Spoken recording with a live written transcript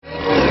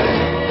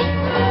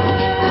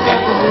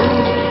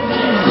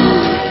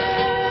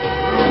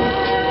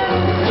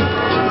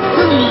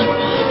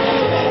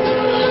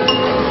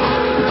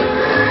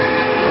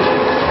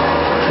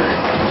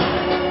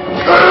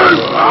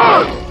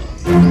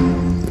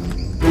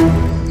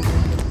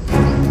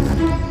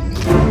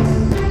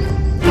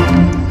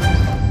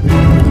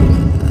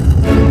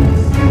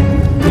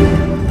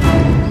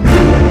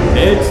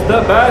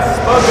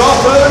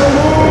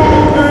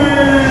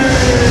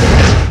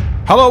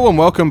Hello and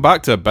welcome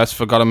back to Best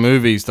Forgotten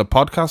Movies, the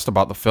podcast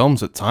about the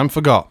films that time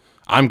forgot.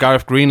 I'm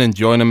Gareth Green, and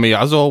joining me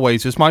as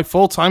always is my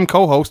full-time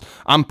co-host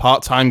and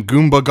part-time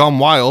Goomba gone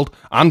wild,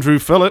 Andrew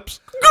Phillips.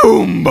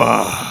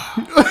 Goomba!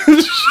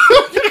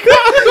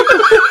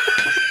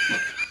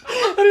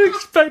 I didn't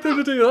expect him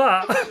to do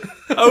that.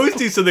 I always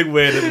do something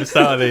weird at the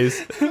start of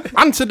these.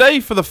 And today,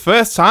 for the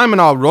first time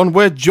in our run,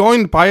 we're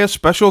joined by a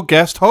special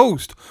guest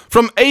host.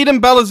 From Aidan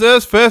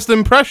Bellazer's First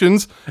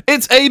Impressions,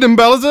 it's Aidan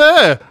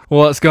Bellazer.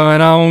 What's going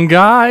on,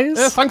 guys?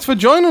 Yeah, thanks for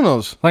joining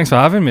us. Thanks for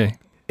having me.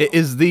 It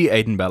is the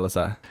Aidan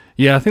Bellazer.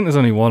 Yeah, I think there's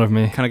only one of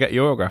me. Can I get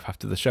your autograph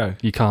after the show?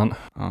 You can't.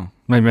 Oh.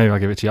 Maybe I'll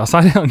give it to you. I'll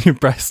sign it on your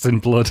breast in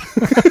blood.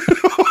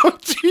 Oh,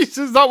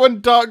 Jesus, that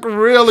went dark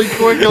really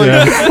quickly.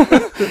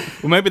 Yeah.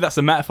 Well, maybe that's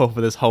a metaphor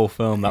for this whole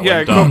film that Yeah,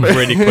 went dark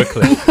really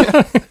quickly.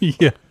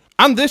 Yeah.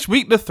 And this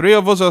week, the three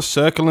of us are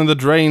circling the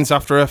drains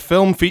after a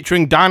film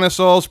featuring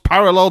dinosaurs,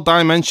 parallel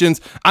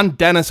dimensions, and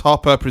Dennis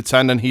Hopper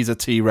pretending he's a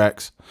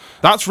T-Rex.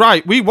 That's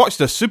right, we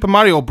watched a Super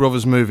Mario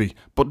Bros. Movie,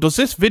 but does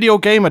this video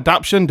game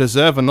adaptation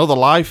deserve another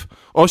life?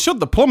 Or should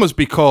the plumbers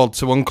be called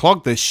to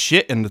unclog this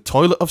shit in the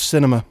toilet of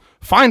cinema?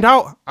 Find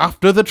out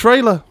after the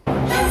trailer.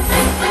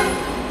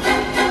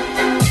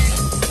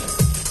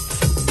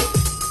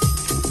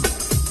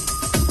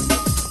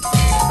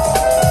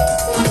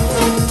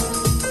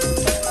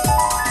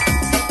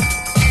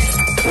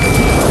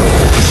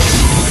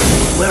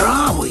 Where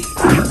are we?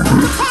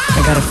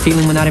 I got a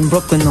feeling we're not in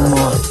Brooklyn no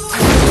more.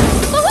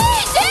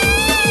 Luigi!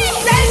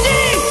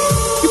 Benji!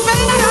 You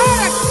better not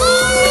hurt us!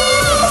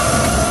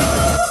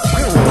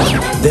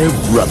 They're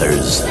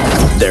brothers.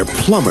 They're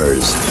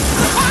plumbers.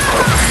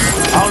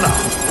 Oh no!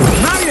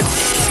 Mario!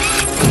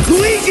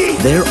 Luigi!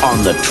 They're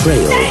on the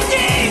trail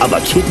of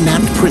a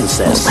kidnapped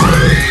princess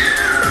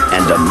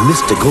and a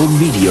mystical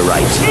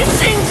meteorite It's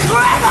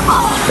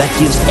incredible! that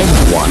gives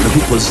anyone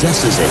who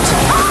possesses it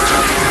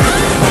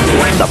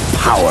the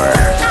power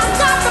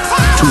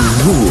to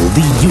rule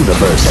the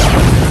universe.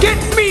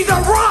 Get me the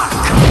rock!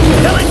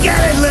 Come and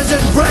get it,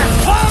 lizard breath!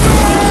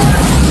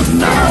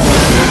 Now,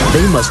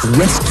 they must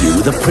rescue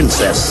the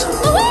princess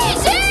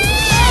Luigi!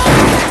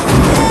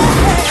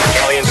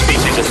 Alien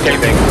species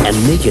escaping. and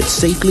make it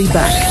safely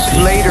back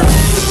Later,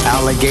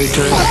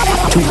 alligator.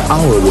 to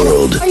our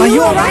world Are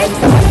you alright?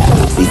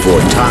 before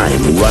time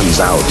runs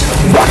out.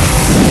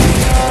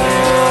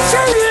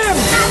 Shoot him!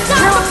 Look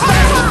out,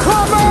 Mario!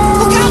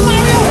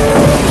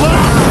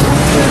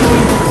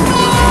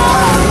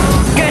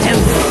 Get him!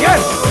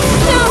 Yes!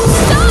 No,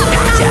 stop!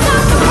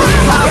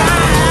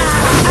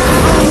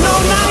 No,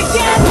 not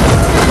again!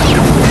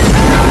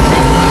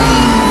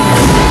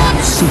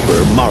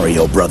 Super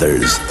Mario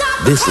Brothers.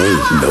 This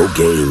ain't no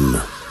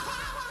game.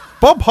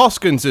 Bob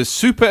Hoskins is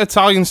super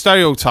Italian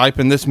stereotype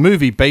in this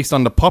movie based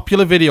on the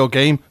popular video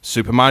game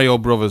Super Mario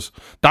Bros.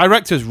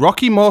 Directors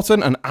Rocky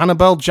Morton and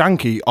Annabelle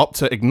Janke opt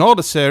to ignore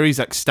the series'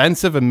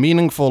 extensive and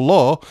meaningful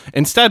lore,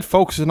 instead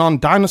focusing on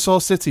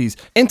dinosaur cities,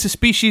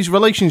 interspecies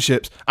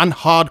relationships, and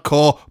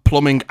hardcore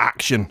plumbing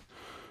action.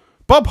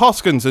 Bob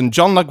Hoskins and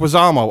John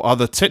Leguizamo are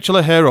the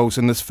titular heroes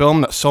in this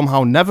film that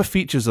somehow never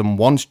features them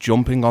once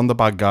jumping on the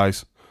bad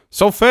guys.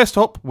 So first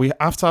up, we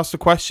have to ask the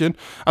question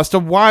as to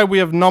why we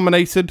have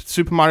nominated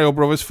Super Mario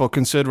Bros. For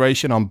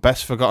consideration on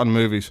Best Forgotten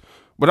Movies.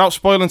 Without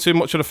spoiling too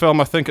much of the film,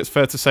 I think it's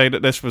fair to say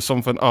that this was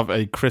something of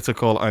a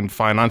critical and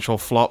financial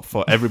flop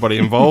for everybody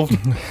involved.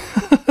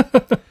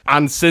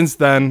 And since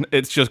then,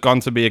 it's just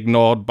gone to be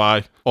ignored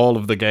by all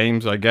of the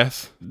games, I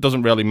guess. It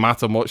doesn't really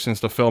matter much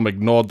since the film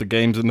ignored the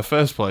games in the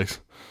first place.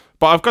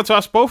 But I've got to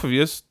ask both of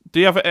you,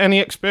 do you have any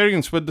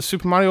experience with the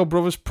Super Mario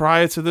Bros.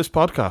 Prior to this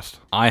podcast?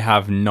 I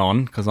have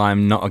none, because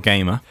I'm not a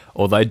gamer.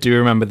 Although I do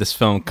remember this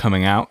film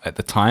coming out at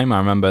the time. I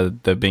remember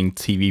there being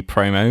TV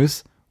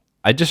promos.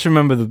 I just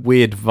remember the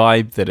weird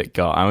vibe that it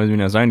got. I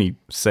was only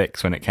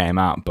 6 when it came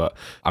out, but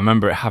I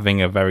remember it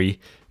having a very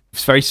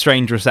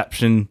strange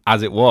reception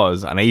as it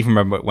was, and I even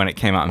remember when it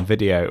came out on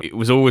video, it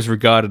was always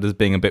regarded as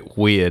being a bit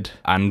weird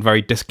and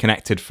very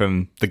disconnected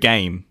from the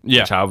game,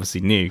 which I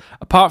obviously knew.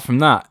 Apart from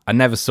that, I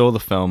never saw the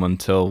film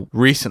until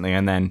recently,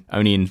 and then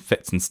only in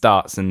fits and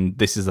starts, and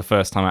this is the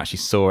first time I actually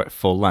saw it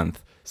full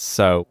length.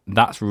 So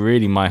that's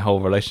really my whole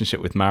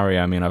relationship with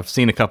Mario. I mean, I've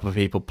seen a couple of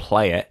people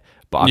play it,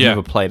 but I've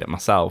never played it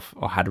myself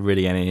or had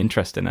really any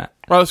interest in it.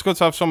 Well, it's good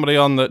to have somebody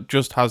on that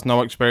just has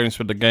no experience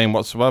with the game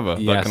whatsoever.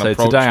 Yeah, that can so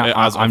approach today it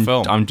as a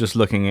film. I'm just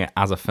looking at it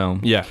as a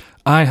film. Yeah.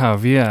 I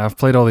have, yeah. I've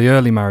played all the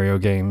early Mario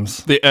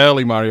games. The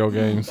early Mario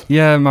games.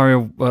 Yeah,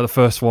 Mario, the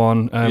first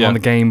one, on the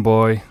Game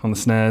Boy, on the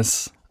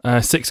SNES.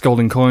 6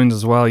 golden coins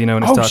as well, when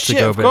it starts to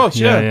go of a bit. Course,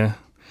 yeah.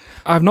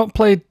 I've not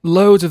played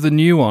loads of the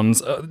new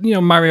ones,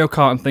 Mario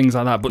Kart and things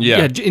like that. But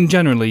in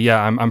generally,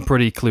 I'm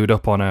pretty clued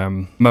up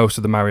on most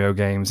of the Mario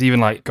games, even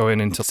like going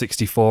into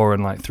 64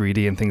 and like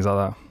 3D and things like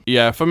that.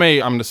 Yeah, for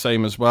me, I'm the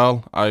same as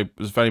well. I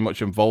was very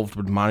much involved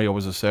with Mario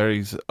as a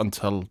series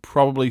until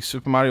probably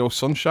Super Mario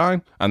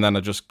Sunshine, and then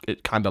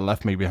it kind of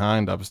left me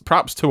behind. I was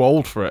perhaps too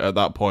old for it at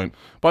that point.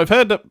 But I've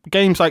heard that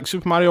games like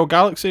Super Mario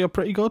Galaxy are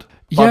pretty good.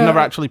 But I've never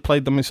actually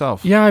played them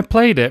myself. Yeah, I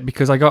played it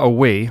because I got a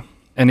Wii.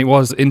 And it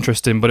was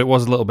interesting, but it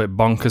was a little bit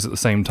bonkers at the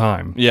same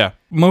time. Yeah.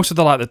 Most of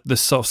the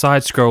sort of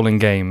side-scrolling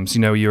games,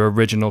 your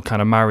original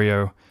kind of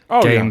Mario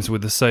games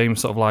with the same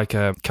sort of like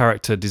a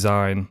character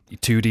design,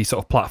 2D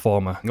sort of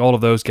platformer, all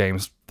of those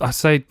games, I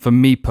say for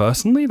me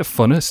personally, the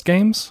funnest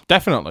games.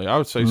 Definitely, I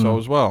would say so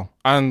as well.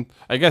 And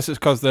I guess it's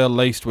because they're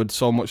laced with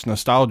so much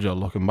nostalgia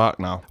looking back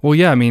now. Well,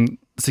 yeah, I mean,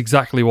 it's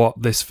exactly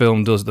what this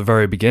film does at the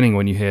very beginning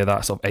when you hear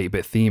that sort of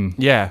 8-bit theme.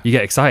 Yeah. You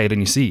get excited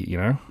and you see it,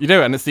 You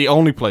do, and it's the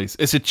only place.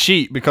 It's a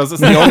cheat because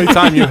it's the only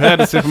time you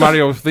heard a Super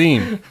Mario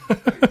theme.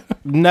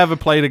 Never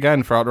played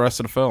again throughout the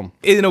rest of the film.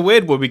 In a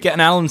weird way, we get an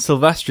Alan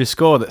Silvestri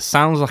score that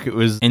sounds like it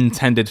was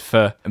intended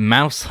for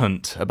Mouse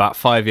Hunt about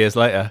 5 years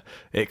later.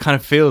 It kind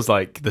of feels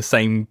like the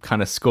same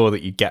kind of score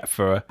that you get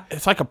for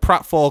It's like a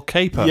pratfall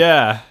caper.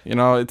 Yeah.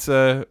 It's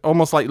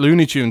almost like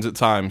Looney Tunes at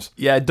times.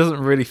 Yeah, it doesn't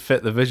really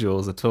fit the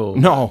visuals at all.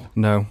 No.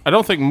 I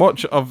don't think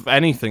much of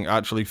anything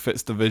actually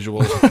fits the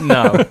visuals.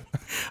 No.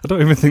 I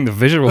don't even think the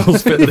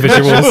visuals fit the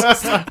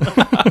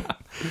visuals.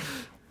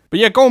 But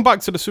yeah, going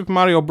back to the Super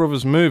Mario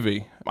Brothers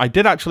movie, I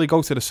did actually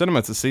go to the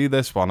cinema to see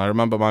this one. I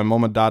remember my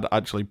mum and dad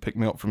actually picked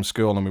me up from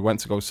school and we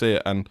went to go see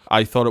it, and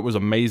I thought it was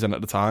amazing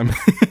at the time.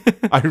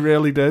 I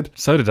really did.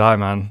 So did I,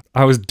 man.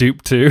 I was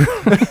duped too.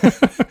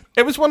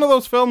 It was one of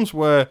those films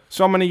where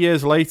so many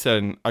years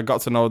later, I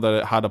got to know that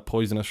it had a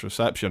poisonous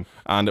reception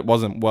and it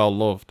wasn't well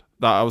loved.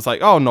 That I was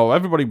like, oh no,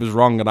 everybody was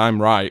wrong and I'm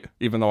right,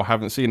 even though I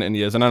haven't seen it in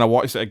years. And then I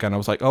watched it again. I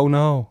was like, oh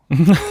no,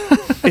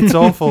 it's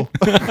awful.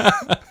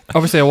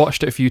 Obviously, I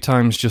watched it a few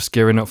times just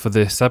gearing up for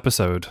this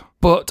episode.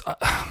 But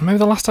maybe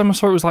the last time I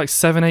saw it was like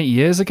 7-8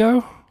 years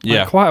ago.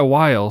 Yeah. Quite a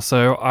while.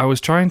 So I was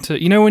trying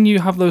to, when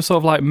you have those sort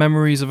of like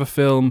memories of a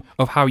film,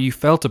 of how you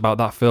felt about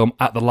that film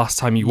at the last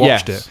time you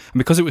watched it. And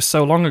because it was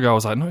so long ago, I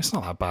was like, no, it's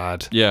not that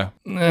bad. Yeah.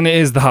 And it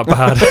is that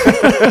bad.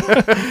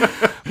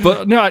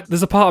 But no,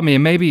 there's a part of me,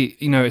 and maybe,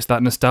 it's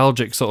that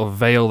nostalgic sort of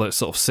veil that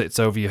sort of sits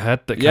over your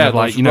head. That kind of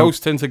like,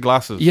 rose tinted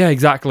glasses. Yeah,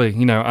 exactly.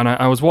 And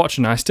I was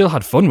watching it. I still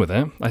had fun with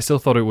it. I still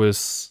thought it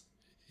was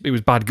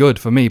bad good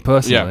for me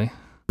personally. Yeah.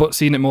 But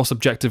seeing it more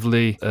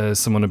subjectively as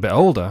someone a bit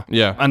older,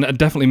 yeah, and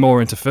definitely more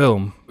into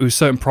film, there was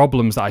certain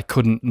problems that I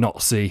couldn't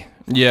not see.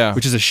 Yeah.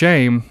 Which is a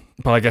shame,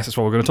 but I guess that's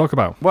what we're going to talk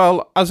about.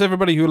 Well, as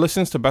everybody who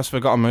listens to Best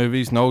Forgotten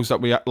Movies knows that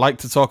we like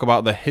to talk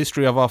about the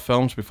history of our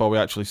films before we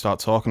actually start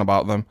talking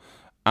about them.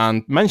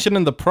 And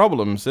mentioning the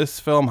problems, this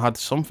film had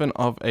something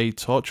of a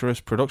torturous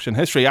production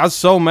history, as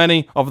so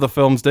many of the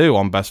films do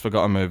on Best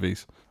Forgotten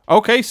Movies.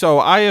 Okay, so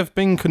I have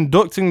been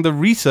conducting the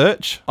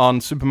research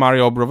on Super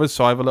Mario Brothers,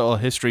 so I have a little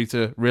history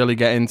to really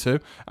get into,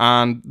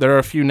 and there are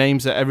a few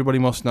names that everybody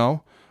must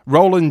know.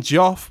 Roland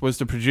Joff was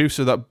the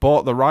producer that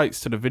bought the rights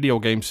to the video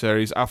game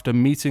series after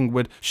meeting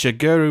with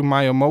Shigeru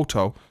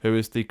Miyamoto, who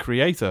is the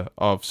creator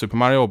of Super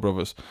Mario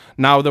Brothers.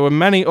 Now, there were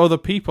many other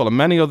people and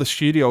many other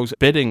studios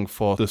bidding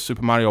for the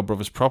Super Mario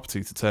Brothers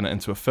property to turn it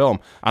into a film,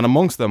 and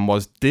amongst them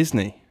was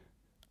Disney.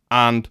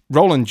 And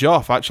Roland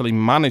Joff actually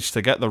managed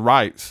to get the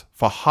rights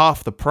for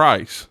half the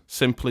price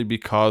simply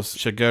because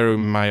Shigeru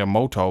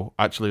Miyamoto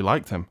actually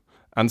liked him.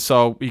 And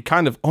so he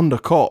kind of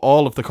undercut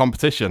all of the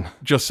competition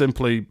just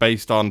simply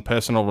based on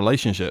personal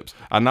relationships.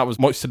 And that was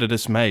much to the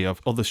dismay of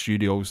other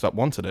studios that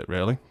wanted it,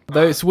 really.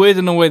 Though it's weird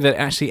in a way that it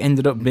actually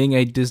ended up being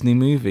a Disney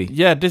movie.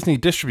 Yeah, Disney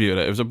distributed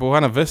it. It was a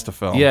Buena Vista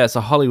film. Yeah, it's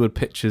a Hollywood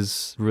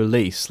Pictures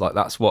release. Like,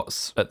 that's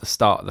what's at the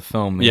start of the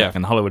film. Yeah.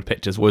 And Hollywood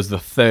Pictures was the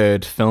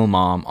third film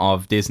arm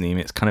of Disney. I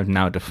mean, it's kind of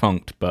now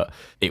defunct, but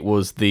it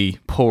was the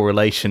poor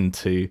relation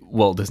to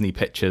Walt Disney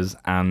Pictures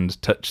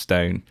and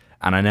Touchstone.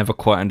 And I never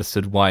quite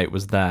understood why it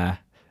was there.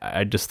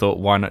 I just thought,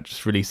 why not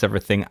just release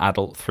everything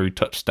adult through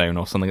Touchstone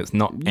or something that's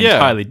not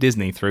entirely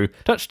Disney through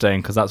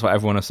Touchstone, because that's what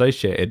everyone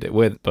associated it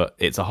with. But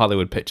it's a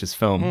Hollywood Pictures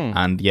film,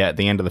 and yeah, at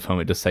the end of the film,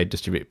 it does say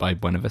distributed by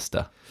Buena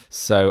Vista.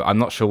 So I'm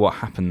not sure what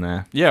happened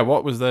there. Yeah,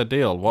 what was their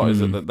deal? What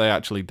is it that they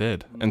actually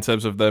did in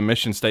terms of their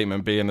mission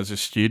statement being as a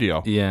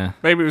studio? Yeah.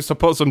 Maybe it was to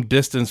put some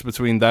distance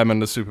between them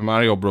and the Super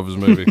Mario Brothers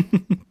movie.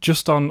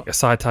 Just on a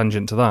side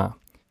tangent to that,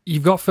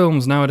 you've got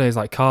films nowadays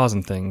like Cars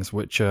and things,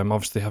 which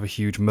obviously have a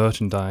huge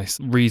merchandise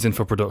reason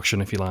for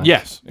production, if you like.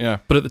 Yes, yeah.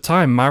 But at the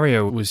time,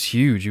 Mario was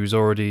huge. He was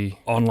already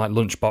on like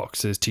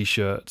lunchboxes,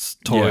 t-shirts,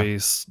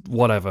 toys,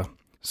 whatever.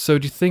 So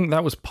do you think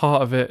that was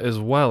part of it as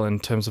well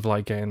in terms of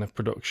like getting a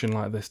production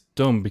like this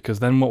done? Because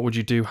then what would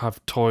you do?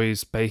 Have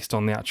toys based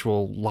on the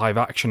actual live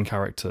action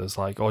characters?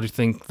 Like, or do you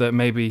think that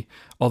maybe,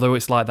 although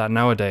it's like that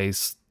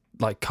nowadays,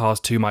 like Cars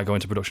 2 might go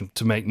into production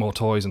to make more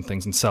toys and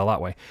things and sell that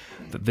way,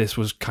 that this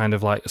was kind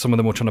of like some of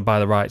them were trying to buy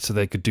the rights so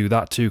they could do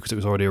that too, because it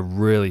was already a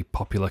really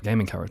popular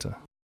gaming character?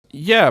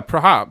 Yeah,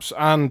 perhaps.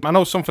 And I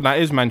know something that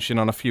is mentioned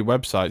on a few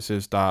websites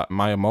is that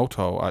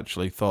Miyamoto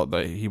actually thought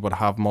that he would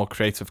have more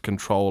creative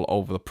control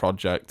over the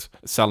project,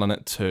 selling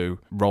it to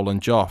Roland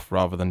Joff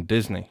rather than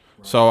Disney.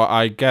 So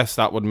I guess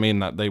that would mean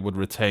that they would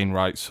retain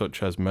rights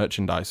such as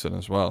merchandising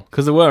as well.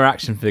 Because there were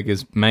action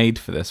figures made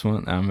for this,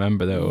 weren't there? I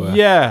remember there were.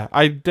 Yeah,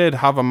 I did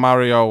have a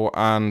Mario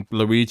and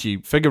Luigi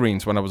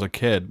figurines when I was a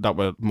kid that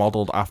were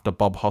modelled after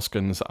Bob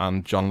Hoskins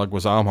and John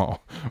Leguizamo,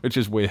 which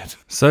is weird.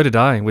 So did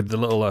I, with the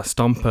little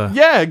stomper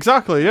Yeah,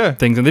 exactly, yeah.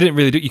 things. And they didn't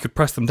really do. You could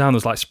press them down.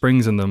 There's like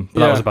springs in them.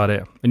 But that was about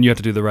it. And you had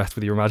to do the rest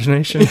with your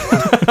imagination.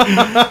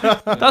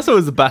 That's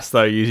always the best,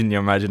 though, using your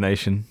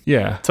imagination.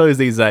 Yeah. Toys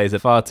these days are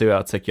far too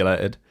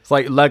articulated. It's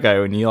like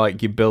Lego, and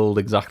you build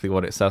exactly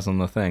what it says on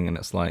the thing, and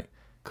it's like,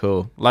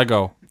 cool.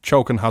 Lego,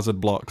 choke and hazard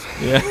blocks.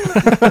 Yeah.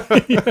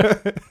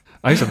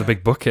 I used to have the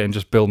big bucket and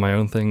just build my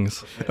own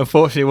things.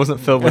 Unfortunately, it wasn't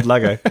filled with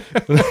Lego.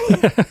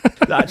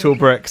 The actual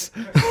bricks.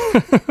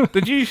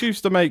 Did you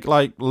used to make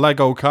like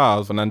Lego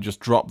cars and then just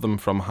drop them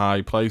from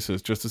high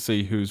places just to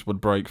see whose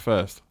would break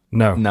first?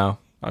 No. No.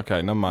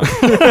 Okay, never mind.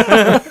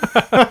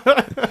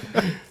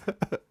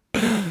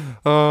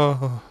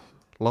 Oh,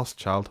 lost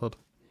childhood.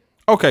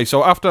 Okay,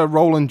 so after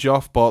Roland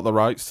Joff bought the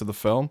rights to the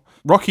film,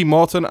 Rocky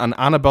Morton and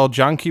Annabelle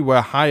Janke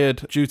were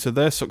hired due to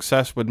their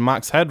success with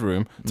Max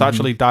Headroom to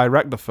actually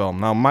direct the film.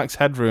 Now, Max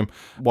Headroom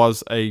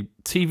was a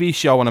TV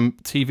show and a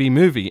TV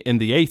movie in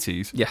the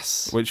 80s.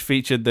 Yes. Which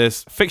featured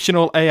this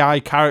fictional AI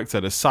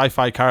character, this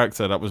sci-fi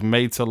character that was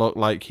made to look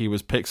like he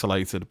was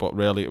pixelated, but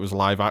really it was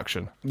live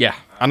action. Yeah.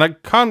 And I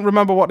can't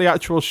remember what the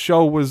actual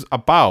show was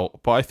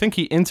about, but I think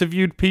he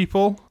interviewed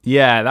people.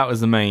 Yeah, that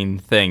was the main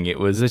thing. It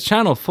was a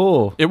Channel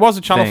 4. It was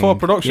a Channel 4 thing.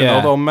 production, Yeah.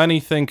 although many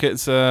think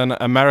it's an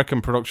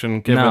American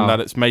production, given No. that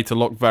it's made to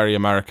look very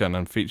American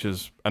and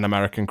features an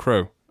American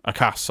crew. A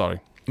cast, sorry.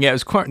 Yeah, it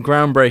was quite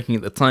groundbreaking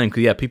at the time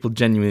because, yeah, people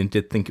genuinely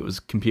did think it was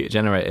computer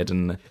generated,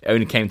 and it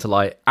only came to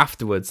light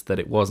afterwards that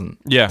it wasn't.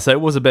 Yeah. So it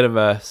was a bit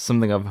of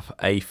something of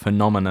a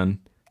phenomenon.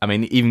 I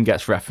mean, it even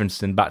gets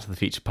referenced in Back to the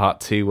Future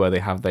Part 2 where they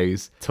have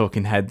those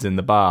talking heads in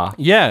the bar.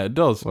 Yeah, it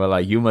does. Where,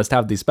 like, you must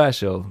have the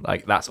special.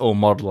 Like, that's all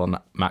model on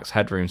Max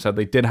Headroom. So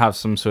they did have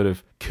some sort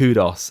of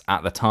kudos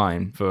at the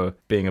time for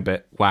being a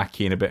bit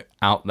wacky and a bit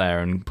out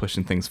there and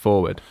pushing things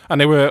forward. And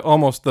they were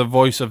almost the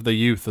voice of the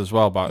youth as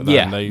well back then.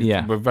 Yeah, They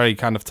yeah. were very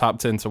kind of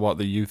tapped into what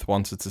the youth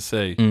wanted to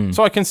see.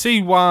 So I can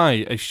see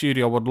why a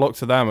studio would look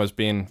to them as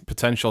being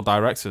potential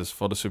directors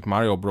for the Super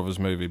Mario Brothers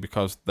movie,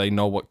 because they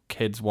know what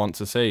kids want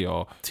to see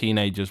or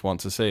teenagers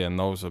want to see, and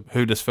those are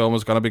who this film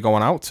is going to be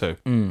going out to.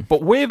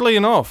 But weirdly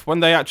enough,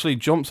 when they actually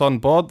jumped on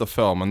board the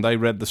film and they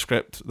read the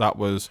script that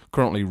was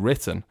currently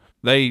written,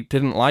 they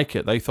didn't like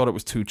it. They thought it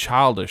was too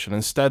childish, and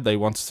instead they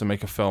wanted to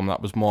make a film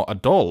that was more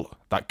adult,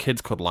 that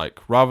kids could like,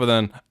 rather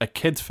than a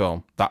kids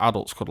film that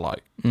adults could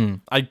like.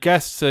 I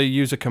guess to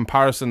use a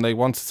comparison, they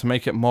wanted to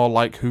make it more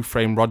like Who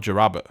Framed Roger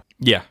Rabbit.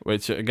 Yeah.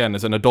 Which, again,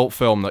 is an adult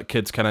film that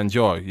kids can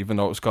enjoy, even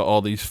though it's got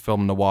all these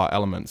film noir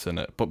elements in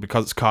it. But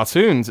because it's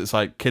cartoons, it's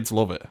like kids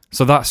love it.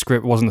 So that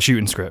script wasn't a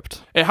shooting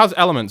script. It has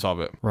elements of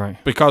it. Right.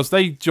 Because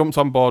they jumped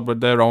on board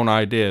with their own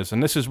ideas.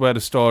 And this is where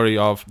the story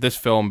of this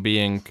film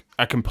being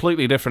a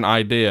completely different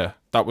idea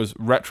that was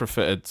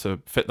retrofitted to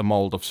fit the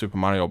mold of Super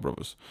Mario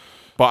Brothers.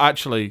 But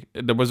actually,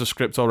 there was a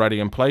script already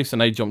in place, and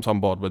they jumped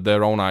on board with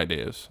their own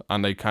ideas.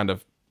 And they kind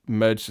of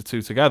merged the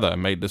two together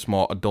and made this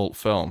more adult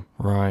film.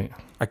 Right.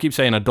 I keep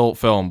saying adult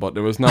film, but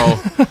there was no...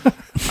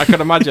 I can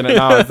imagine it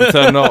now as they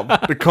turn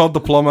up. They called the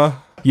plumber.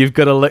 You've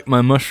got to lick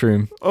my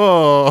mushroom.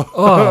 Oh.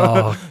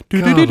 Oh,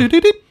 God.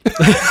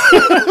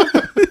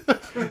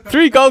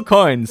 3 gold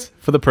coins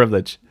for the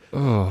privilege.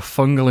 Oh,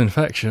 fungal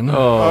infection.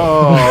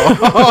 Oh.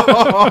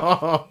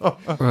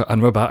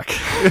 And we're back.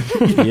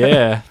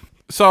 Yeah.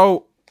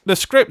 So... the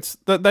script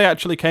that they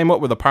actually came up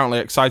with apparently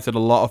excited a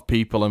lot of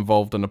people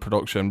involved in the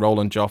production.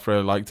 Roland Joff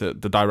really liked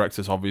it. The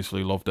directors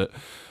obviously loved it.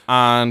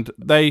 And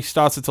they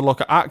started to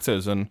look at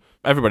actors, and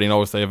everybody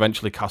knows they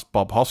eventually cast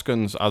Bob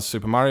Hoskins as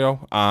Super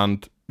Mario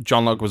and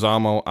John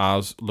Leguizamo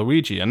as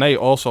Luigi. And they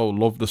also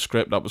loved the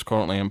script that was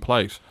currently in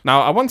place.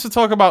 Now, I want to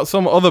talk about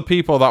some other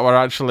people that were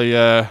actually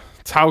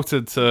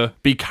touted to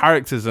be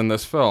characters in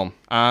this film.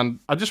 And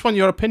I just want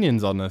your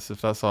opinions on this,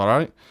 if that's all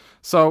right.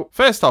 So,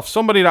 first off,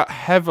 somebody that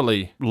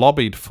heavily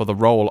lobbied for the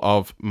role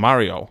of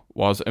Mario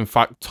was, in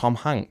fact, Tom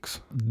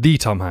Hanks. The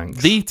Tom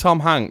Hanks. The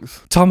Tom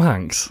Hanks. Tom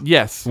Hanks.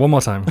 Yes. One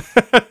more time.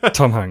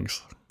 Tom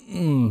Hanks.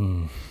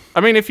 I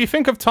mean, if you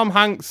think of Tom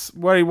Hanks,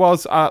 where he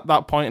was at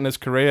that point in his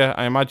career,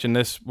 I imagine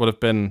this would have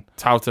been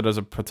touted as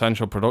a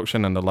potential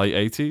production in the late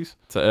 80s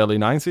to early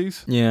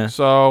 90s. Yeah.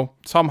 So,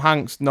 Tom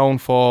Hanks, known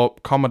for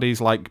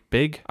comedies like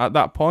Big at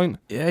that point.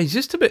 Yeah, he's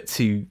just a bit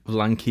too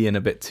lanky and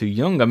a bit too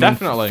young. I mean,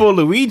 Definitely. for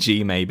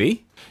Luigi,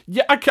 maybe.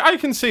 Yeah, I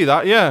can see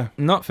that, yeah.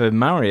 Not for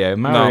Mario.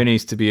 Mario No.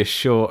 needs to be a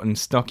short and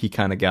stocky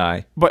kind of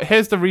guy. But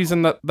here's the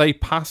reason that they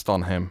passed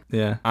on him.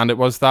 Yeah. And it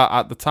was that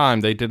at the time,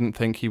 they didn't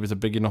think he was a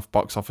big enough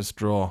box office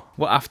draw.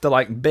 Well, after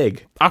like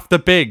Big After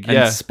Big, and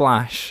yeah.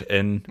 Splash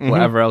and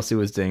whatever else he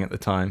was doing at the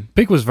time.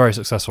 Big was very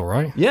successful,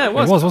 right? Yeah, it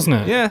was. It was,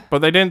 wasn't it? Yeah. But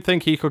they didn't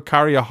think he could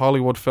carry a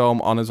Hollywood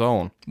film on his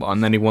own. Well,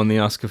 and then he won the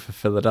Oscar for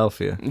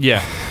Philadelphia.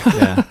 Yeah.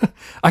 Yeah.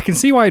 I can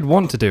see why he'd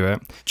want to do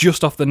it.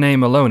 Just off the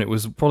name alone, it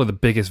was probably the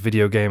biggest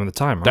video game at the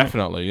time, right?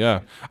 Definitely,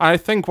 yeah. I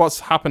think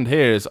what's happened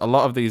here is a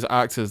lot of these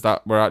actors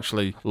that were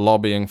actually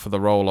lobbying for the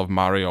role of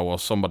Mario or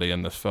somebody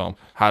in this film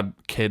had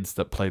kids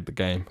that played the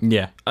game.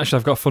 Yeah. Actually,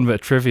 I've got a fun bit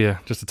of trivia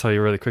just to tell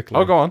you really quickly.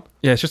 Oh, go on.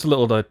 Yeah, it's just a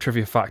little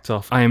trivia fact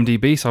off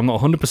IMDb, so I'm not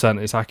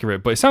 100% it's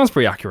accurate, but it sounds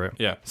pretty accurate.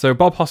 Yeah. So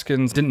Bob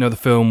Hoskins didn't know the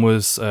film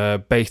was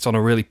based on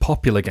a really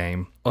popular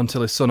game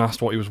until his son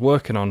asked what he was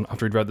working on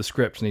after he'd read the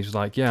script, and he was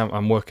like, yeah,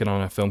 I'm working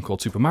on a film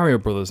called Super Mario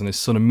Brothers, and his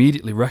son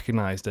immediately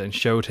recognized it and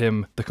showed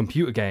him the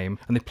computer game,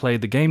 and they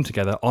played the game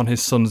together on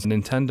his son's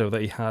Nintendo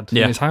that he had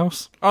in his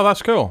house. Oh,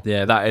 that's cool.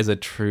 Yeah, that is a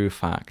true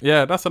fact.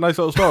 Yeah, that's a nice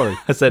little story.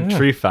 I said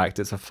true fact,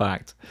 it's a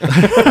fact.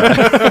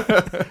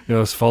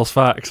 Those false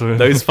facts.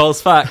 Those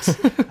false facts.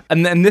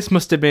 And then this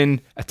must have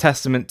been a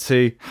testament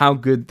to how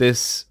good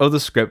this other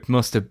script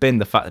must have been,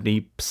 the fact that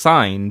he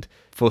signed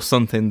for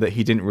something that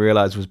he didn't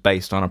realize was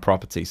based on a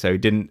property. So he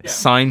didn't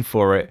sign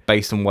for it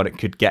based on what it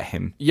could get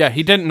him. Yeah,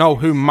 he didn't know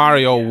who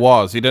Mario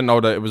was. He didn't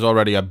know that it was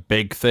already a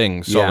big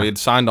thing. So he had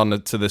signed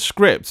on to the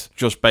script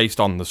just based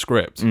on the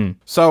script.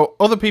 So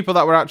other people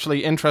that were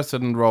actually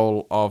interested in the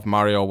role of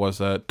Mario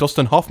was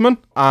Dustin Hoffman,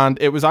 and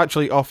it was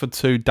actually offered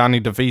to Danny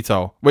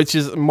DeVito, which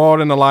is more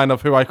in the line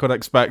of who I could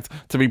expect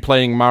to be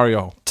playing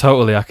Mario.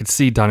 Totally, I could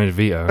see Danny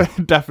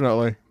DeVito.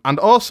 Definitely. And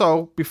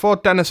also, before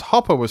Dennis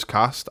Hopper was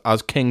cast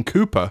as King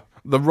Koopa,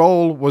 the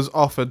role was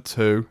offered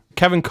to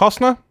Kevin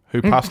Costner,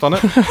 who passed on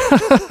it.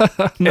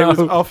 No. It was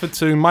offered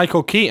to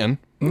Michael Keaton.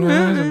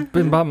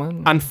 Been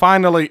Batman. And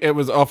finally, it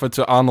was offered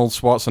to Arnold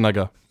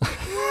Schwarzenegger.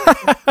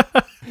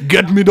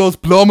 Get me those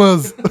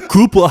plumbers.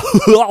 Koopa.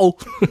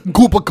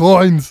 Koopa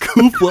coins.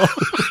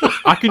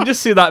 I can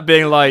just see that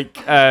being like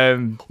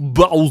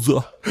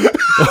Bowser.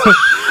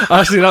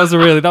 Actually,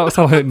 that was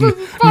how I knew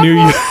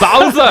you.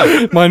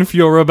 Bowser! Mein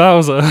Führer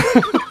Bowser.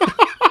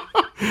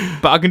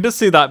 But I can just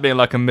see that being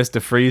like a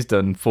Mr. Freeze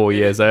done 4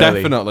 years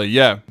early. Definitely,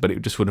 yeah. But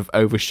it just would have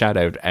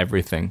overshadowed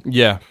everything.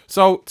 Yeah.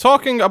 So,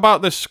 talking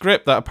about this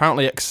script that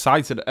apparently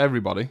excited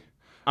everybody,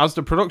 as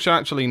the production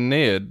actually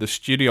neared, the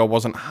studio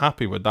wasn't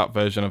happy with that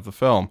version of the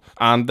film,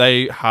 and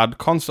they had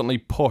constantly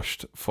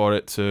pushed for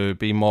it to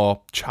be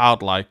more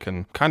childlike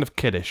and kind of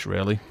kiddish,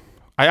 really.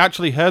 I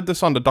actually heard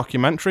this on the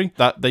documentary,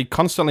 that they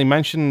constantly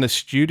mention the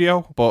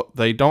studio, but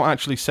they don't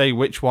actually say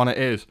which one it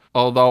is,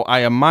 although I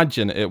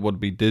imagine it would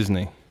be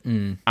Disney.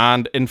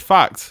 And in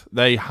fact,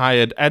 they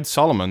hired Ed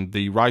Solomon,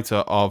 the writer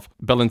of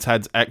Bill and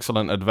Ted's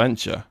Excellent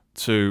Adventure,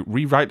 to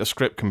rewrite the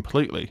script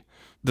completely,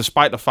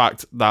 despite the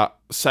fact that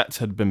sets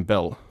had been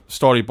built,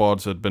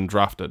 storyboards had been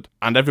drafted,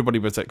 and everybody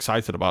was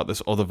excited about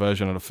this other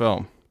version of the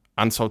film.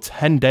 And so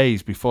 10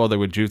 days before they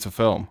were due to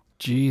film,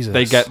 Jesus.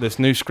 they get this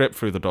new script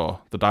through the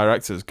door. The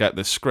directors get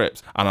this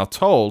script and are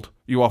told,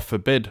 you are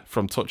forbid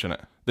from touching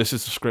it. This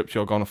is the script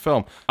you're going to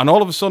film. And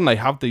all of a sudden, they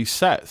have these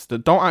sets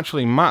that don't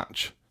actually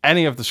match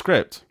any of the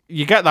script.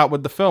 You get that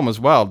with the film as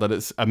well, that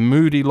it's a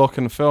moody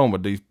looking film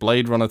with these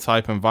Blade Runner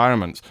type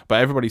environments, but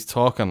everybody's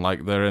talking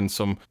like they're in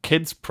some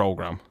kids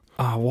program.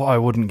 What I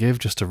wouldn't give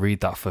just to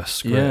read that first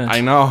script. Yeah. I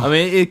know. I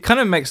mean, it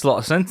kind of makes a lot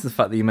of sense, the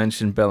fact that you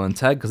mentioned Bill and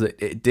Ted, because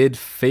it did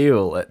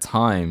feel at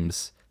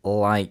times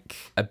like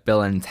a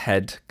Bill and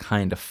Ted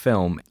kind of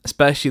film,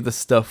 especially the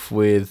stuff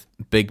with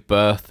Big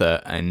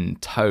Bertha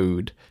and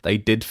Toad. They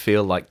did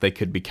feel like they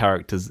could be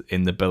characters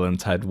in the Bill and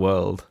Ted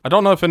world. I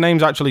don't know if her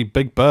name's actually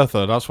Big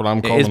Bertha. That's what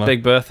I'm calling It is her.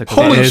 Big Bertha.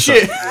 Holy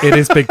shit! It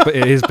is Big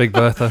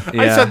Bertha.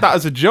 I said that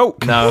as a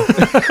joke. No.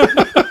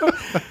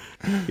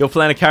 You're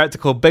playing a character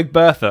called Big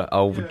Bertha.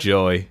 Oh,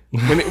 joy.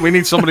 We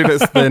need somebody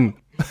that's thin.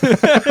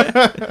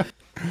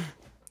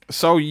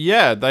 So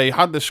yeah, they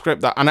had the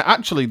script and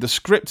actually the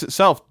script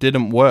itself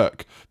didn't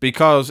work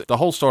because the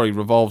whole story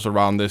revolves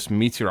around this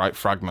meteorite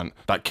fragment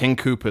that King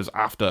Koopa's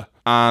after.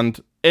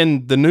 And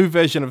in the new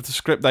version of the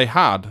script they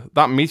had,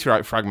 that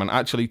meteorite fragment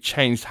actually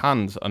changed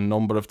hands a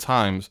number of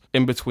times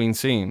in between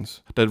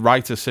scenes. The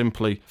writer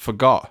simply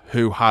forgot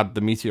who had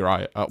the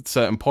meteorite at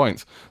certain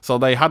points. So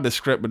they had this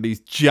script with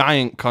these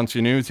giant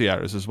continuity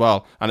errors as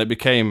well. And it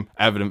became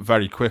evident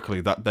very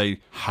quickly that they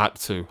had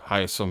to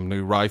hire some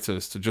new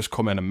writers to just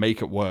come in and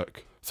make it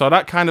work. So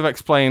that kind of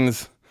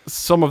explains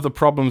some of the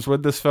problems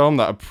with this film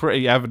that are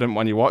pretty evident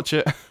when you watch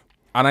it.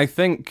 And I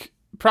think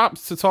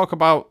perhaps to talk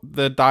about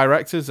the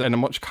directors in a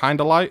much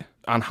kinder light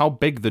and how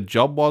big the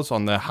job was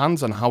on their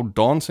hands and how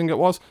daunting it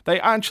was, they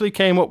actually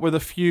came up with a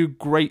few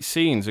great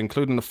scenes,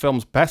 including the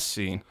film's best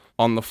scene,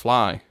 On the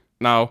Fly.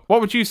 Now,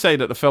 what would you say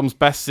that the film's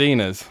best scene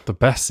is? The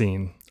best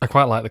scene. I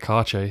quite like the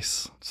car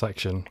chase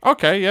section.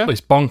 Okay, yeah.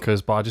 It's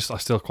bonkers, but I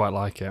still quite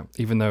like it.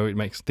 Even though it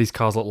makes these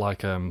cars look like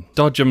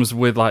Dodgems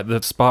with like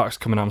the sparks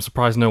coming out. I'm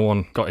surprised no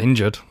one got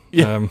injured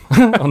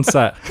on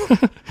set.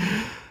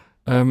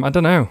 I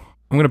don't know.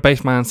 I'm going to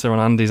base my answer on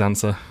Andy's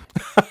answer.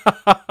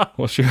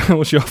 What's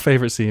your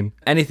favourite scene?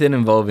 Anything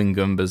involving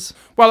Goombas.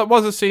 Well, it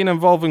was a scene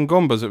involving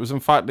Goombas. It was, in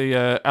fact,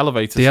 the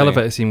elevator scene. The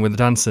elevator scene with the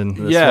dancing.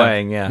 The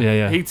swaying,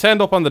 yeah. He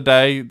turned up on the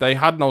day. They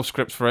had no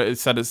script for it.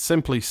 It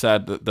simply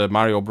said that the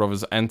Mario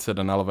Brothers entered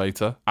an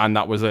elevator, and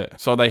that was it.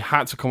 So they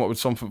had to come up with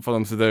something for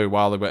them to do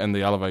while they were in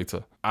the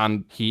elevator.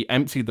 And he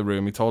emptied the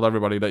room. He told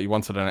everybody that he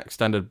wanted an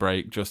extended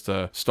break just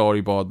to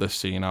storyboard this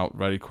scene out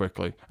very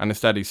quickly. And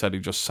instead, he said he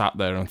just sat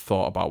there and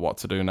thought about what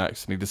to do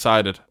next. And he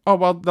decided, oh,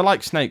 well, they're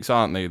like snakes,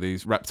 aren't they?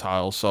 These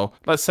reptiles. So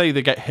let's say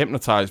they get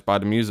hypnotized by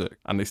the music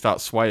and they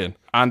start swaying.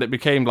 And it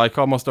became like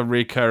almost a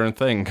recurring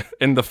thing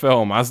in the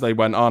film as they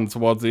went on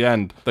towards the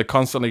end. They're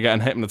constantly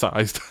getting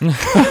hypnotized.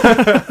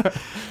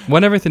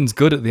 When everything's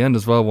good at the end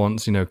as well,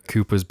 once,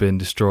 Koopa's been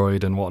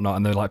destroyed and whatnot,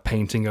 and they're like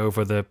painting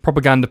over the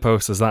propaganda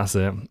posters, that's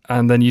it.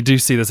 And then you do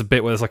see there's a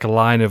bit where there's like a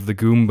line of the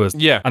Goombas.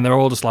 Yeah. And they're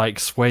all just like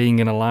swaying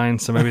in a line,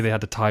 so maybe they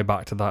had to tie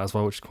back to that as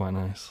well, which is quite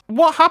nice.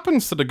 What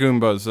happens to the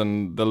Goombas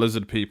and the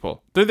lizard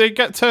people? Do they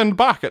get turned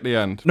back at the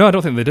end? No, I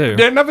don't think they do.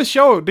 They never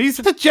show. These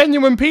are the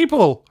genuine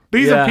people.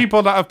 These are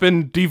people that have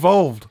been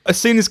devolved. As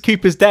soon as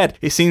Koopa's dead,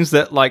 it seems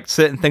that like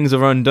certain things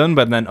are undone,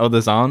 but then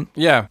others aren't.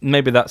 Yeah.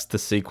 Maybe that's the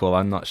sequel,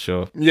 I'm not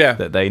sure. Yeah.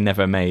 That they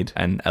never made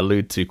and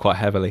allude to quite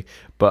heavily.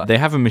 But they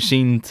have a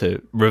machine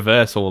to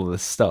reverse all of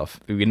this stuff.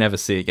 We never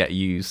see it get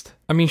used.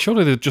 I mean,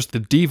 surely they're just the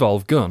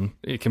devolve gun.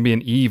 It can be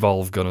an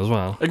evolve gun as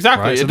well.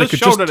 Exactly. Right? It does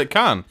show that it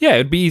can. Yeah,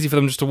 it'd be easy for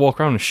them just to walk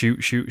around and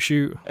shoot.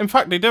 In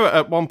fact, they do it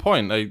at one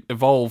point. They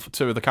evolve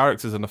two of the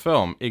characters in the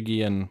film,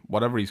 Iggy and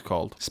whatever he's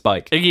called.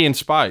 Spike. Iggy and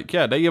Spike.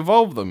 Yeah, they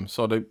evolve them.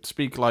 So they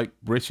speak like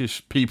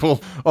British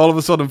people all of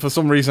a sudden for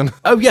some reason.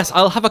 Oh, yes,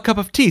 I'll have a cup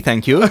of tea,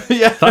 thank you.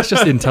 Yeah. That's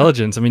just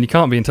intelligence. I mean, you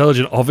can't be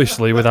intelligent,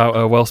 obviously, without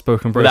a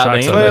well-spoken British Without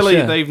being accent. Clearly,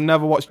 yeah. they've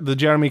never watched the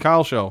Jeremy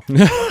Kyle show.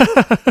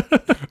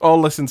 Or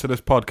listen to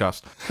this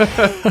podcast.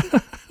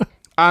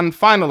 And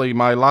finally,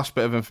 my last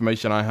bit of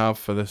information I have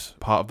for this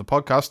part of the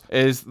podcast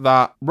is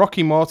that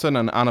Rocky Morton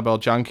and Annabelle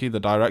Janke, the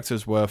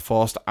directors, were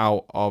forced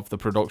out of the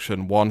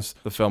production once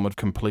the film had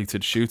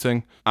completed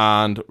shooting,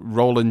 and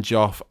Roland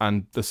Joff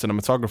and the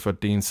cinematographer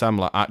Dean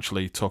Semler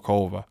actually took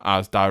over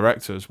as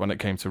directors when it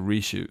came to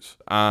reshoots.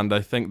 And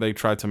I think they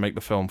tried to make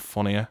the film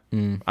funnier.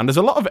 And there's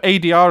a lot of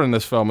ADR in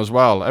this film as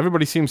well.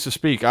 Everybody seems to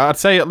speak. I'd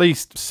say at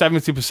least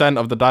 70%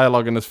 of the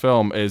dialogue in this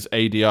film is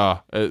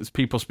ADR. It's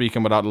people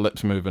speaking without the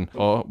lips moving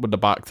or with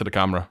the back to the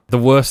camera. The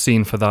worst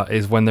scene for that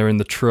is when they're in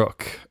the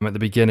truck at the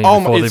beginning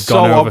before it's they've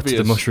gone so over obvious. to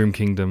the Mushroom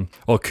Kingdom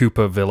or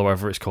Koopoville or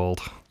whatever it's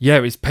called.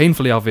 Yeah, it's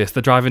painfully obvious.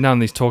 They're driving down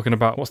and he's talking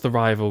about what's the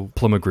rival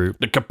plumber group?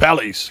 The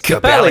Capellis.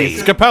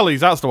 Capellis. Capellis,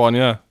 that's the one,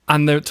 yeah.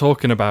 And they're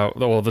talking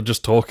about, or they're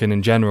just talking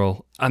in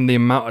general. And the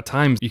amount of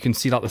times you can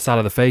see like the side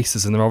of the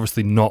faces and they're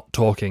obviously not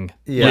talking.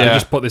 Yeah. They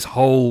just put this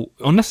whole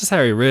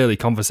unnecessary, really,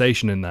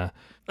 conversation in there.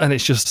 And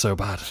it's just so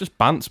bad. It's just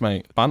bants,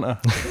 mate. Banter.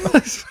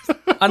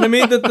 And I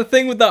mean, the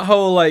thing with that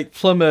whole, like,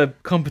 plumber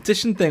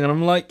competition thing, and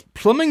I'm like,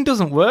 plumbing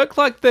doesn't work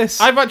like this.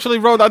 I've actually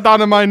wrote that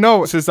down in my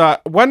notes, is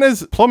that when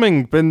has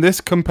plumbing been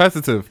this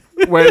competitive?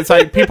 Where it's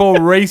like people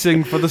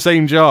racing for the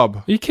same job.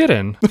 Are you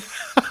kidding?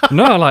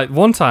 No, like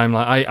one time,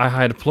 like I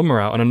hired a plumber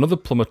out, and another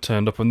plumber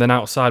turned up, and then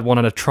outside one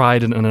had a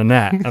trident and a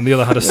net, and the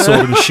other had a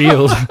sword and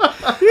shield.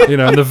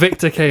 And the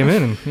victor came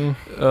in. And,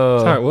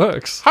 that's how it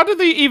works. How did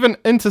they even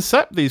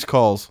intercept these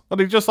calls? Are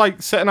they just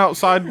like sitting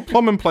outside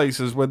plumbing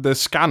places with their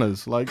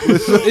scanners? Like,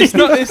 It's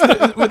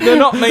not. They're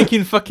not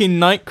making fucking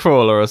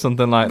Nightcrawler or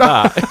something like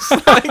that.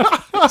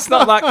 It's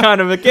not that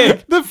kind of a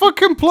gig. they're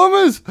fucking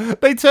plumbers.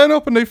 They turn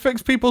up and they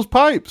fix people's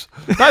pipes.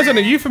 That isn't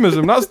a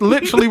euphemism. That's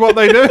literally what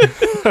they do.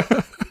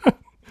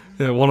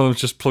 Yeah, one of them's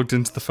just plugged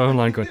into the phone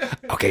line going,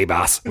 "Okay,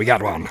 boss, we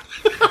got one.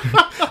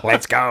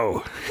 Let's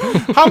go."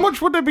 How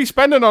much would they be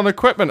spending on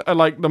equipment at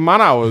like the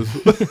man hours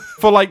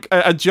for like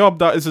a job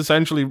that is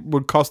essentially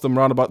would cost them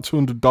around about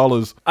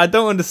 $200? I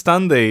don't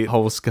understand the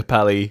whole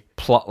Scapelli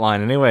plot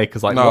line anyway,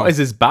 because like, No. what is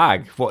his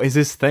bag? What is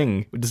his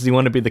thing? Does he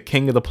want to be the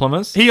king of the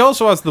plumbers? He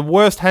also has the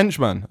worst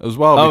henchmen as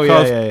well. Oh,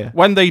 because yeah.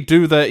 when they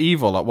do their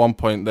evil, at one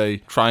point they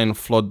try and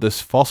flood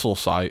this fossil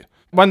site.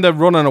 When they're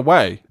running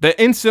away, they're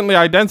instantly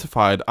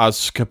identified as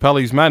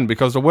Scapelli's men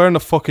because they're wearing the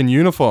fucking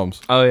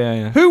uniforms. Oh,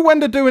 yeah. Who, when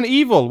they're doing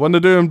evil, when they're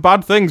doing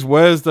bad things,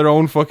 wears their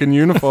own fucking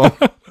uniform?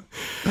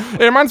 It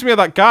reminds me of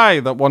that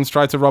guy that once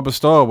tried to rob a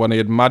store when he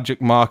had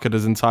magic marked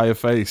his entire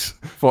face.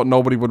 Thought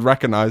nobody would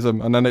recognize him,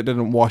 and then it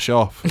didn't wash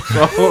off.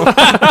 So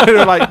they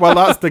were like, well,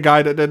 that's the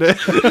guy that did it.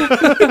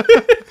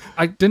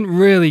 I didn't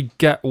really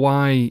get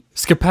why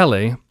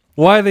Scapelli,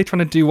 why are they trying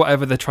to do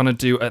whatever they're trying to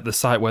do at the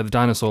site where the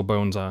dinosaur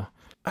bones are?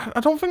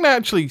 I don't think they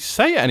actually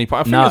say at any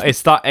point. I think No,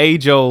 it's that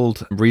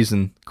age-old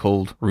reason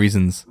called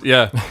reasons.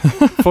 yeah,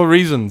 for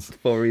reasons.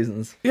 For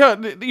reasons. Yeah,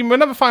 we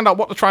never find out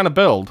what they're trying to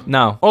build.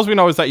 No. All we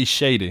know is that he's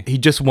shady. He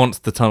just wants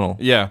the tunnel.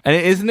 Yeah. And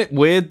isn't it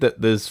weird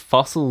that there's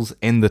fossils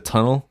in the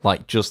tunnel,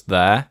 like just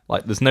there?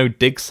 Like there's no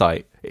dig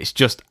site. It's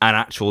just an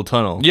actual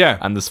tunnel. Yeah.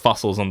 And there's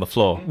fossils on the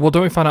floor. Well,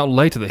 don't we find out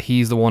later that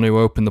he's the one who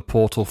opened the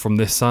portal from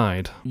this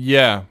side?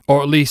 Yeah.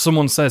 Or at least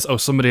someone says, oh,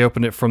 somebody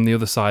opened it from the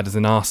other side, as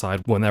in our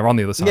side, when they're on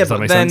the other side. Yeah, Does that but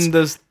make then sense?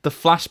 there's the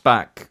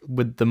flashback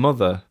with the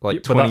mother, like Yeah,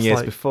 but 20 that's years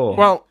like- before.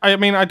 Well, I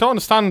mean, I don't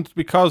understand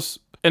because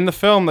in the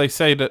film they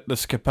say that the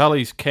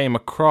Scapellis came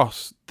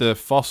across the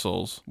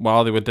fossils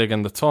while they were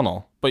digging the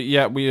tunnel. But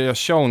yet we are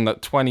shown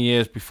that 20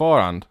 years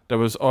beforehand, there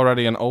was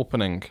already an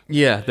opening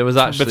yeah, there was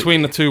actually...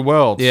 between the two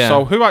worlds. Yeah.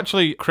 So who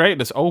actually created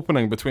this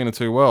opening between the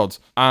two worlds?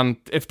 And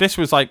if this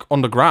was like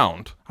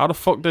underground, how the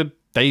fuck did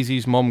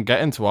Daisy's mum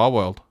get into our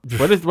world?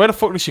 Where the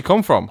fuck did she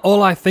come from?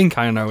 All I think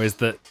I know is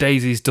that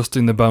Daisy's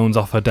dusting the bones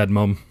off her dead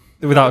mum.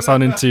 Without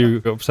sounding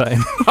too upsetting.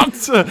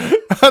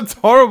 That's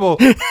horrible.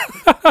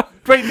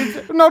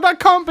 Wait, no, that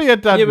can't be a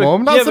dead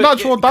mum. That's an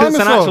actual 'cause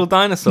dinosaur. It's an actual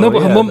dinosaur. No,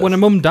 but her yeah, mum, when her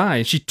mum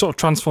dies, she sort of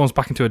transforms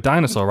back into a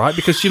dinosaur, right?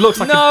 Because she looks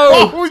like No!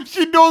 Oh,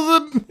 she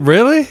doesn't.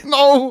 Really?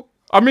 No.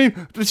 I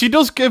mean, she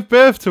does give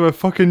birth to a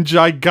fucking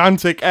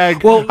gigantic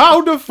egg. Well,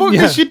 how the fuck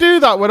yeah. does she do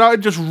that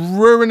without just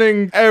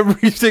ruining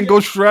every single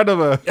shred of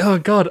her? Oh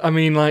God! I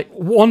mean, like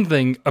one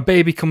thing, a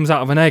baby comes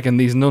out of an egg, and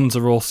these nuns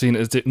are all seen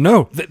as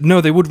no,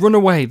 they would run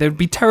away. They'd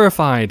be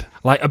terrified.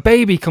 Like a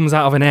baby comes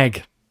out of an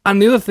egg. And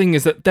the other thing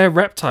is that they're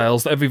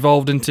reptiles that have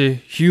evolved into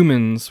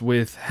humans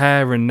with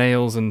hair and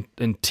nails and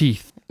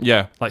teeth.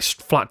 Yeah. Like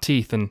flat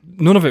teeth, and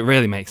none of it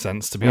really makes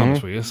sense, to be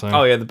honest with you. So.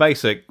 Oh yeah, the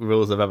basic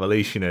rules of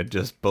evolution are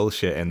just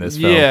bullshit in this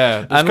film. Yeah,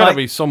 there's And, got to like-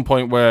 be some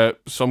point where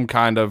some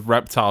kind of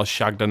reptile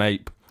shagged an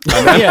ape.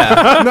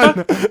 yeah,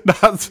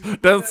 That's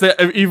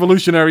the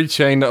evolutionary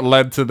chain that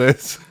led to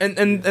this.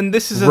 and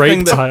this is a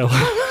thing that,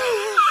 Reptile.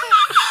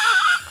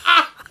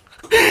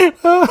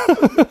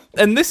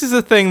 and this is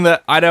a thing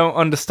that I don't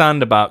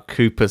understand about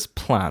Cooper's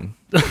plan.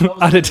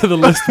 Add it to the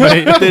list,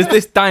 mate. There's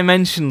this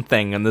dimension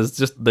thing, and there's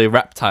just the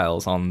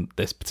reptiles on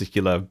this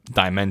particular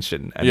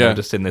dimension, and Yeah. they're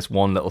just in this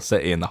one little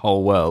city in the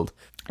whole world.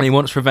 And he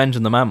wants revenge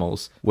on the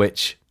mammals,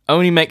 which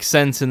only makes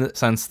sense in the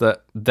sense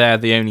that they're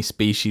the only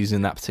species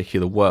in that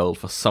particular world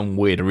for some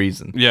weird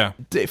reason. Yeah.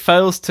 It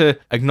fails to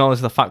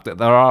acknowledge the fact that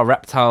there are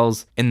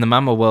reptiles in the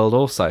mammal world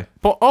also.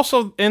 But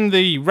also in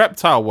the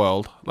reptile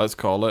world, let's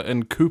call it,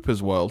 in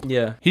Cooper's world,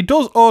 Yeah. he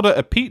does order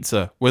a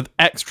pizza with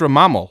extra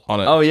mammal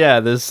on it. Oh yeah,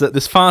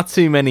 there's far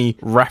too many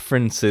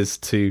references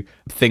to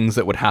things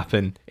that would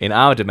happen in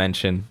our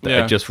dimension that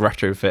Yeah. are just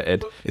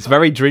retrofitted. It's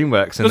very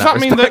DreamWorks in Does that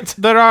mean respect.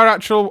 that there are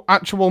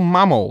actual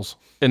mammals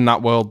in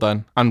that world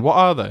then? And what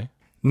are they?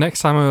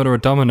 Next time I order a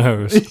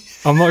Domino's,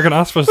 I'm not going to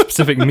ask for a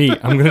specific meat.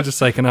 I'm going to just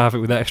say, can I have it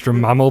with extra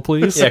mammal,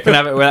 please? Yeah, can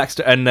have it with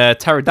extra and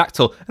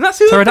pterodactyl. And that's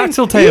the other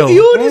Pterodactyl thing. tail. He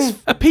orders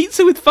a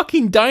pizza with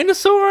fucking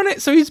dinosaur on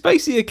it, so he's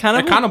basically a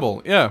cannibal. A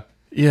cannibal, yeah.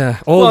 Yeah,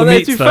 all Well, the to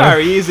meats, be though. fair,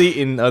 he is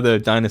eating other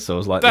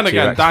dinosaurs like Then the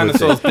again, T-Rex would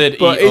do. dinosaurs did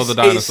But eat other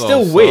dinosaurs. It's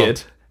still so-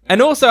 weird.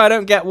 And also, I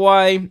don't get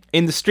why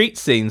in the street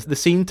scenes there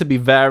seem to be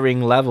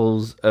varying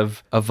levels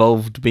of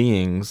evolved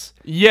beings.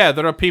 Yeah,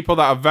 there are people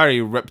that are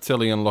very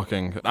reptilian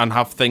looking and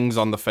have things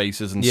on the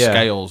faces and Yeah.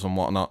 scales and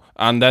whatnot.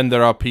 And then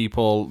there are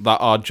people that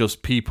are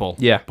just people.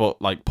 Yeah.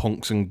 But like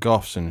punks and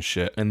goths and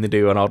shit. And they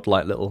do an odd,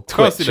 like, little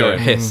course twitch they or a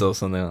do. hiss or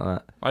something like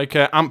that. Like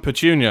Aunt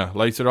Petunia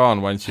later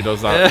on when she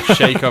does that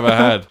shake of her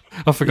head.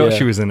 I forgot Yeah.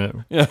 she was in it.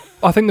 Yeah.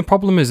 I think the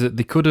problem is that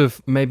they could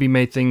have maybe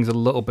made things a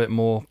little bit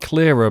more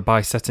clearer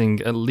by setting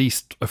at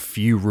least a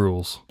few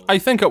rules. I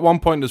think at one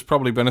point there's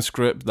probably been a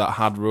script that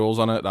had rules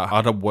on it, that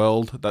had a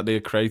world that they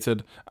had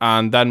created.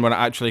 And then when it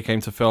actually came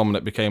to film,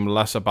 it became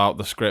less about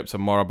the script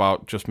and more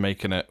about just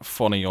making it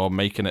funny or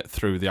making it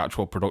through the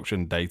actual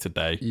production day to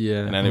day.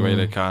 Yeah. In any way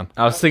they can.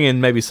 I was thinking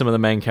maybe some of the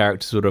main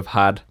characters would have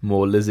had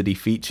more lizardy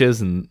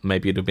features, and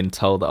maybe it'd have been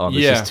told that, oh,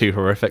 this Yeah. is too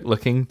horrific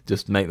looking,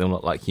 just make them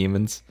look like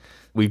humans.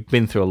 We've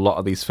been through a lot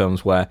of these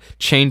films where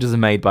changes are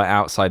made by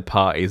outside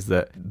parties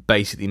that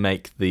basically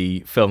make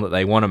the film that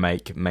they want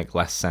to make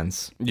less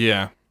sense.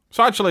 Yeah.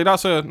 So actually,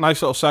 that's a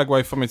nice little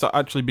segue for me to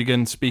actually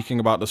begin speaking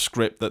about the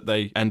script that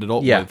they ended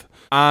up Yeah. with.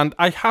 And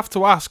I have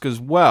to ask as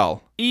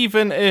well,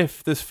 even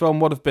if this film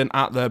would have been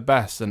at their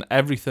best and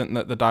everything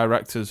that the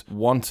directors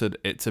wanted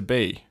it to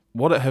be,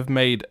 would it have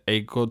made a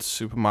good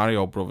Super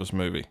Mario Brothers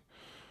movie?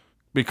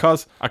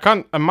 Because I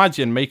can't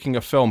imagine making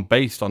a film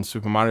based on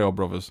Super Mario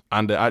Brothers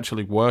and it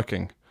actually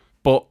working.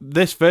 But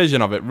this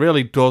version of it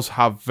really does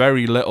have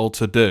very little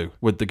to do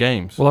with the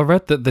games. Well, I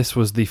read that this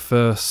was the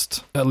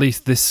first, at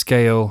least this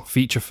scale,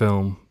 feature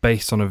film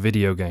based on a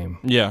video game.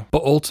 Yeah.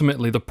 But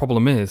ultimately, the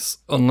problem is,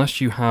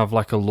 unless you have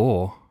like a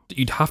lore,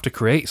 you'd have to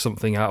create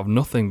something out of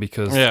nothing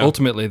because Yeah.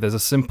 ultimately there's a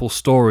simple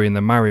story in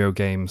the Mario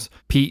games.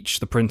 Peach,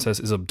 the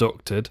princess, is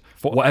abducted.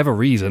 For whatever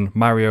reason,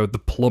 Mario, the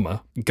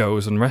plumber,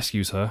 goes and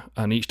rescues her,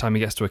 and each time he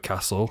gets to a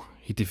castle,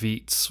 he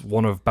defeats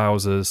one of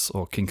Bowser's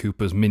or King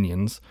Koopa's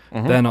minions.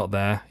 They're not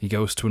there. He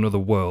goes to another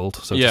world,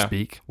 so Yeah. to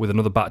speak, with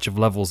another batch of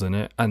levels in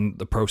it, and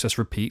the process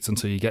repeats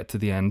until you get to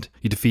the end.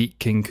 You defeat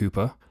King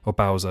Koopa or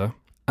Bowser,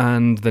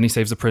 and then he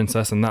saves the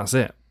princess, and that's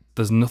it.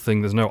 there's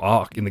no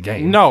arc in the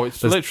game. No,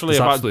 it's There's literally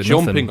about absolutely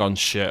jumping nothing. on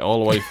shit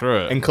all the way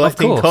through it. And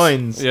collecting course.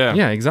 coins. Yeah.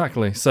 Yeah,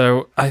 exactly.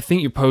 So I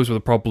think you pose with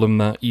a problem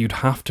that you'd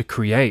have to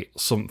create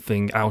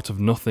something out of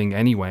nothing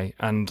anyway,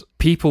 and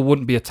people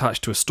wouldn't be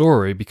attached to a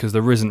story because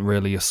there isn't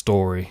really a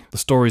story. The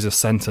story's a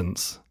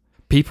sentence.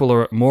 People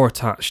are more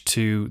attached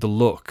to the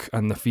look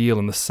and the feel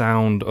and the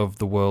sound of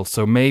the world.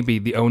 So maybe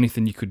the only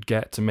thing you could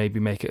get to maybe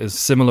make it as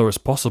similar as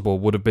possible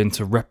would have been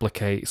to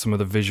replicate some of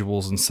the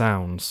visuals and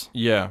sounds.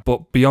 Yeah.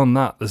 But beyond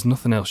that, there's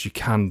nothing else you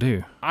can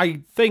do.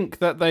 I think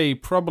that they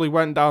probably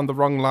went down the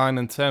wrong line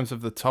in terms of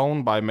the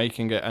tone by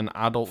making it an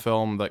adult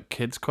film that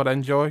kids could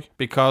enjoy.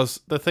 Because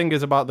the thing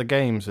is about the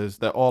games is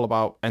they're all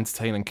about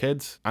entertaining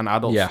kids, and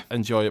adults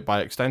enjoy it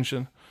by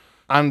extension.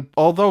 And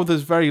although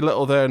there's very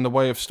little there in the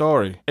way of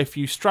story, if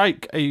you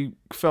strike a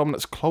film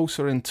that's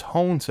closer in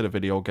tone to the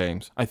video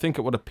games, I think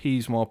it would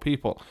appease more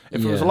people.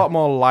 If it was a lot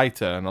more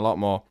lighter and a lot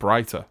more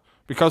brighter.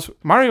 Because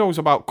Mario is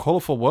about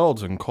colourful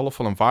worlds and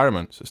colourful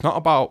environments. It's not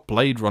about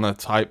Blade Runner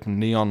type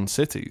neon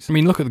cities. I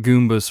mean, look at the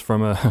Goombas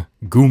from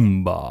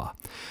Goomba.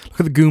 Look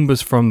at the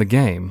Goombas from the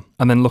game,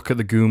 and then look at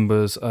the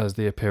Goombas as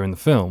they appear in the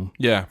film.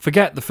 Yeah.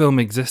 Forget the film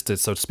existed,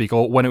 so to speak,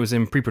 or when it was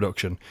in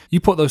pre-production. You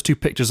put those two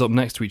pictures up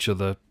next to each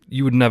other,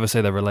 you would never say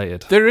they're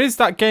related. There is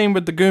that game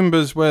with the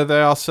Goombas where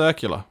they are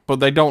circular, but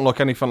they don't look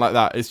anything like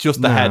that. It's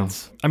just the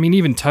heads. I mean,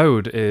 even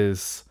Toad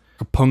is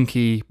a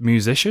punky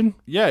musician.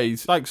 Yeah,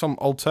 he's like some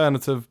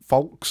alternative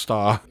folk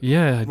star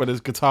Yeah. with his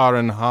guitar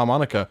and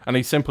harmonica, and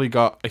he's simply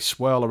got a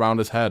swirl around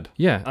his head.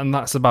 Yeah, and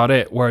that's about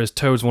it, whereas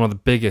Toad's one of the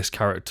biggest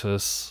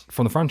characters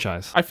from the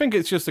franchise. I think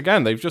it's just,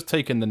 again, they've just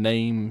taken the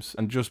names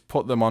and just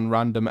put them on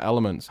random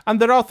elements. And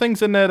there are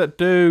things in there that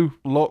do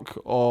look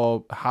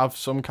or have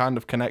some kind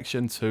of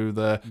connection to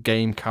the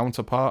game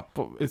counterpart,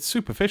 but it's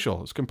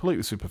superficial. It's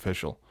completely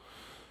superficial.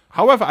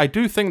 However, I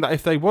do think that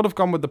if they would have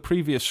gone with the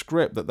previous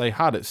script that they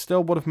had, it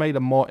still would have made a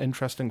more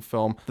interesting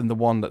film than the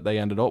one that they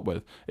ended up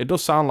with. It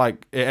does sound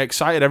like it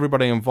excited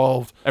everybody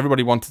involved.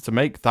 Everybody wanted to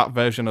make that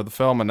version of the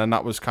film, and then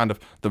that was kind of,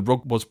 the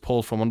rug was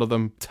pulled from under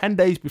them 10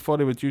 days before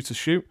they were due to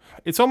shoot.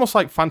 It's almost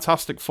like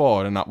Fantastic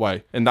Four in that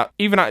way, in that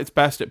even at its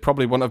best, it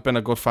probably wouldn't have been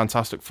a good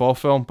Fantastic Four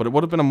film, but it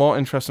would have been a more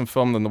interesting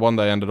film than the one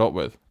they ended up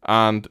with.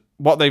 And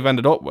what they've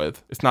ended up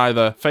with is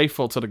neither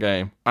faithful to the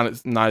game, and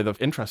it's neither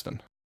interesting.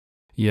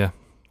 Yeah.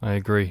 I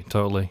agree,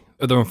 totally.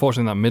 They're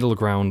unfortunately in that middle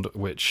ground,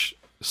 which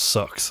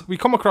sucks. We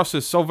come across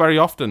this so very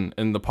often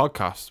in the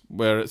podcast,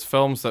 where it's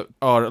films that,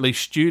 or at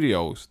least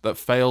studios, that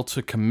fail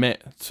to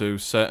commit to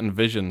certain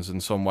visions in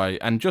some way,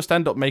 and just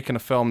end up making a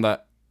film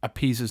that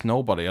appeases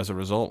nobody as a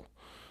result.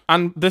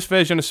 And this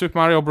version of Super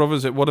Mario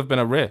Bros., it would have been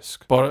a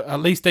risk, but at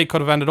least they could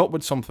have ended up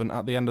with something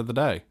at the end of the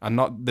day, and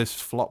not this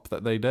flop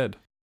that they did.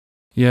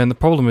 Yeah, and the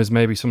problem is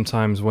maybe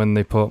sometimes when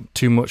they put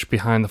too much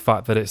behind the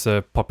fact that it's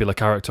a popular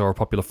character or a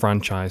popular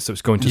franchise, so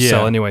it's going to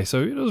sell anyway.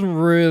 So it doesn't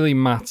really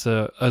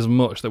matter as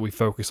much that we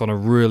focus on a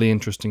really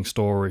interesting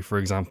story, for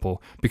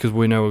example, because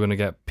we know we're going to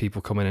get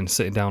people coming in,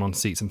 sitting down on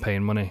seats and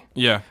paying money.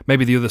 Yeah.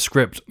 Maybe the other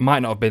script might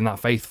not have been that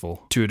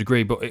faithful to a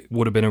degree, but it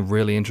would have been a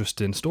really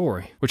interesting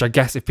story, which I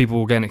guess if people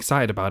were getting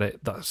excited about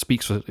it, that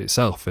speaks for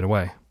itself in a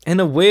way. In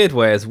a weird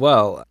way as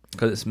well,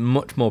 because it's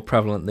much more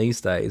prevalent these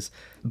days.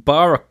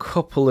 Bar a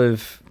couple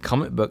of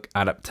comic book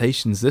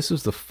adaptations, this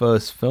was the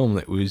first film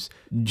that was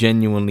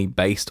genuinely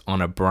based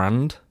on a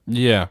brand.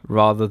 Yeah.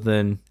 Rather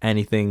than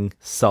anything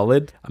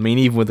solid. I mean,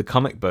 even with the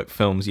comic book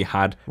films, you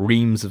had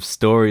reams of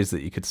stories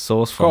that you could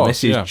source from.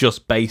 This is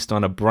just based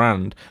on a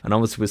brand. And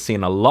obviously, we're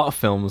seeing a lot of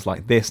films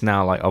like this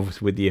now, like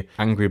obviously with your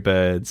Angry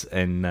Birds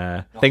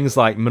and things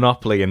like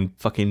Monopoly and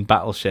fucking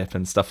Battleship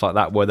and stuff like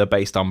that, where they're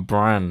based on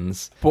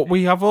brands. But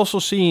we have also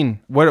seen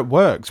where it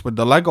works with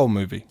the Lego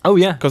movie. Oh,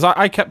 yeah. Because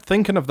I kept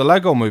thinking of the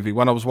Lego movie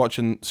when I was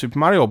watching Super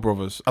Mario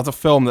Bros. As a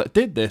film that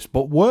did this,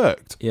 but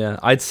worked. Yeah,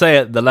 I'd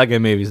say the Lego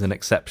movie is an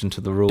exception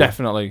to the rule.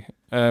 Definitely.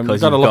 You've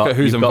got to look at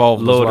who's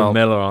involved Lord as well. and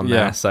Miller on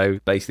there, so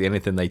basically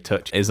anything they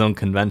touch is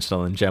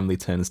unconventional and generally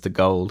turns to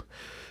gold.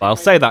 I'll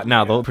say that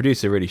now, they'll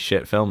produce a really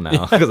shit film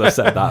now, because I've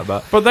said that.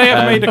 But they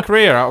have made a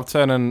career out of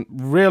turning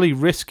really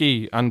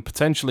risky and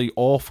potentially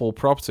awful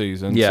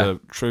properties into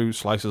true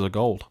slices of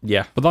gold.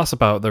 Yeah. But that's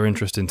about their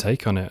interesting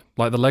take on it.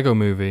 Like the Lego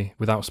movie,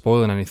 without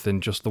spoiling anything,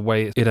 just the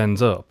way it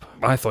ends up,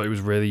 I thought it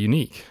was really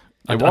unique.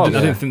 I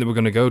didn't think they were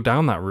going to go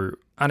down that route.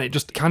 And it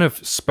just kind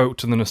of spoke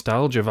to the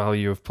nostalgia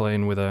value of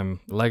playing with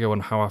Lego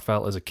and how I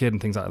felt as a kid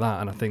and things like that.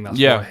 And I think that's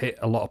what hit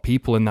a lot of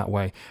people in that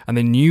way. And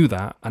they knew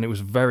that, and it was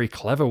very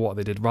clever what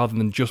they did. Rather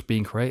than just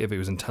being creative, it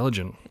was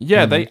intelligent.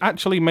 Yeah, they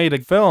actually made a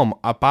film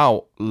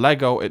about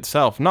Lego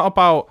itself, not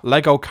about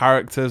Lego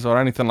characters or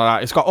anything like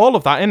that. It's got all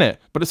of that in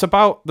it, but it's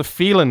about the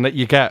feeling that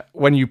you get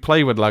when you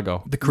play with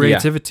Lego. The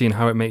creativity and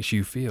how it makes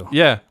you feel.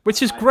 Yeah,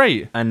 which is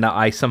great. And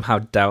I somehow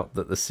doubt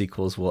that the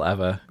sequels will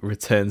ever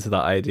return to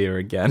that idea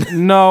again.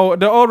 No,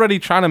 they're already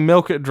trying to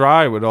milk it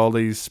dry with all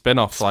these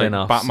spin-offs like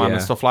Batman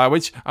and stuff like that,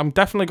 which I'm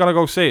definitely going to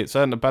go see. It's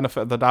earned the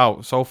benefit of the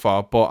doubt so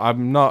far, but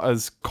I'm not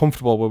as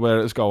comfortable with where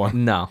it's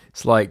going. No,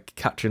 it's like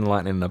catching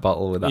lightning in a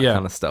bottle with that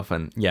kind of stuff.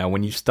 And yeah,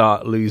 when you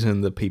start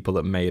losing the people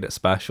that made it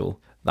special,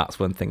 that's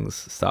when things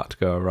start to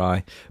go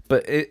awry.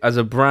 But as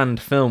a brand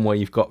film where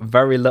you've got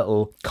very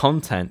little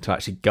content to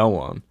actually go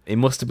on, it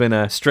must have been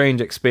a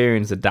strange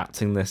experience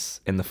adapting this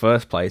in the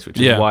first place, which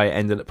is why it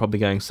ended up probably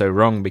going so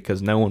wrong,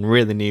 because no one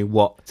really knew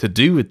what to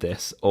do with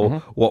this or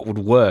what would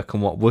work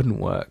and what wouldn't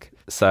work.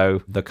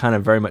 So they're kind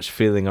of very much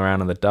feeling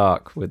around in the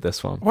dark with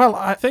this one. Well,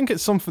 I think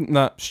it's something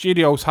that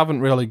studios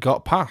haven't really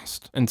got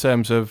past in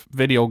terms of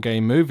video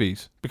game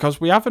movies, because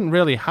we haven't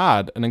really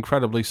had an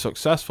incredibly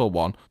successful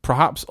one,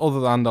 perhaps other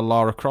than the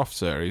Lara Croft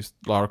series,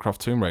 Lara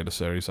Croft Tomb Raider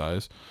series, that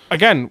is.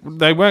 Again,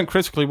 they weren't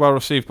critically well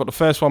received, but the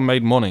first one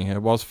made money.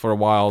 It was for a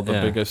while the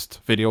biggest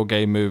video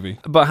game movie.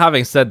 But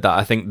having said that,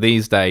 I think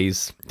these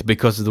days,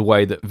 because of the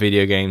way that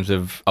video games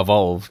have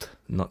evolved,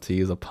 not to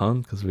use a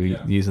pun because we're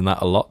using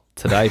that a lot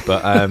today,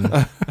 but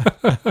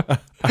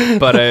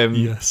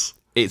Yes.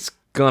 It's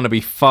gonna be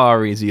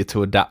far easier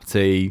to adapt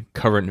a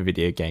current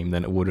video game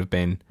than it would have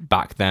been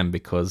back then,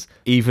 because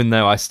even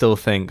though I still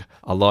think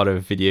a lot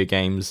of video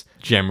games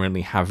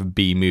generally have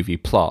B-movie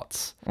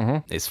plots,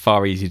 it's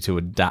far easier to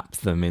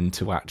adapt them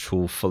into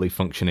actual fully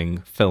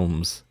functioning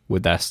films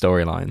with their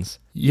storylines.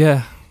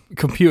 Yeah.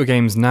 Computer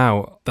games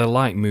now, they're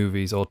like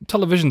movies or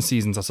television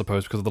seasons, I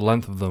suppose, because of the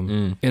length of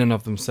them in and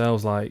of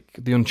themselves. Like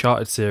the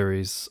Uncharted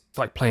series, it's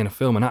like playing a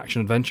film, an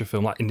action-adventure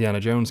film, like Indiana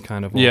Jones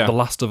kind of, or The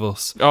Last of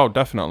Us. Oh,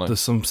 definitely. There's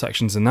some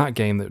sections in that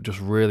game that just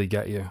really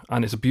get you.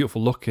 And it's a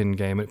beautiful looking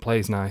game, it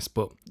plays nice,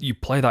 but you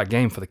play that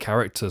game for the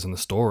characters and the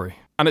story.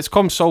 And it's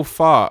come so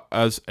far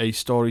as a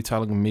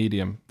storytelling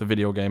medium, the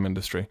video game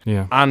industry.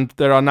 Yeah. And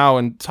there are now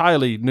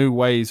entirely new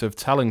ways of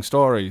telling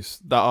stories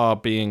that are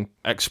being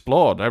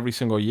explored. Every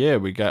single year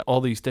we get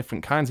all these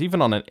different kinds,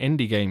 even on an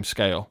indie game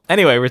scale.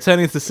 Anyway,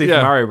 returning to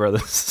Super Mario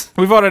Brothers.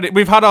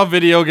 We've had our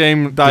video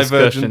game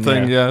divergent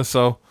thing,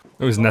 so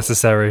it was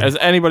necessary. Has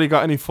anybody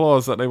got any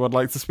flaws that they would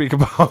like to speak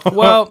about?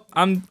 Well,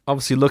 I'm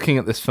obviously looking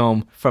at this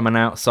film from an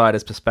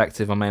outsider's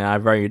perspective. I mean,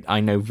 I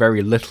know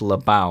very little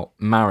about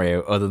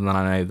Mario other than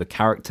I know the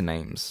character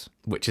names,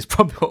 which is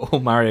probably what all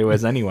Mario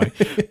is anyway.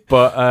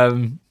 But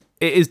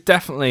it is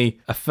definitely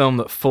a film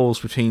that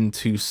falls between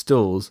two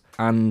stools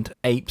and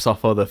apes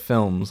off other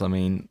films. I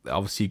mean,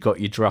 obviously you've got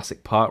your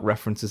Jurassic Park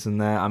references in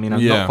there. I mean,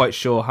 I'm not quite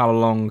sure how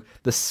long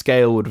the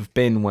scale would have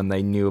been when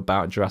they knew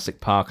about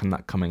Jurassic Park and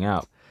that coming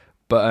out.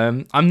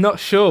 But I'm not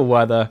sure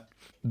whether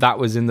that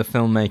was in the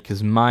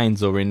filmmakers'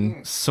 minds or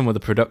in some of the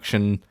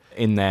production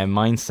in their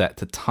mindset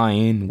to tie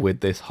in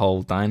with this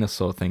whole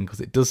dinosaur thing, because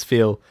it does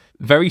feel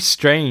very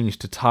strange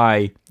to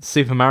tie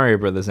Super Mario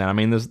Brothers in. I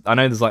mean, I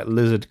know there's like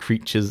lizard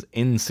creatures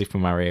in Super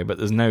Mario, but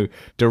there's no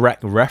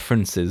direct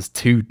references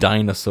to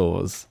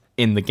dinosaurs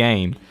in the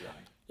game.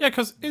 Yeah,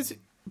 because is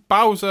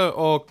Bowser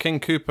or King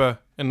Koopa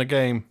in the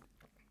game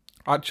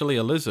actually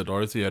a lizard,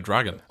 or is he a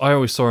dragon? I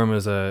always saw him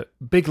as a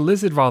big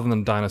lizard rather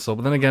than a dinosaur,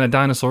 but then again, a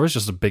dinosaur is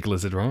just a big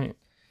lizard, right?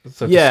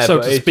 So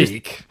to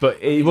speak.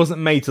 But he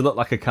wasn't made to look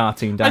like a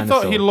cartoon dinosaur.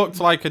 I thought he looked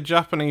like a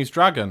Japanese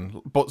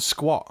dragon, but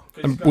squat.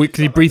 And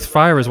he breathes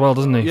fire as well,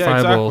 doesn't he? Yeah,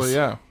 Fireballs.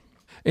 exactly,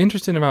 yeah.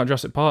 Interesting about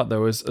Jurassic Park,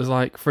 though, is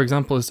like, for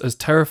example, as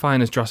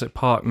terrifying as Jurassic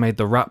Park made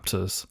the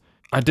raptors,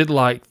 I did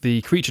like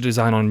the creature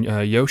design on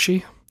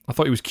Yoshi. I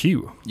thought he was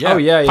cute. Yeah. Oh,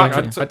 yeah.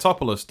 Patrick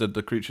Tatopoulos did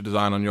the creature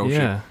design on Yoshi.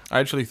 Yeah. I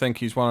actually think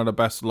he's one of the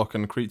best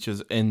looking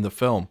creatures in the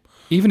film.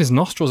 Even his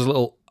nostrils are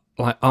little,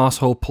 like,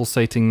 arsehole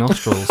pulsating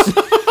nostrils.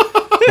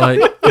 Like,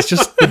 it's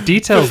just the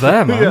details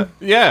there, man.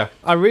 Yeah.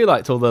 I really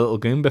liked all the little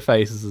Goomba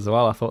faces as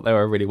well. I thought they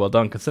were really well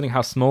done, considering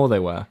how small they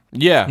were.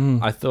 Yeah.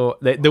 I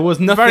thought there was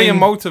nothing... Very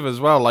emotive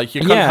as well. Like,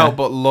 you couldn't help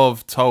but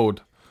love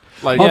Toad.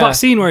 Like, that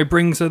scene where he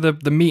brings her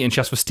the meat and she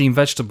asks for steamed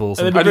vegetables.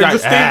 And then he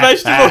brings the steamed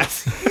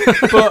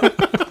vegetables.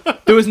 But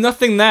there was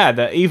nothing there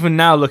that even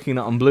now looking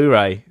at it on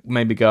Blu-ray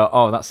made me go,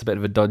 oh, that's a bit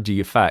of a dodgy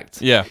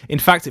effect. Yeah. In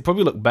fact, it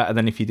probably looked better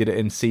than if you did it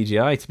in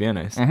CGI, to be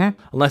honest.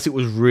 Unless it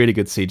was really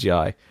good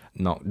CGI,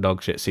 not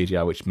dog shit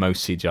CGI, which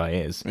most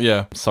CGI is.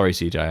 Yeah. Sorry,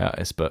 CGI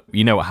artists, but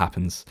you know what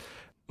happens.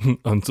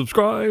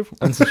 Unsubscribe.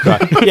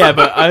 Yeah,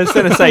 but I was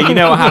going to say, you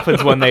know what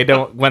happens when they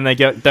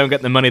don't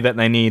get the money that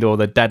they need or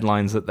the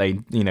deadlines that they,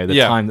 the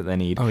time that they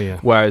need. Oh, yeah.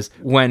 Whereas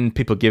when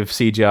people give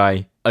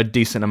CGI a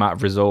decent amount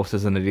of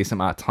resources and a decent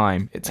amount of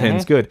time, it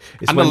turns good.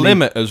 It's and the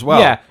limit as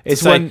well. Yeah,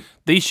 it's when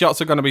these shots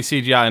are going to be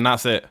CGI and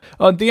that's it.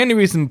 The only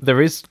reason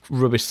there is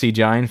rubbish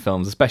CGI in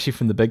films, especially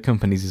from the big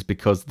companies, is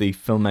because the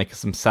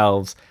filmmakers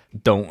themselves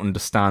don't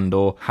understand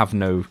or have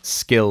no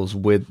skills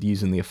with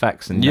using the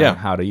effects and know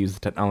how to use the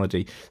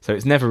technology. So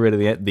it's never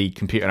really the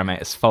computer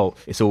animator's fault.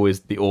 It's always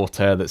the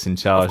auteur that's in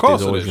charge. Of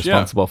course is always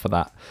responsible for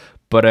that.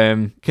 But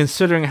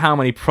considering how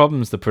many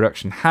problems the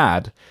production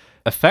had,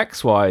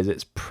 effects-wise,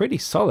 it's pretty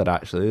solid,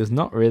 actually. There's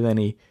not really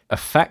any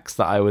effects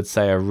that I would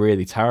say are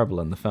really terrible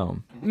in the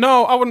film.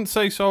 No, I wouldn't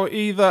say so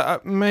either.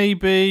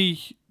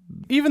 Maybe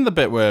even the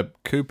bit where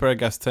Cooper, I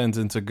guess, turns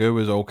into goo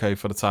is okay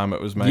for the time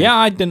it was made. Yeah,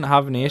 I didn't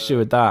have any issue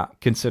with that,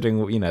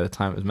 considering, the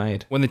time it was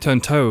made. When they turn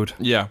Toad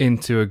Yeah.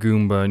 into a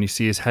Goomba and you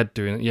see his head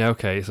doing it,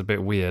 okay, it's a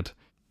bit weird.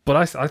 But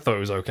I thought it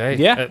was okay.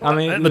 Yeah, At I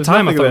mean, the there's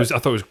time I nothing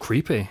thought it was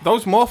creepy.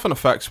 Those morphing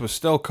effects were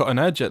still cutting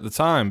edge at the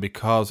time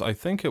because I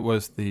think it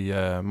was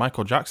the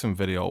Michael Jackson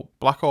video,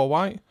 Black or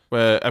White,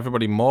 where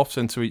everybody morphs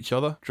into each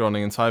other during the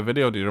entire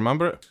video. Do you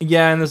remember it?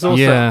 Yeah, and there's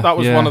also That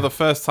was one of the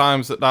first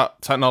times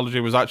that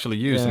technology was actually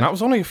used, and that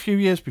was only a few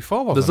years before,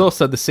 wasn't there's it?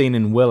 also the scene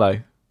in Willow.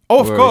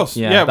 Oh, of course.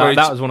 Yeah, where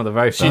that was one of the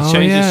very she first.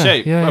 changes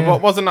shape. yeah.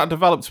 But wasn't that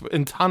developed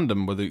in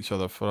tandem with each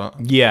other for that?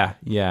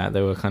 Yeah,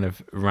 they were kind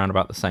of around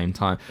about the same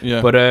time.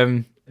 Yeah.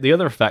 But the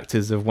other effect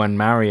is of when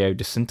Mario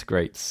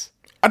disintegrates.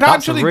 And That's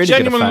actually a really good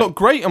genuinely effect. looked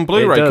great on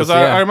Blu-ray It does, because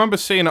I remember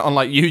seeing it on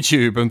like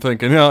YouTube and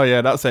thinking, oh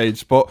yeah, that's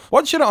aged. But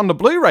watching it on the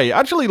Blu-ray, it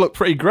actually looked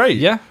pretty great.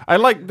 Yeah. I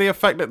like the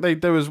effect that they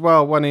do as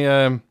well when he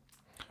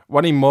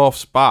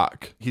morphs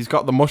back. He's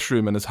got the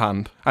mushroom in his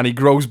hand and he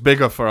grows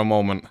bigger for a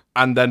moment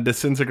and then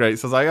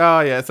disintegrates. I was like,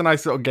 oh yeah, it's a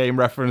nice little game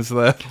reference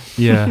there.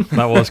 Yeah,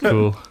 that was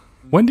cool.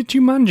 When did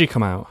Jumanji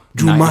come out?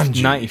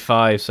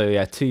 95, so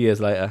yeah, 2 years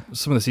later.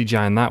 Some of the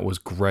CGI in that was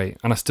great,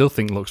 and I still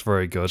think looks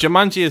very good.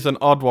 Jumanji is an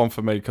odd one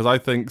for me because I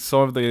think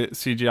some of the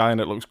CGI in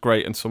it looks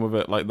great and some of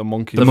it, like the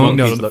monkeys.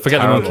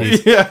 Forget the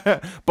monkeys. Yeah,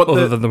 but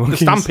Other than the monkeys.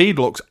 Stampede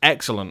looks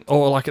excellent.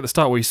 Or like at the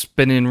start where he's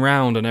spinning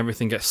round and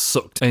everything gets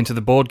sucked into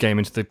the board game,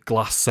 into the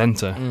glass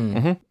center.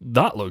 Mm-hmm.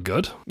 That looked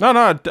good.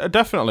 No,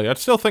 definitely. I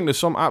still think there's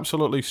some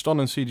absolutely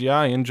stunning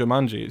CGI in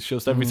Jumanji. It's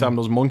just every time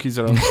those monkeys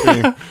are on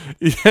screen,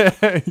 you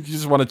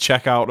just want to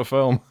check out the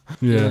film.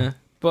 Yeah.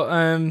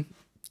 But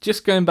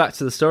just going back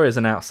to the story as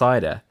an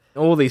outsider,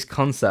 all these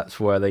concepts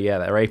where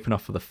they're aping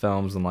off of the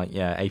films and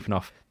aping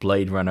off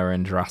Blade Runner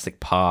and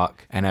Jurassic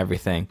Park and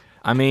everything.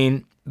 I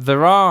mean,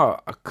 there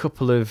are a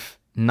couple of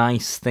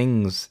nice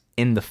things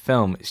in the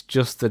film. It's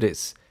just that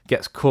it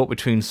gets caught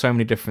between so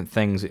many different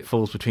things. It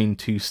falls between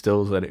two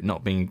stools, that it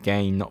not being a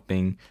game, not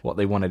being what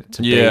they wanted it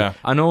to be.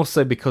 And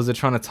also because they're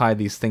trying to tie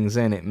these things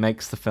in, it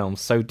makes the film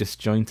so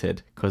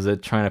disjointed because they're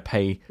trying to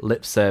pay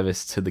lip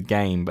service to the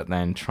game but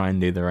then try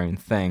and do their own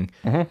thing.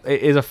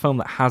 It is a film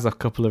that has a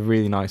couple of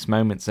really nice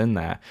moments in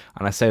there,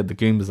 and I say the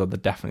Goombas are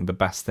definitely the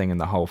best thing in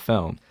the whole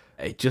film.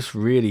 It just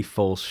really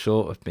falls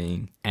short of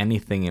being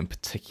anything in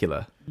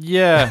particular.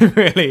 Yeah.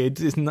 Really, it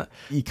is not.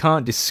 You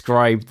can't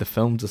describe the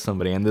film to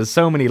somebody, and there's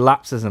so many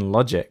lapses in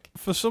logic.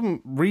 For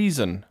some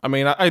reason, I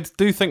mean, I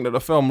do think that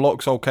the film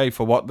looks okay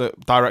for what the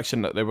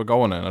direction that they were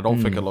going in. I don't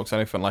think it looks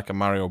anything like a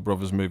Mario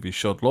Brothers movie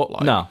should look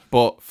like. No.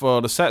 But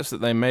for the sets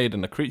that they made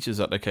and the creatures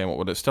that they came up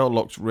with, it still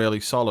looks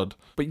really solid.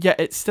 But yet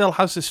it still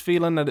has this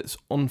feeling that it's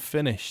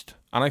unfinished.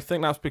 And I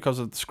think that's because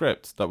of the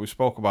script that we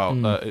spoke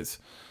about, that it's...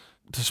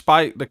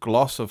 Despite the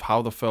gloss of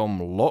how the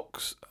film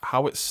looks,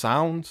 how it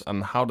sounds,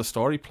 and how the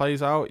story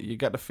plays out, you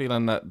get the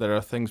feeling that there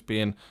are things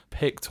being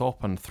picked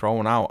up and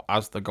thrown out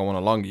as they're going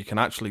along. You can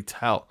actually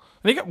tell.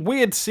 And you get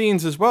weird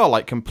scenes as well,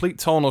 like complete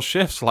tonal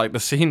shifts, like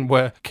the scene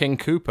where King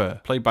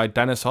Koopa, played by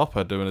Dennis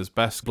Hopper, doing his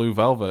best Blue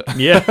Velvet.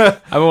 Yeah.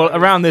 Well,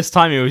 around this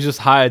time, he was just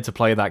hired to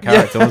play that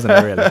character, wasn't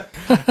he, really?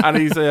 And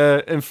he's,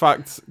 in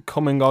fact,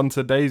 coming on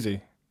to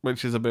Daisy,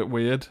 which is a bit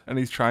weird. And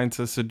he's trying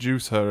to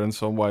seduce her in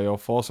some way or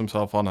force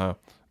himself on her.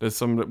 There's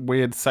some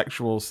weird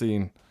sexual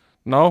scene.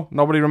 No?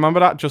 Nobody remember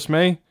that? Just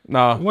me?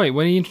 No. Wait,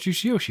 when he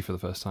introduced Yoshi for the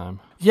first time?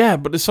 Yeah,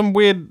 but there's some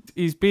weird...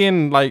 He's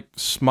being, like,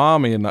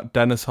 smarmy in that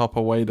Dennis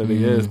Hopper way that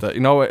he is. That,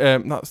 you know,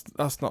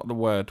 that's not the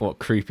word. What,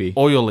 creepy?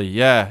 Oily,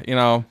 yeah. You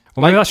know.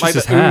 Well, maybe that's like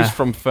just the his hair. ooze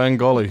from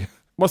Ferngully.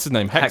 What's his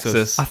name?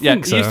 Hexus. I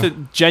think so. He used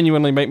to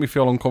genuinely make me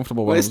feel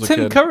uncomfortable when I It's was a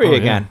Tim kid. Curry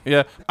again.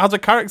 Yeah. As a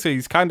character,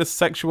 he's kind of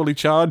sexually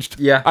charged.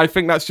 Yeah. I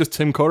think that's just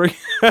Tim Curry.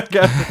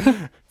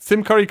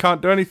 Tim Curry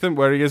can't do anything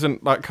where he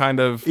isn't that kind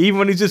of Even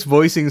when he's just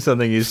voicing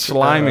something, he's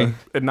slimy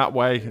in that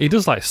way. He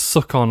does like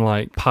suck on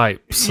like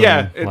pipes.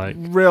 Yeah, and, it like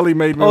really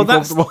made me Oh,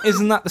 uncomfortable.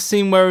 isn't that the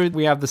scene where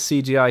we have the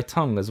CGI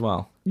tongue as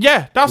well?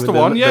 Yeah, that's With the the-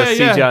 one. the Yeah,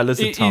 yeah. CGI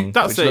lizard tongue,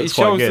 That's which it. It looks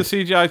quite shows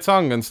good. the CGI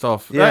tongue and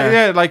stuff. Yeah.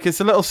 Yeah, like it's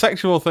a little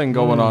sexual thing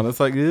going on. It's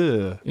like,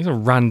 ugh. he's a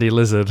randy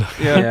lizard.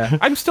 Yeah. Yeah.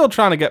 I'm still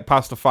trying to get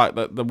past the fact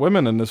that the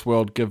women in this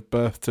world give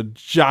birth to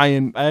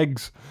giant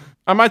eggs.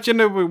 Imagine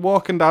if we're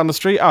walking down the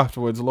street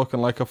afterwards looking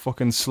like a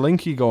fucking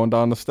slinky going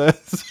down the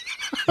stairs.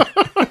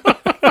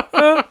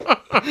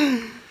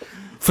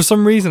 For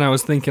some reason, I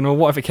was thinking, well,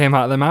 what if it came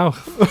out of their mouth?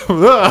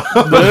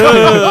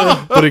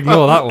 But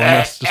ignore that one.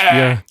 That's just,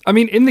 yeah. I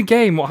mean, in the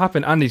game, what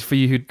happened, Andy, for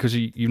you, because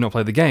you've not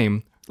played the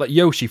game, like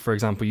Yoshi, for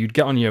example, you'd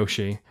get on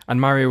Yoshi,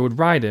 and Mario would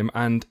ride him,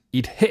 and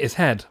he'd hit his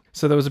head.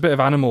 So there was a bit of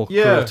animal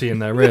cruelty in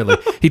there, really.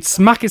 He'd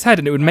smack his head,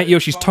 and it would make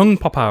Yoshi's tongue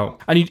pop out.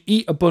 And you'd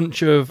eat a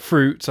bunch of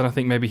fruits, and I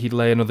think maybe he'd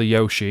lay another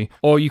Yoshi.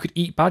 Or you could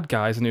eat bad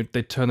guys, and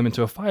they'd turn them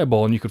into a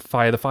fireball, and you could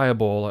fire the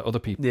fireball at other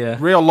people. Yeah.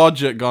 Real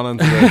logic gone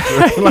into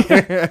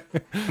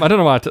it. I don't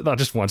know why I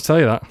just wanted to tell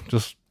you that.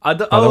 Just by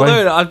the way.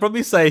 Although I'd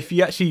probably say if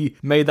you actually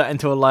made that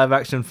into a live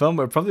action film,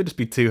 it would probably just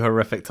be too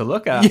horrific to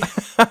look at.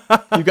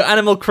 You've got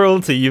animal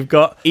cruelty, you've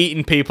got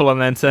eating people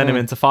and then turn them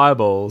into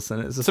fireballs,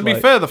 and it's just To be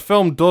fair, the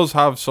film does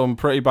have some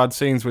pretty bad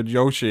scenes with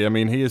Yoshi. I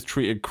mean, he is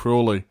treated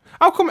cruelly.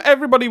 How come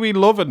everybody we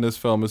love in this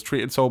film is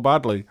treated so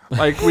badly?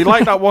 Like, we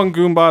like that one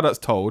Goomba that's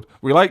Toad.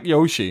 We like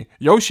Yoshi.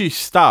 Yoshi's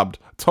stabbed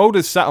Toad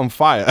is set on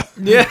fire.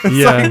 Yeah.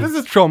 Yeah. This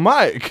is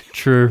traumatic.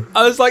 True.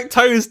 I was like,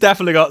 Toad's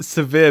definitely got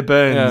severe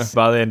burns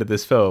by the end of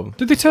this film.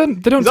 Did they turn?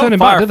 They don't He's turn on him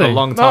fire back, do for they? a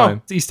long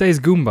time. He stays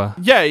Goomba.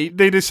 Yeah,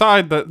 they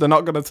decide that they're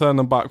not going to turn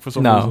them back for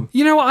some No. reason.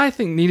 You know what I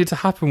think needed to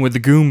happen with the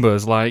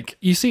Goombas? Like,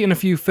 you see in a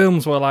few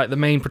films where, like, the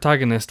main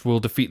protagonist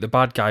will defeat the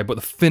bad guy, but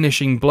the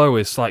finishing blow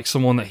is, like,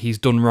 someone that he's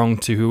done wrong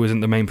to who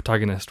isn't the main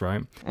protagonist,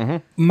 right? Mm-hmm.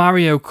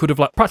 Mario could have,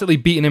 like, practically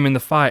beaten him in the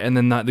fight, and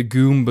then, like, the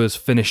Goombas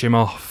finish him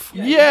off.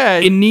 Yeah.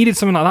 It needed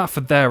something like that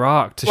for their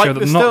arc to show that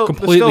they're not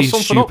completely there's still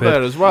something stupid. up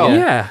there as well.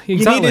 Yeah, You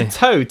exactly. needed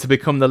Toad to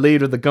become the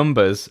leader of the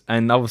Goombas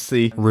and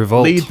obviously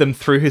Revolt. lead them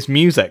through his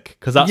music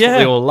because that's what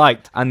they all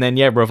liked. And then,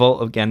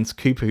 revolt against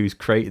Koopa, who's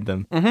created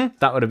them. Mm-hmm.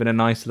 That would have been a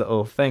nice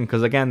little thing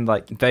because, again,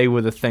 like they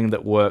were the thing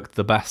that worked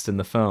the best in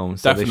the film.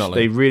 So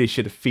Definitely. they really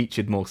should have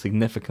featured more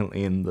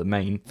significantly in the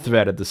main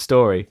thread of the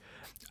story.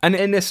 And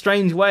in a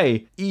strange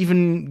way,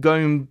 even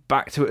going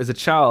back to it as a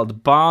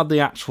child, bar the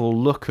actual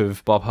look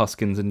of Bob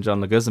Hoskins and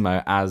John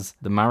Leguizamo as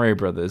the Mario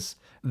Brothers,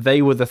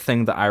 they were the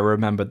thing that I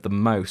remembered the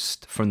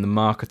most from the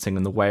marketing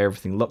and the way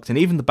everything looked. And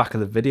even the back of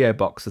the video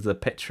box is a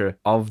picture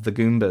of the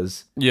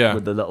Goombas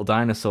with the little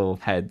dinosaur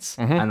heads.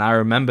 Mm-hmm. And I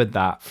remembered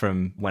that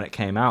from when it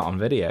came out on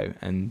video.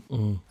 And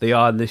they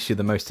are literally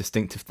the most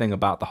distinctive thing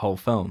about the whole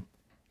film.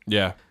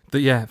 Yeah.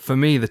 But yeah, for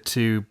me, the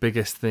two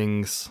biggest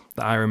things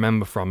that I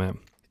remember from it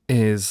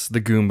is the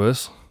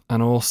Goombas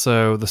and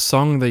also the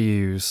song they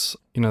use,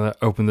 you know, that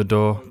open the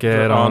door,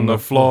 get on the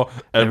floor,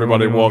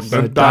 everybody walk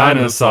the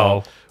dinosaur.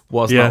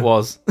 Not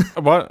was.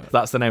 What?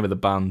 That's the name of the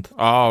band.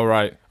 Oh,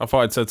 right. I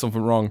thought I'd said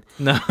something wrong.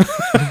 No.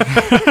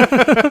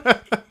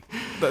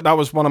 That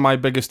was one of my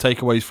biggest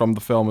takeaways from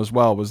the film as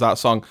well, was that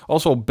song.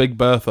 Also, Big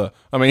Bertha.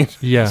 I mean,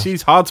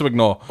 she's hard to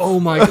ignore. Oh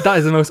my god, that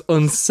is the most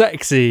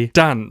unsexy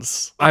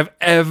dance I've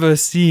ever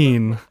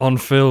seen on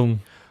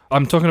film.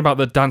 I'm talking about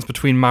the dance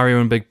between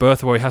Mario and Big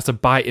Bertha where he has to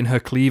bite in her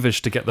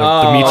cleavage to get the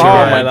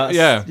meteorite.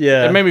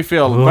 Yeah. It made me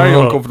feel very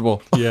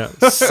uncomfortable. Yeah,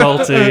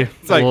 salty.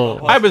 It's like,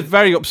 I was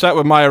very upset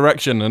with my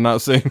erection in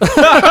that scene.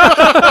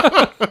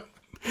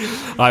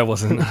 I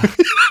wasn't.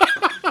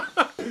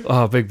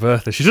 Oh, Big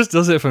Bertha. She just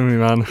does it for me,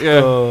 man.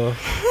 Yeah.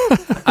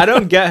 I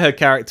don't get her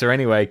character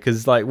anyway,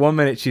 because like 1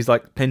 minute she's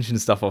like pinching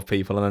stuff off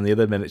people, and then the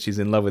other minute she's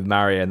in love with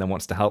Mario and then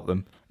wants to help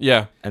them.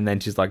 Yeah. And then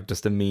she's like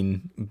just a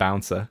mean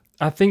bouncer.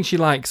 I think she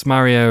likes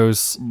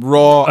Mario's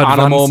raw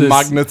animal advances.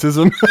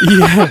 magnetism.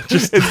 Yeah,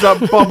 just it's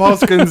that Bob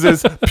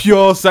Hoskins'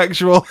 pure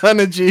sexual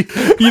energy.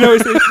 You know,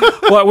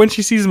 it's like when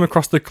she sees him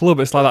across the club,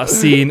 it's like that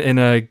scene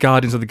in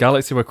Guardians of the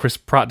Galaxy where Chris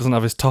Pratt doesn't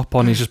have his top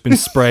on; he's just been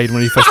sprayed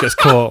when he first gets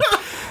caught.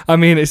 I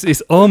mean,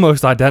 it's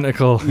almost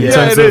identical in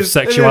terms of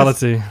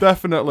sexuality.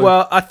 Definitely.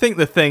 Well, I think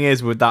the thing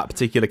is with that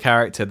particular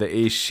character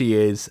she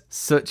is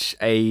such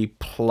a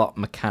plot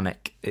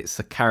mechanic. It's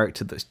a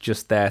character that's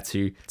just there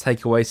to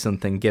take away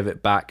something, give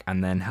it back,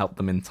 and then help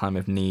them in time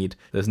of need.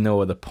 There's no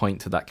other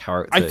point to that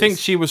character. I think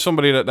she was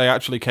somebody that they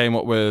actually came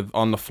up with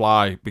on the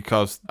fly,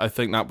 because I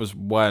think that was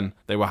when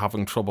they were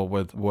having trouble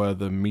with where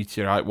the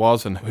meteorite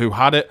was and who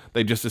had it.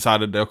 They just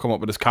decided they'll come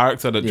up with this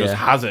character that just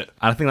has it.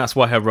 And I think that's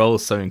why her role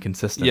is so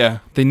inconsistent. Yeah.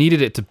 They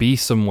needed it to be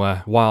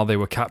somewhere while they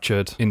were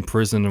captured in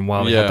prison and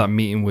while they had that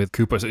meeting with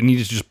Koopa. So it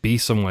needed to just be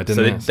somewhere,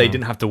 didn't it? So they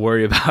didn't have to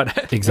worry about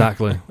it.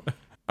 Exactly.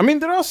 I mean,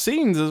 there are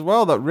scenes as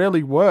well that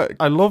really work.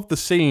 I love the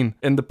scene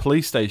in the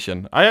police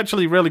station. I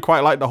actually really quite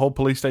like the whole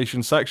police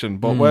station section,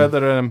 but where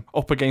they're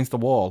up against the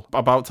wall,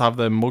 about to have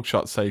their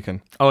mugshots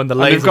taken. Oh, and the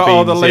laser they've got beams,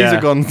 all the laser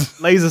guns.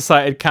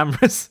 Laser-sighted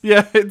cameras.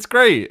 Yeah, it's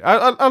great.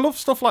 I love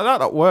stuff like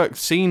that works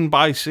scene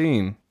by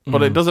scene,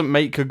 but it doesn't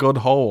make a good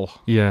whole.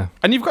 Yeah.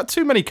 And you've got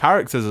too many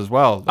characters as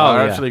well that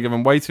are actually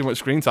given way too much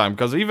screen time,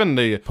 because even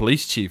the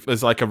police chief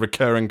is like a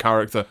recurring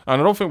character, and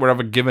I don't think we're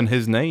ever given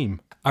his name.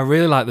 I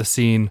really like the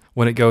scene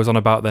when it goes on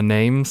about their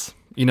names.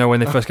 You know, when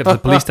they first get to the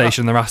police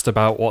station, they're asked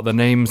about what their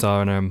names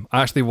are. And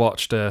I actually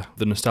watched the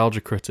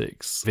Nostalgia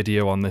Critics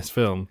video on this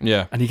film.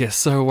 Yeah. And he gets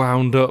so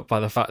wound up by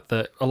the fact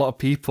that a lot of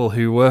people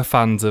who were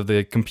fans of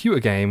the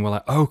computer game were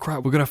like, oh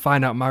crap, we're going to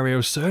find out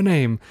Mario's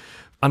surname.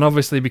 And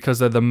obviously, because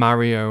they're the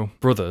Mario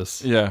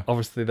brothers. Yeah.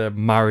 Obviously, they're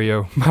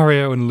Mario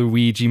and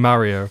Luigi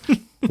Mario.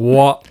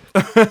 What?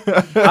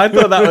 I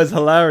thought that was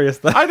hilarious.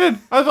 I did.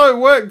 I thought it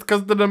worked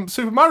because they're the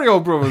Super Mario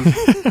Brothers.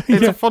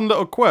 It's a fun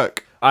little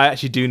quirk. I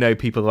actually do know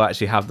people who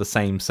actually have the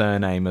same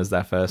surname as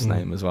their first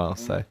name as well.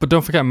 So, But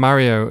don't forget,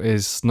 Mario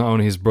is not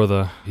only his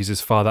brother, he's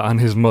his father and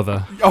his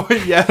mother. Oh,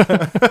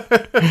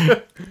 yeah.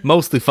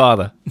 mostly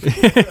father.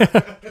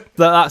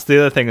 That's the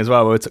other thing as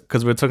well,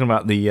 because we're talking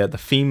about the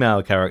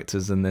female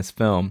characters in this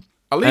film.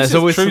 At least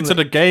it's true to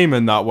the game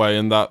in that way,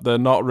 in that they're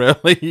not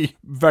really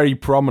very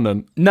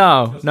prominent.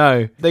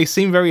 No. They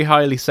seem very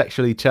highly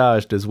sexually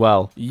charged as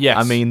well. Yes.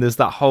 I mean, there's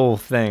that whole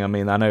thing. I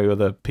mean, I know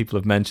other people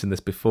have mentioned this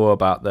before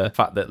about the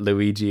fact that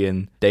Luigi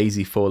and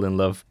Daisy fall in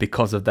love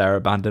because of their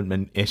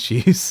abandonment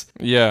issues.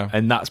 Yeah.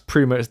 And that's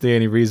pretty much the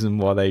only reason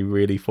why they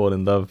really fall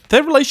in love.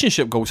 Their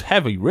relationship goes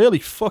heavy really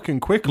fucking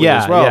quickly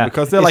Yeah, as well, yeah.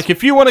 because they're like,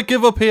 if you want to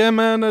give up here,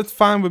 man, it's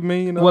fine with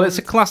me. You know? Well, it's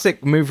a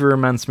classic movie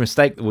romance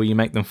mistake where you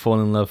make them fall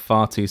in love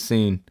far too soon.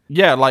 scene.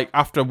 Yeah, like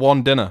after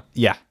one dinner.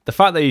 Yeah. The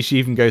fact that she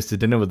even goes to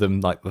dinner with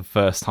them like the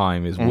first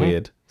time is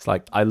weird. It's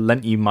like, I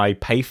lent you my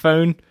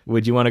payphone.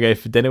 Would you want to go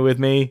for dinner with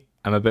me?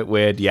 I'm a bit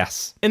weird,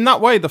 yes. In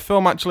that way, the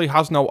film actually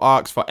has no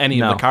arcs for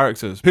any of the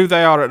characters. Who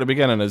they are at the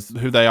beginning is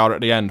who they are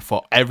at the end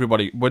for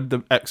everybody, with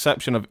the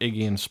exception of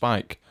Iggy and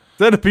Spike.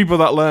 They're the people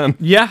that learn.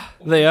 Yeah,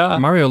 they are.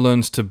 Mario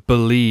learns to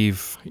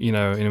believe, in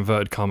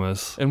inverted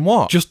commas. In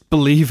what? Just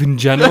believe in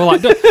general.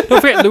 Like,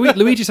 don't forget,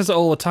 Luigi says it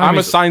all the time. I'm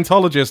a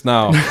Scientologist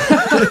now.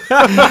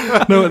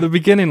 No, at the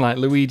beginning, like,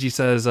 Luigi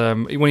says,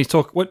 when he's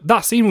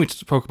that scene we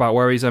spoke about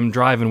where he's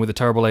driving with a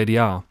terrible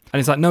ADR. And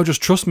he's like, no,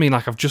 just trust me.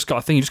 Like, I've just got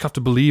a thing. You just have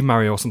to believe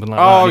Mario or something like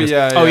that. Oh, He goes,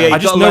 yeah. Oh, yeah, I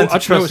just know. I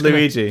trust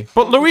Luigi.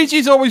 But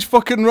Luigi's always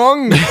fucking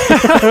wrong.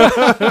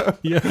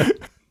 Yeah.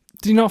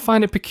 Do you not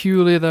find it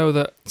peculiar, though,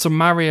 that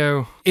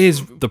Mario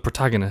is the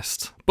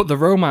protagonist, but the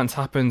romance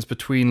happens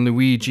between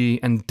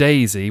Luigi and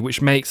Daisy,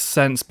 which makes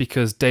sense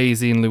because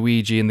Daisy and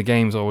Luigi in the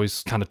game's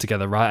always kind of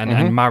together, right?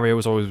 And Mario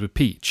is always with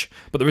Peach,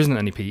 but there isn't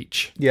any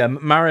Peach. Yeah,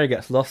 Mario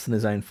gets lost in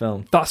his own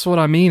film. That's what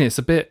I mean. It's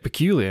a bit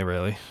peculiar,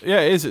 really. Yeah,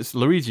 it is. It's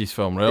Luigi's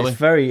film, really.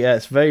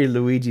 It's very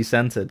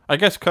Luigi-centered. I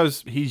guess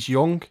because he's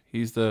young.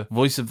 He's the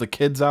voice of the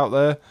kids out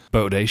there.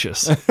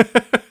 Bodacious.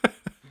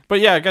 But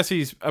yeah, I guess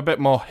he's a bit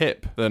more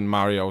hip than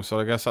Mario, so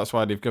I guess that's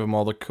why they've given him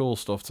all the cool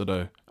stuff to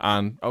do.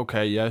 And,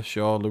 okay, yeah,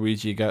 sure,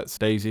 Luigi gets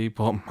Daisy,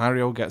 but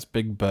Mario gets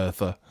Big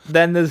Bertha.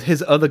 Then there's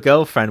his other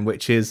girlfriend,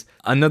 which is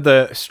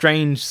another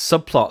strange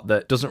subplot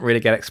that doesn't really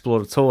get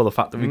explored at all. The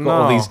fact that we've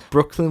got all these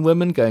Brooklyn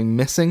women going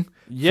missing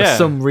for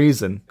some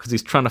reason, because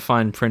he's trying to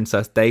find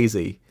Princess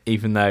Daisy,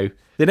 even though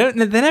they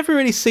never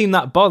really seem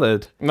that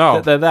bothered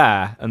that they're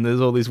there, and there's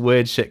all this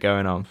weird shit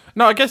going on.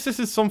 No, I guess this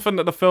is something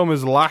that the film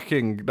is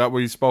lacking that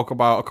we spoke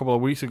about a couple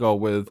of weeks ago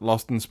with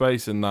Lost in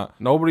Space, in that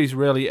nobody's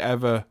really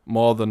ever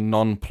more than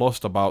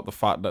nonplussed about the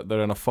fact that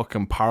they're in a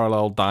fucking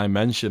parallel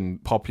dimension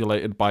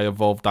populated by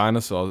evolved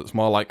dinosaurs. It's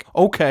more like,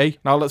 okay,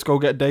 now let's go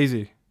get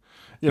Daisy.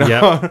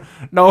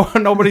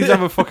 Nobody's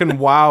ever fucking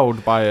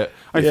wowed by it.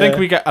 I think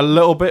we get a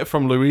little bit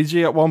from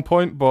Luigi at one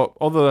point, but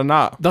other than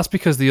that... That's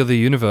because the other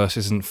universe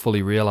isn't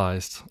fully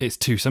realised. It's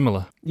too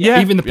similar.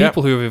 Yeah. Even the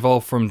people who have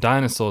evolved from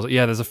dinosaurs,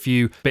 there's a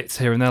few bits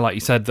here and there, like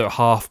you said, that are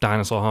half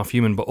dinosaur, half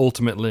human, but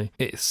ultimately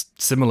it's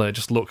similar. It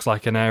just looks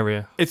like an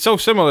area. It's so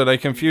similar, they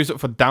confuse it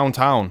for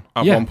downtown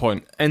at one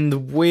point. And the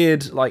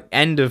weird,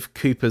 end of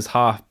Cooper's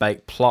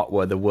half-baked plot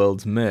where the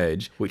worlds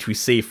merge, which we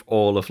see for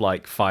all of,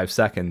 5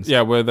 seconds.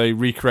 Yeah, where they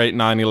recreate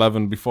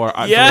 9/11 before it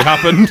actually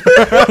happened.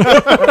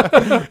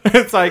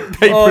 It's like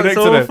they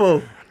predicted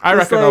it. I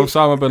reckon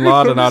Osama bin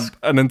Laden had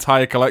an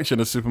entire collection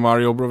of Super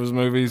Mario Brothers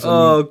movies.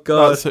 And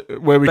God! That's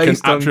where we can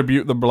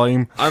attribute the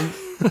blame.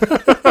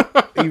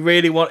 He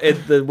really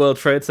wanted the World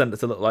Trade Center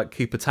to look like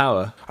Cooper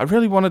Tower. I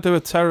really want to do a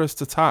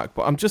terrorist attack,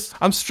 but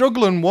I'm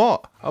struggling.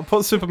 What? I'll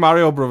put Super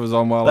Mario Brothers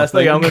on while I'm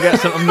gonna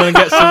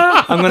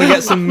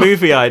get some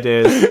movie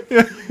ideas.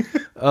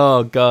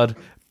 Oh God.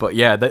 But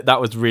yeah,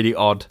 that was really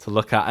odd to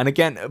look at. And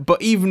again,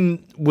 but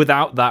even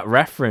without that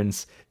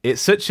reference,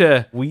 it's such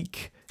a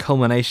weak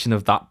culmination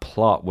of that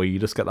plot where you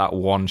just get that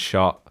one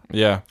shot.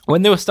 Yeah.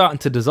 When they were starting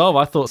to dissolve,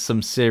 I thought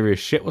some serious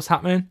shit was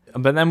happening.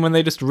 But then when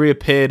they just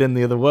reappeared in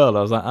the other world,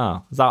 I was like,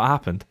 oh, is that what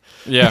happened?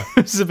 Yeah.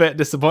 This is a bit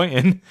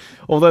disappointing.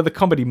 Although the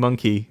comedy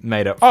monkey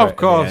made up for it. Of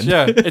course,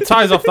 yeah. It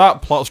ties off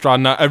that plot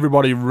strand that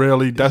everybody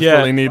really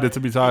desperately needed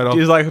to be tied off. It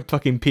was like a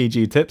fucking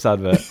PG Tips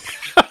advert.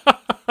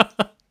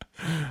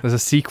 There's a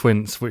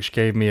sequence which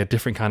gave me a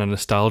different kind of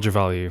nostalgia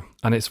value,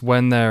 and it's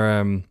when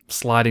they're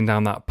sliding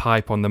down that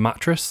pipe on the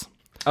mattress.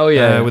 Oh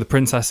yeah, with the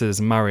princesses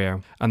and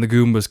Mario, and the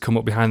Goombas come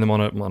up behind them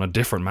on a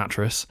different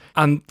mattress.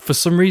 And for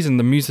some reason,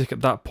 the music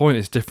at that point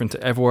is different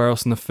to everywhere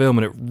else in the film,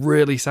 and it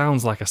really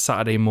sounds like a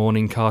Saturday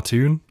morning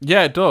cartoon.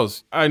 Yeah, it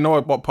does. I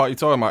know what part you're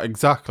talking about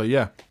exactly.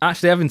 Yeah.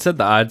 Actually, having said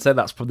that, I'd say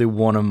that's probably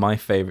one of my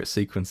favorite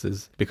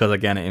sequences because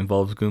again, it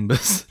involves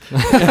Goombas,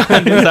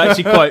 and it's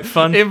actually quite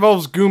fun. It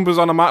involves Goombas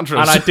on a mattress,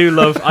 and I do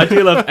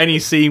love any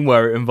scene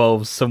where it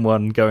involves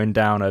someone going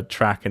down a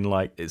track and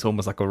it's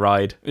almost like a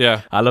ride.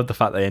 Yeah, I love the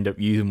fact they end up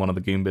using one of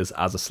the Goombas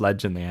as a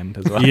sledge in the end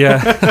as well.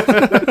 Yeah.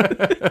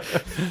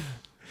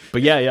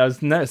 But yeah, I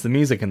was noticed the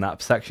music in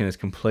that section is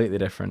completely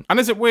different. And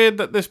is it weird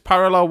that this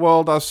parallel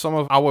world has some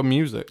of our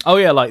music? Oh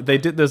yeah,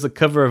 there's a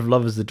cover of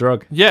Love is the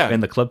Drug in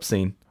the club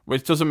scene.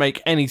 Which doesn't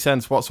make any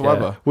sense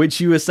whatsoever. Yeah. Which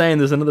you were saying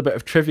there's another bit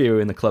of trivia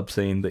in the club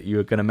scene that you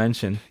were going to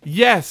mention.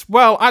 Yes.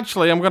 Well,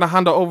 actually, I'm going to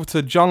hand it over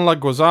to John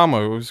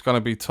Leguizamo, who's going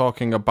to be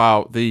talking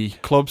about the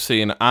club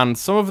scene and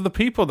some of the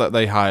people that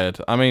they hired.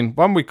 I mean,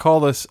 when we call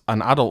this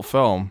an adult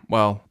film,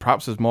 well,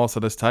 perhaps there's more to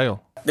this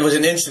tale. There was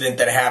an incident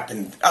that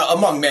happened,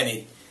 among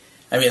many.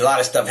 I mean, a lot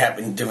of stuff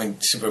happened doing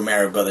Super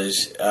Mario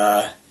Brothers.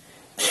 That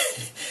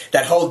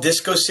whole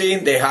disco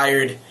scene, they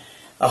hired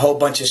a whole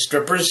bunch of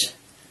strippers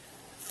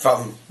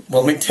from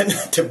Wilmington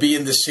to be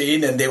in the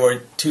scene, and they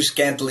were too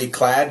scantily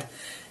clad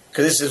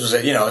because this was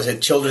a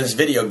children's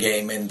video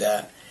game, and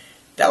that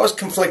was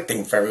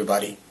conflicting for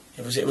everybody.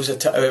 It was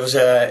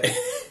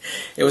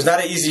not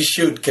an easy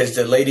shoot because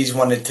the ladies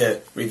wanted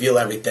to reveal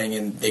everything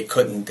and they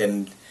couldn't,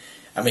 and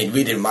I mean,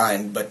 we didn't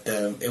mind, but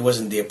it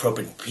wasn't the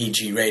appropriate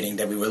PG rating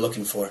that we were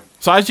looking for.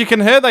 So as you can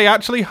hear, they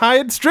actually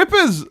hired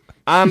strippers,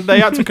 and they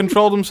had to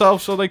control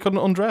themselves so they couldn't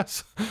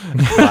undress.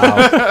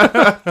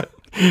 Wow.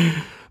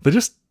 They're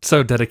just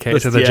so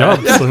dedicated to their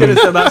jobs.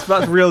 So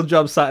that's real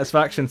job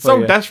satisfaction for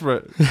you. So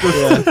desperate.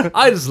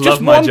 I just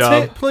love my one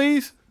job. tip,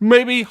 please.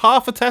 Maybe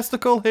half a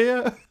testicle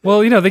here.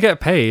 Well, they get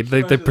paid.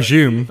 They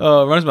presume.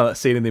 Oh, it reminds me of that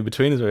scene in The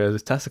Inbetweeners where he has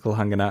his testicle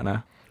hanging out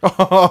now.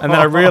 And then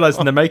I realised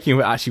in the making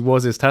it actually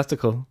was his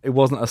testicle. It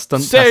wasn't a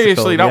stunt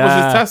Seriously, testicle. that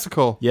was his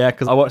testicle? Yeah,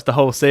 because I watched the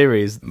whole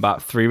series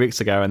about 3 weeks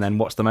ago and then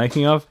watched the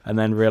making of, and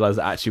then realised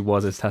it actually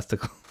was his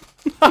testicle.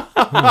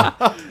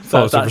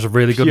 So it was a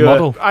really good pure,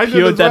 model.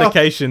 Pure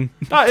dedication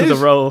to the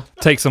role.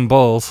 Take some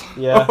balls.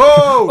 Yeah.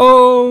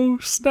 Oh,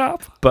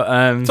 snap.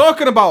 But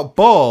talking about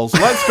balls,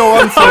 let's go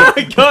on to oh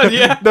my god,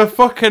 yeah. the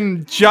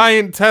fucking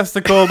giant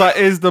testicle that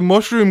is the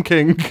Mushroom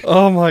King.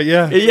 Oh my,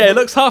 yeah. Yeah, it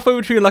looks halfway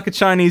between like a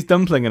Chinese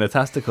dumpling and a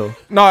testicle.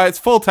 No, it's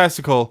full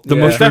testicle. The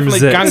It's mushroom definitely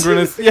zit.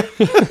 gangrenous. Yeah.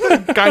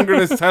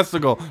 Gangrenous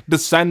testicle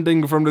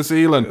descending from the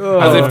ceiling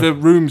as if the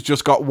room's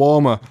just got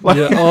warmer. Like,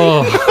 Yeah.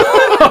 Oh.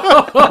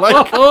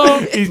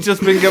 like he's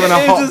just been given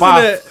a hot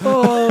bath.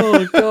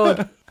 Oh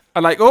god.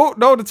 And like, oh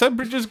no, the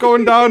temperature's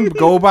going down.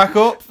 Go back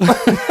up.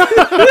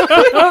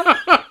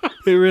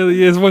 It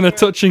really is when they're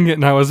touching it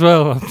now as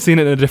well. I've seen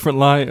it in a different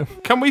light.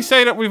 Can we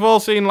say that we've all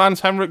seen Lance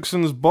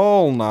Henriksen's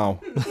ball now?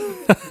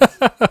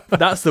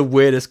 That's the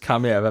weirdest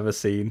cameo I've ever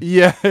seen.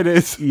 Yeah, it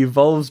is. He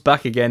evolves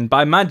back again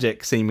by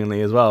magic,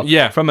 seemingly as well.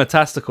 Yeah. From a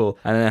testicle,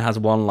 and then it has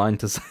one line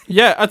to say.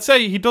 Yeah, I'd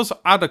say he does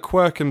add a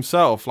quirk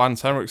himself.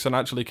 Lance Henriksen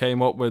actually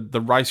came up with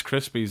the Rice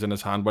Krispies in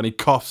his hand when he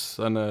coughs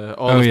and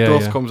all his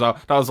dust comes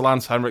out. That was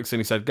Lance Henriksen.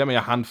 He said, "Get me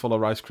a handful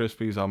of Rice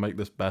Krispies, I'll make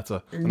this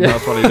better." And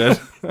that's what he did.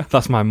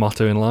 That's my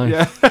motto in life.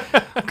 Yeah.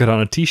 Get on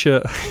a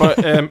t-shirt. But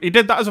he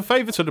did that as a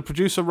favour to the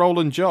producer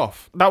Roland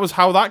Joff. That was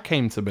how that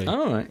came to be.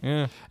 Oh, right.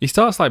 Yeah. He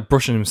starts like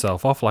brushing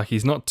himself off, like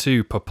he's not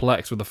too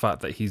perplexed with the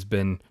fact that he's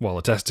been,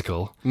 a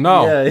testicle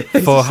No. Yeah,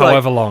 he's for just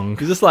however like, long.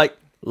 He's just like,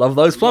 love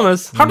those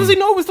plumbers. How does he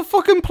know it was the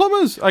fucking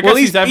plumbers? I guess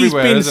he's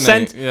everywhere, been isn't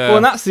sent. he? Yeah. Well,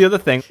 and that's the other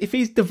thing. If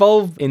he's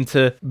devolved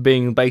into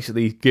being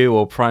basically goo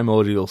or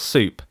primordial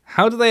soup,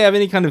 how do they have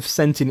any kind of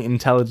sentient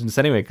intelligence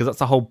anyway? Because that's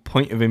the whole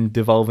point of him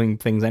devolving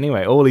things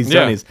anyway. All he's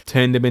done is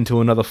turned him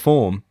into another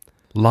form.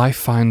 Life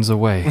finds a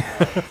way.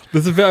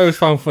 There's a bit I always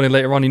found funny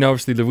later on.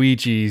 Obviously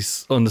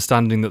Luigi's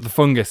understanding that the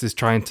fungus is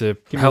trying to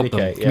help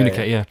them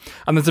communicate. Yeah.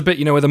 And there's a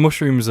bit, where the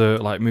mushrooms are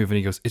like moving.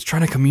 He goes, "It's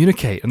trying to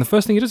communicate," and the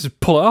first thing he does is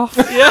pull it off.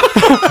 Yeah.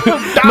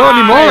 Not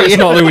anymore. It's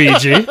not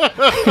Luigi.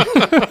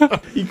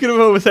 You could have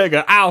always said,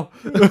 "Go, ow."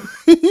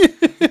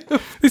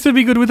 This would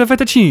be good with a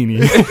fettuccine.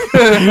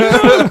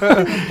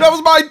 That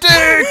was my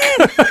dick!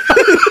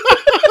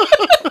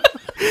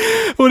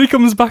 When he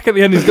comes back at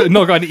the end, he's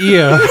not got an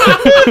ear.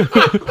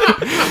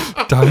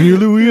 Damn you,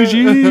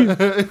 Luigi.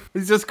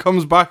 He just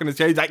comes back and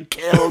he's like,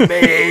 "Kill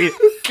me!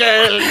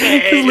 Kill me!"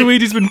 Because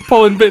Luigi's been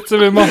pulling bits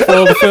of him off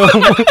all the film.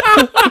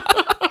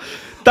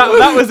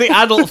 That was the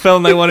adult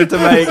film they wanted to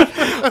make.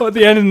 But at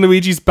the end, in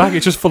Luigi's bag,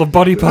 it's just full of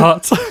body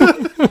parts.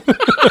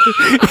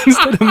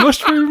 Instead of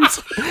mushrooms.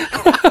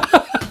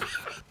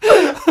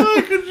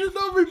 Could you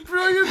not be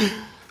brilliant?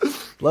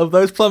 Love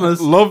those plumbers.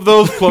 Love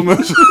those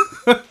plumbers.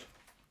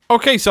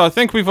 Okay, so I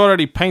think we've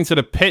already painted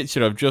a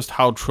picture of just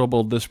how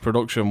troubled this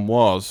production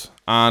was.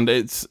 And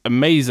it's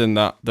amazing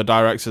that the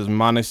directors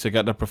managed to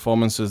get the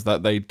performances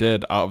that they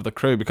did out of the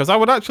crew. Because I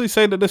would actually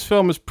say that this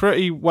film is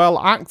pretty well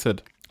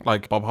acted.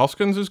 Like, Bob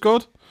Hoskins is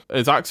good.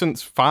 His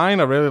accent's fine.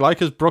 I really like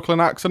his Brooklyn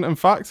accent, in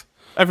fact.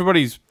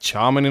 Everybody's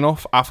charming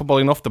enough, affable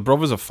enough. The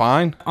brothers are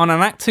fine. On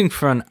an acting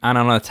front and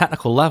on a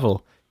technical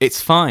level,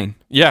 it's fine.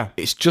 Yeah.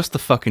 It's just the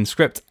fucking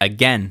script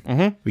again.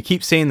 Mm-hmm. We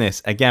keep seeing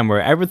this again,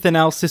 where everything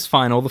else is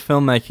fine, all the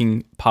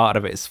filmmaking part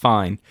of it is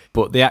fine,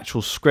 but the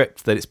actual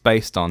script that it's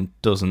based on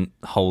doesn't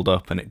hold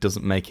up and it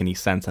doesn't make any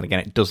sense. And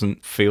again, it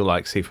doesn't feel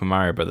like Super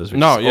Mario Brothers,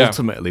 which is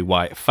ultimately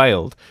why it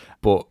failed.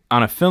 But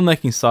on a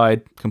filmmaking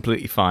side,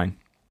 completely fine.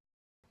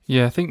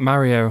 Yeah, I think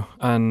Mario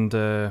and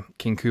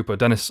King Koopa,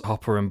 Dennis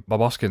Hopper and Bob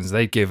Hoskins,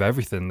 they give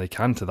everything they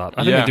can to that.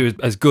 I think they do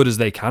as good as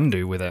they can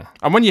do with it.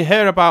 And when you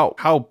hear about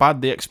how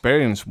bad the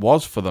experience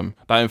was for them,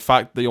 that in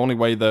fact the only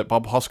way that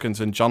Bob Hoskins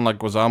and John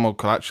Leguizamo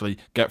could actually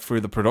get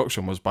through the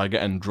production was by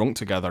getting drunk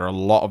together a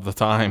lot of the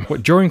time.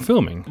 What, during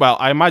filming? Well,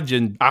 I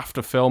imagine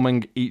after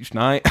filming each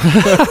night.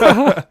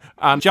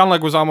 And John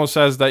Leguizamo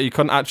says that he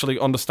couldn't actually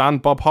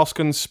understand Bob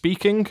Hoskins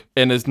speaking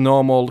in his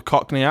normal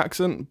Cockney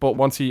accent, but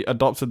once he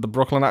adopted the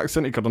Brooklyn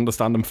accent, he could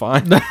understand him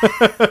fine.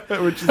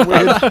 Which is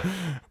weird.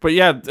 But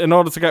yeah, in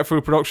order to get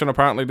through production,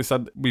 apparently they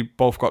said we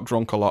both got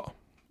drunk a lot.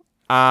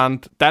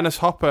 And Dennis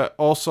Hopper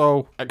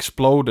also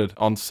exploded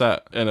on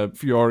set in a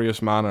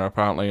furious manner,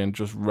 apparently, and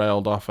just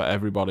railed off at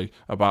everybody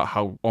about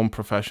how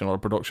unprofessional the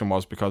production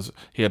was because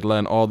he had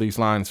learned all these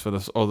lines for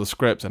this other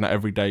script, and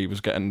every day he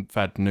was getting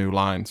fed new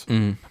lines.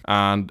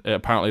 And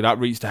apparently that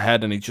reached a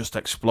head, and he just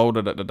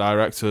exploded at the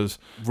directors,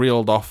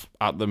 reeled off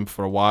at them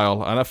for a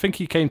while. And I think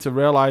he came to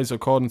realize,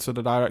 according to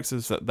the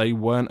directors, that they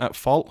weren't at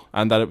fault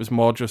and that it was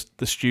more just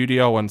the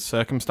studio and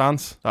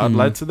circumstance that had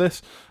led to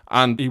this.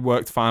 And he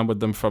worked fine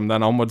with them from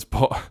then onwards.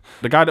 But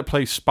the guy that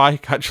plays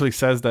Spike actually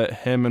says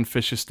that him and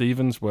Fisher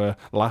Stevens were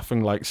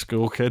laughing like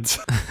school kids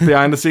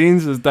behind the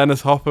scenes as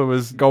Dennis Hopper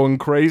was going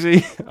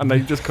crazy, and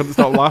they just couldn't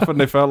stop laughing.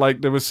 They felt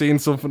like they were seeing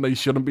something they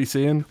shouldn't be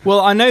seeing.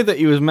 Well, I know that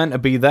he was meant to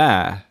be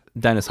there.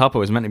 Dennis Hopper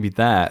was meant to be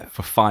there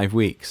for 5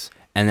 weeks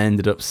and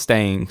ended up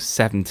staying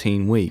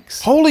 17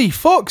 weeks. Holy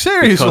fuck,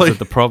 seriously? Because of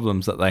the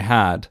problems that they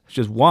had. Which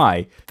is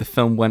why the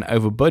film went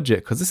over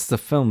budget, because this is a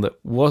film that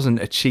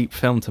wasn't a cheap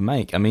film to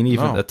make. I mean,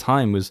 even at the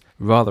time was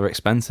rather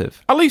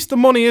expensive. At least the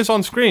money is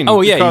on screen.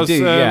 Oh, yeah, because, you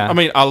do, yeah. I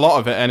mean, a lot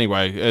of it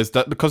anyway, is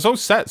that because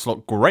those sets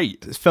look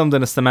great. It's filmed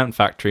in a cement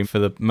factory for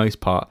the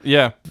most part.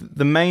 Yeah.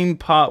 The main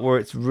part where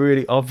it's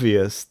really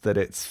obvious that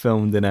it's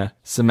filmed in a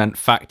cement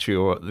factory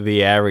or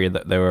the area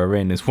that they were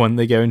in is when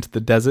they go into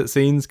the desert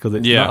scenes, because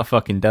it's not a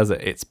fucking desert.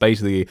 It's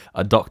basically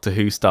a Doctor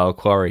Who style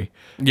quarry.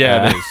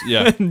 Yeah, it is.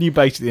 Yeah. You're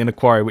basically in a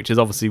quarry, which is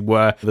obviously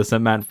where the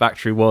cement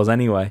factory was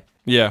anyway.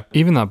 Yeah.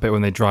 Even that bit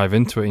when they drive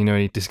into it, you know,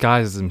 he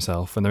disguises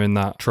himself and they're in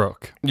that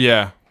truck.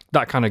 Yeah.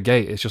 That kind of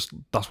gate, it's just,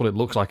 that's what it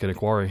looks like in a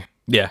quarry.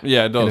 Yeah.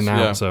 Yeah, it does. In and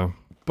out, yeah. so.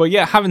 But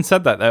yeah, having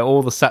said that,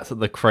 all the sets that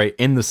they create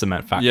in the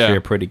cement factory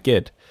are pretty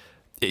good.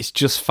 It's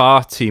just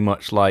far too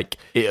much like,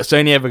 it's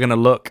only ever going to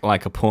look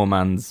like a poor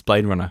man's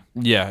Blade Runner.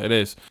 Yeah, it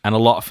is. And a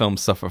lot of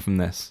films suffer from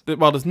this.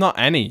 Well, there's not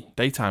any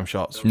daytime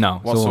shots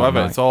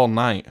whatsoever. It's all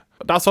night.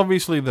 That's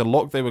obviously the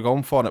look they were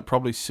going for, and it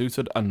probably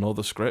suited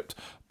another script.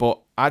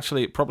 But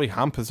actually, it probably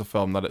hampers a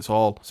film that it's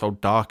all so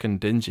dark and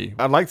dingy.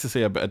 I'd like to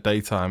see a bit of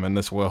daytime in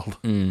this world.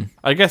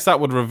 I guess that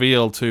would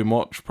reveal too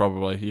much,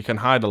 probably. You can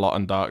hide a lot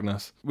in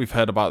darkness. We've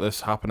heard about this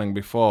happening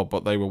before,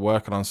 but they were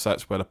working on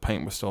sets where the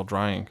paint was still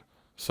drying.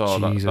 So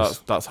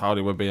that's how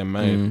they were being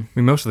made. I mean,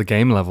 most of the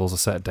game levels are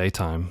set at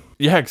daytime.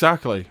 Yeah,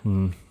 exactly.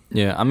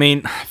 Yeah, I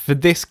mean, for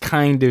this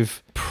kind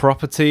of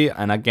property,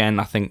 and again,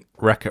 I think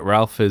Wreck-It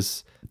Ralph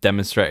has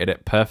demonstrated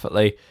it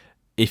perfectly.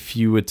 If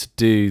you were to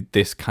do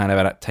this kind of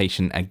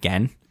adaptation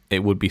again,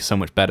 it would be so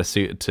much better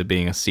suited to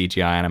being a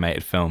CGI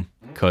animated film,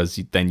 because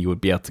then you would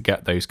be able to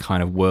get those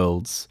kind of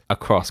worlds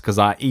across. Because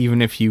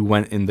even if you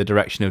went in the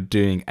direction of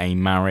doing a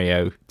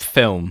Mario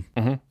film,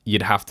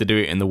 you'd have to do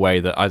it in the way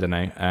that, I don't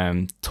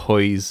know,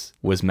 Toys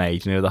was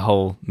made, you know, the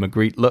whole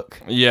Magritte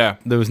look. Yeah.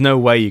 There was no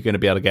way you're going to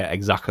be able to get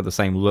exactly the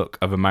same look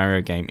of a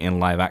Mario game in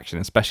live action,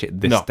 especially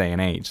at this day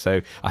and age. So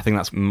I think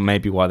that's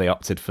maybe why they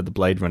opted for the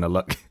Blade Runner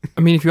look.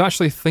 I mean, if you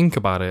actually think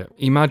about it,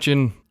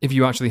 imagine if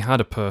you actually had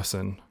a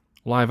person,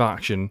 live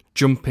action,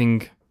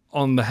 jumping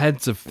on the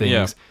heads of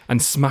things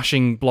and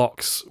smashing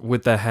blocks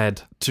with their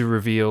head to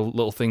reveal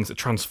little things that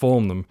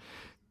transform them.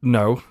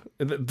 No,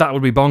 that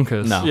would be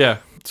bonkers. No. Yeah,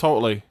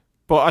 totally.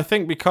 But I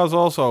think because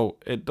also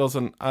it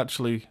doesn't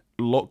actually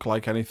look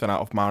like anything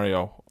out of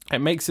Mario, it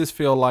makes this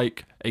feel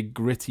like a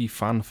gritty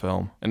fan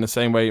film. In the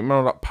same way,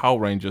 remember that Power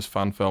Rangers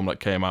fan film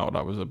that came out?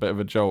 That was a bit of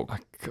a joke.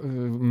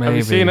 Maybe. Have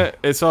you seen it?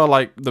 It's all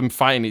like them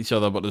fighting each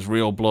other, but there's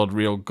real blood,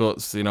 real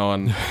guts, you know,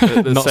 and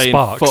they're Not saying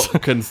sparks.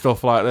 fuck and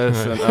stuff like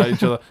this and at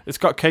each other. It's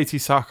got Katie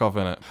Sackhoff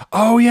in it.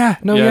 Oh, yeah.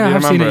 No, do you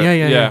I've seen remember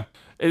it. Yeah.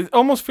 It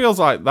almost feels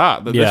like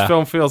that Yeah. this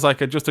film feels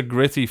like just a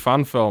gritty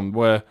fan film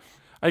where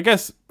I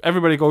guess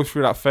everybody goes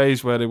through that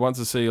phase where they want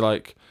to see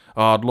like,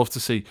 oh, I'd love to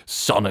see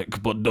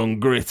Sonic but done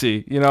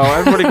gritty. You know,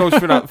 everybody goes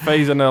through that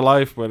phase in their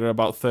life where they're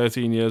about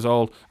 13 years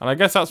old. And I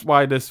guess that's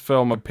why this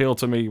film appealed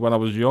to me when I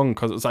was young,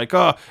 because it's like,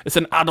 oh, it's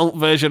an adult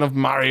version of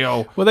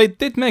Mario. Well, they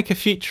did make a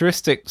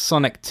futuristic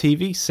Sonic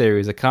TV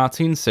series, a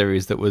cartoon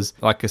series that was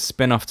like a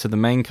spin-off to the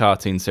main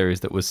cartoon series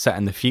that was set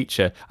in the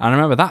future. And I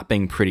remember that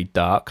being pretty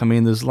dark. I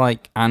mean, there's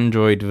like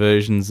android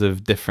versions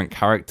of different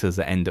characters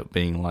that end up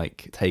being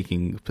like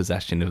taking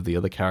possession of the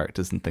other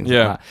characters and things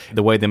like that.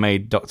 The way they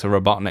made Dr.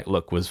 Robotnik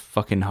look was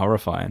fucking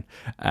horrifying.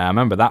 I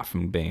remember that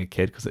from being a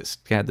kid because it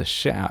scared the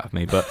shit out of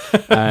me. But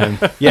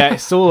yeah,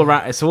 it's all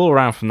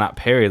around from that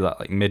period,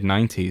 like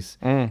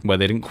mid-90s, where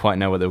they didn't quite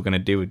know what they were going to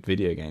do with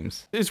video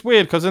games. It's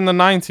weird because in the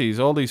 90s,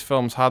 all these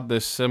films had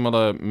this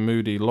similar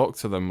moody look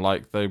to them,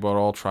 like they were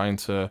all trying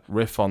to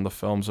riff on the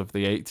films of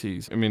the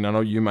 80s. I mean, I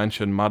know you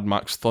mentioned Mad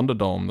Max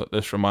Thunderdome, that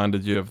this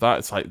reminded you of that.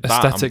 It's like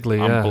that aesthetically,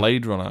 and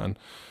Blade Runner, and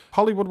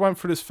Hollywood went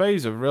through this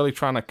phase of really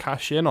trying to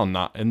cash in on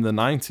that in the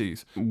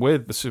 90s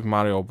with the Super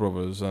Mario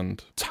Brothers,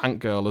 and Tank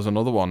Girl is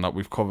another one that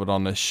we've covered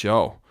on this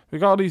show. We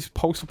got all these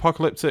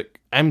post-apocalyptic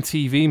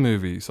MTV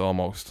movies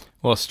almost.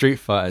 Well, Street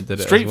Fighter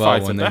did it Street as well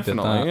Fighter, when they did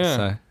definitely, that. yeah.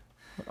 So.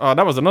 Oh,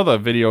 that was another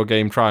video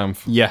game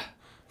triumph. Yeah.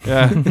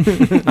 Yeah.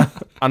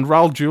 And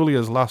Raul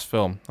Julia's last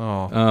film.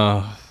 Oh.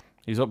 Oh,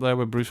 He's up there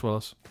with Bruce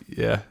Willis.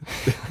 yeah.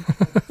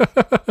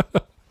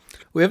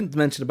 We haven't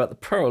mentioned about the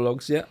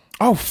prologues yet.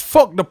 Oh,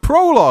 fuck, the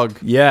prologue!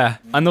 Yeah,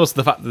 and also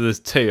the fact that there's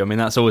two. I mean,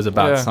 that's always a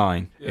bad Yeah.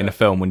 sign in a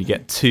film when you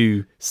get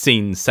two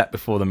scenes set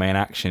before the main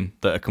action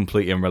that are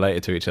completely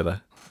unrelated to each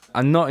other.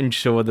 I'm not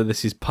sure whether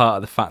this is part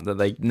of the fact that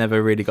they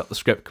never really got the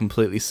script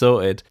completely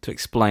sorted to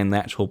explain the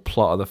actual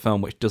plot of the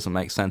film, which doesn't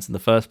make sense in the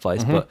first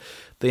place, but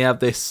they have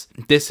this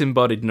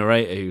disembodied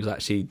narrator who's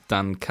actually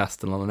Dan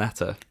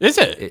Castellaneta. Is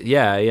it?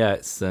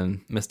 It's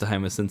Mr.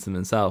 Homer Simpson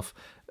himself.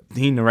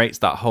 He narrates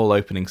that whole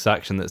opening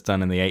section that's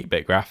done in the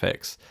 8-bit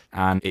graphics,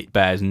 and it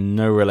bears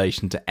no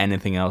relation to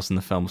anything else in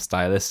the film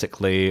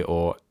stylistically,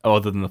 or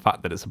other than the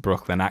fact that it's a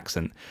Brooklyn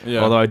accent. Yeah.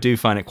 Although I do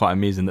find it quite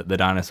amusing that the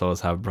dinosaurs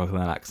have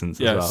Brooklyn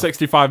accents as well.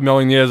 65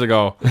 million years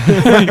ago.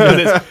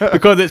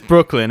 because it's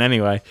Brooklyn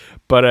anyway.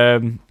 But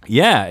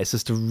it's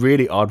just a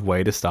really odd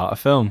way to start a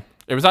film.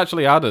 It was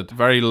actually added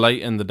very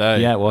late in the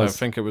day. Yeah, it was. I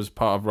think it was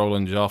part of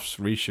Roland Joff's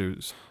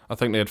reshoots. I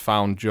think they had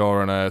found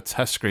during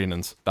test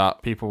screenings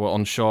that people were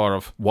unsure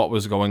of what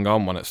was going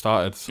on when it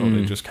started, so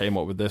they just came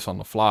up with this on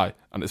the fly,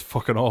 and it's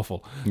fucking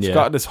awful. It's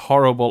got this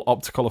horrible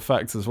optical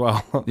effect as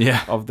well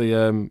of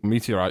the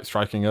meteorite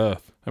striking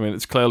Earth. I mean,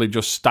 it's clearly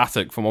just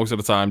static for most of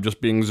the time,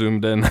 just being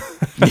zoomed in.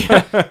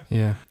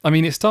 Yeah. I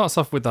mean, it starts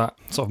off with that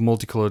sort of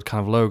multicolored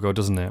kind of logo,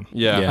 doesn't it?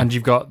 Yeah. And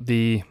you've got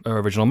the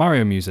original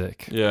Mario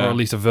music, Yeah. or at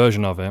least a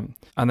version of it.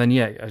 And then,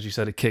 as you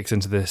said, it kicks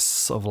into this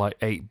sort of like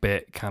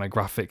 8-bit kind of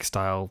graphic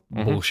style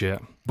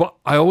bullshit. But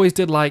I always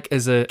did like,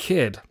 as a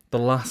kid, the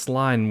last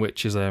line,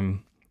 which is,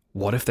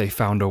 what if they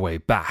found a way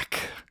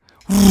back?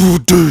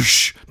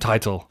 Douche!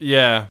 Title.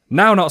 Yeah.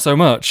 Now, not so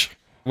much.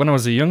 When I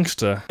was a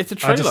youngster. It's a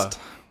trailer.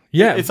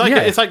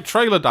 It's like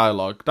trailer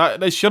dialogue. That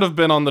they should have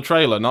been on the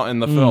trailer, not in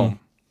the film.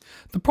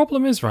 The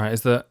problem is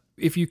that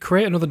if you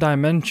create another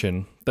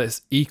dimension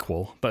that's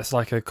equal, that's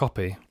like a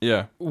copy,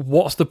 Yeah.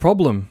 what's the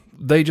problem?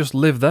 They just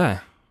live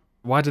there.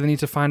 Why do they need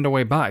to find a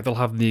way back? They'll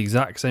have the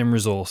exact same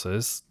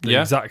resources, the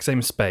exact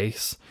same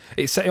space.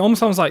 It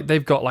almost sounds like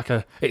they've got like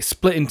it's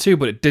split in two,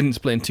 but it didn't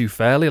split in two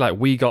fairly. Like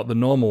we got the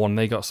normal one,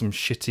 they got some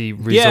shitty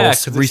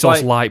 'cause it's resource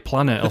like- light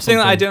planet or The something. thing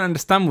that I don't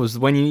understand was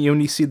when you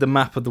only see the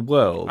map of the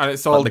world. And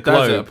it's all the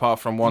desert globe. apart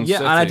from one Yeah,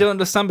 city. and I don't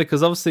understand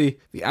because obviously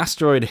the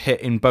asteroid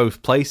hit in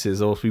both places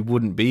or else we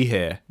wouldn't be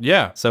here.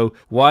 Yeah. So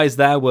why is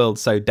their world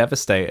so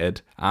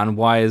devastated and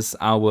why is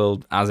our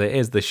world as it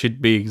is? They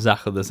should be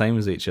exactly the same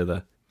as each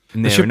other.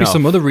 There should be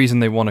some other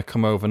reason they want to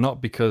come over,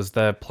 not because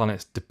their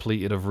planet's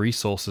depleted of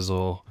resources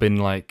or been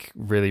like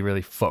really,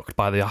 really fucked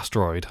by the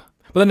asteroid.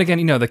 But then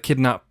again, they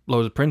kidnap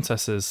loads of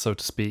princesses, so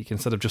to speak,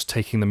 instead of just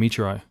taking the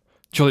meteorite.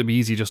 Surely it'd be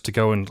easy just to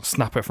go and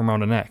snap it from around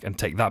her neck and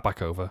take that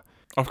back over.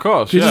 Of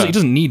course, He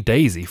doesn't need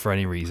Daisy for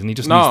any reason. He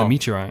just needs No. the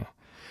meteorite.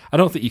 I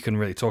don't think you can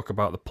really talk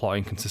about the plot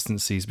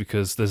inconsistencies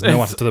because there's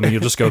no answer to them and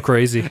you'll just go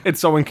crazy. It's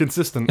so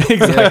inconsistent.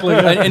 Exactly.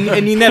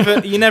 and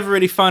you never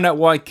really find out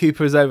why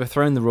Cooper has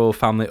overthrown the royal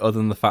family other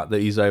than the fact that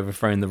he's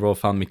overthrown the royal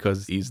family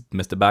because he's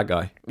Mr. Bad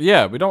Guy.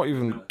 Yeah, we don't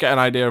even get an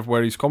idea of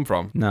where he's come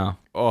from No.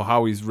 or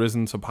how he's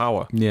risen to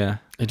power. Yeah.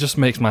 It just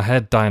makes my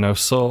head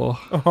dinosaur.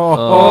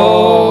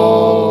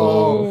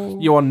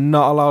 You are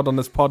not allowed on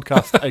this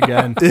podcast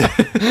again.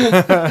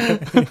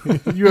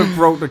 You have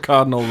broke the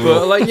cardinal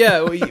rule.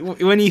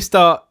 But when you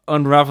start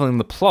unraveling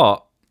the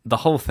plot, the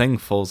whole thing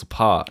falls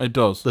apart. It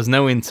does. There's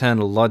no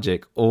internal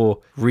logic or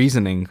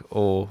reasoning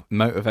or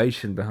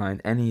motivation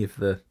behind any of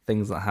the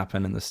things that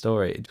happen in the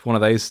story. It's one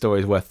of those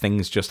stories where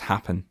things just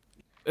happen.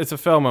 It's a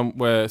film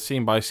where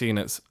scene by scene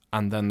it's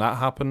and then that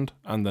happened,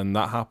 and then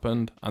that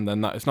happened, and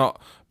then that. It's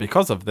not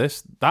because of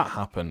this, that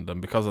happened,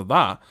 and because of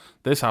that,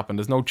 this happened.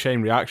 There's no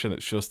chain reaction.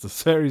 It's just a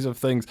series of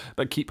things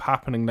that keep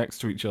happening next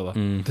to each other.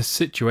 The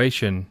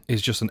situation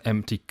is just an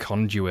empty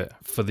conduit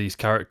for these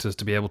characters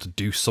to be able to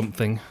do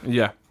something.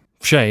 Yeah.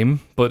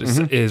 Shame, but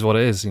it is what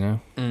it is,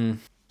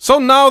 So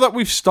now that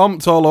we've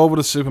stomped all over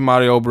the Super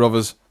Mario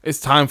Brothers, it's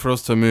time for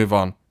us to move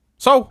on.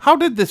 So, how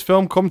did this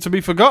film come to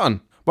be forgotten?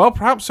 Well,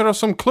 perhaps there are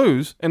some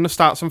clues in the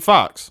stats and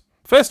facts.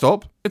 First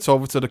up, it's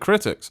over to the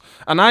critics.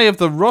 And I have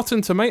the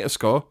Rotten Tomato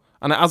score,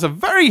 and it has a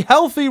very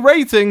healthy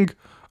rating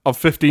of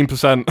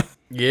 15%.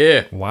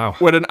 Yeah. Wow.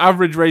 With an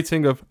average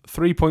rating of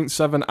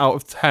 3.7 out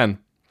of 10.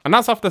 And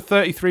that's after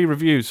 33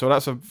 reviews, so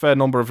that's a fair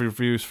number of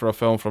reviews for a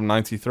film from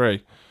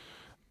 93.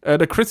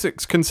 The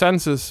critics'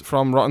 consensus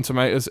from Rotten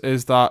Tomatoes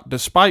is that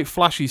despite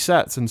flashy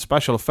sets and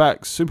special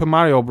effects, Super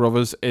Mario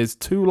Bros. Is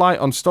too light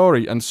on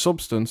story and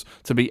substance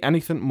to be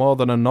anything more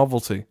than a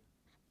novelty.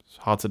 It's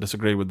hard to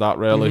disagree with that,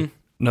 really.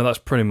 No, that's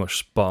pretty much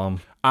spot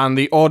on. And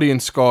the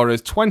audience score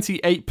is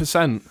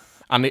 28%,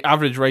 and the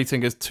average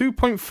rating is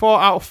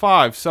 2.4 out of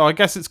 5, so I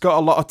guess it's got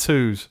a lot of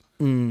twos.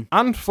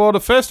 And for the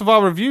first of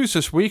our reviews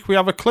this week, we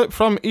have a clip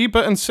from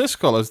Ebert and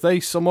Siskel as they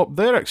sum up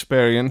their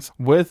experience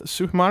with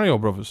Super Mario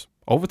Bros.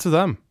 Over to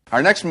them.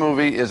 Our next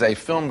movie is a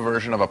film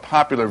version of a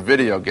popular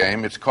video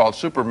game. It's called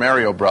Super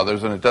Mario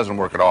Brothers, and it doesn't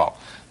work at all.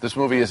 This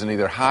movie isn't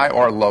either high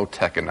or low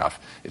tech enough.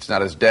 It's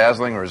not as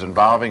dazzling or as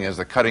involving as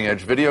the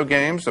cutting-edge video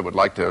games that would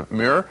like to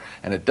mirror,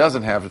 and it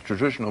doesn't have the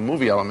traditional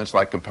movie elements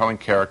like compelling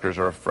characters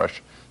or a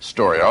fresh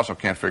story. I also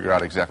can't figure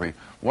out exactly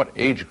what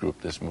age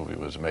group this movie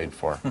was made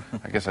for.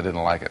 I guess I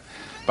didn't like it.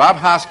 Bob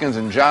Hoskins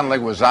and John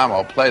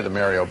Leguizamo play the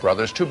Mario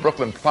brothers, two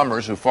Brooklyn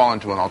plumbers who fall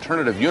into an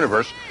alternative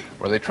universe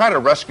where they try to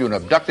rescue an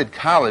abducted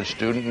college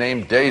student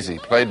named Daisy,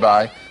 played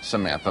by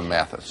Samantha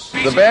Mathis.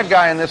 The bad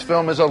guy in this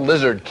film is a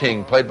Lizard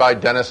King, played by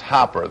Dennis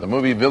Hopper, the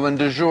movie villain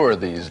du jour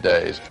these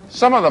days.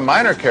 Some of the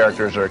minor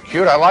characters are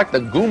cute. I like the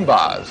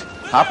Goombas,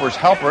 Hopper's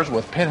helpers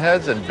with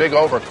pinheads and big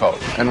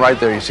overcoats. And right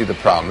there you see the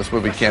problem. This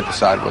movie can't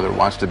decide whether it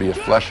wants to be a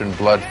flesh and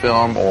blood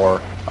film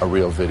or a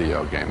real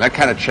video game. That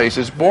kind of chase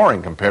is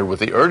boring compared with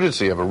the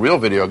urgency of a real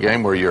video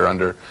game where you're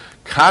under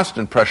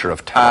constant pressure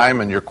of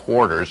time and your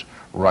quarters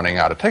running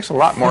out. It takes a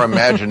lot more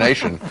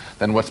imagination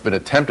than what's been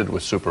attempted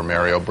with Super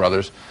Mario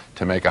Brothers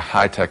to make a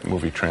high-tech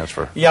movie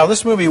transfer. Yeah,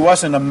 this movie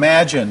wasn't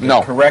imagined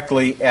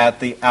correctly at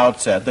the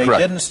outset. They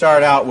didn't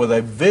start out with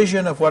a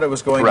vision of what it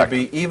was going to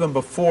be even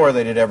before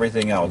they did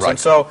everything else. And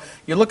so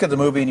you look at the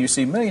movie and you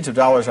see millions of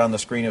dollars on the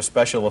screen of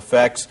special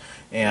effects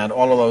and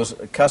all of those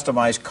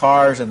customized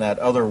cars and that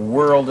other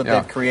world that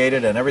they've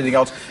created and everything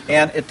else,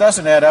 and it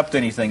doesn't add up to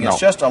anything. It's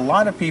just a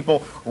lot of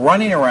people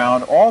running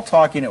around, all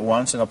talking at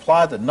once, in a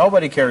plot that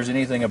nobody cares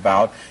anything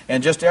about,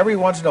 and just every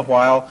once in a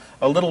while,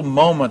 a little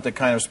moment that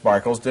kind of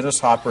sparkles. Dennis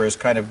Hopper is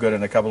kind of good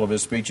in a couple of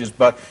his speeches,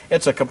 but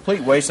it's a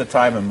complete waste of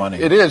time and money.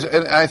 It is,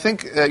 and I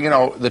think, you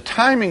know, the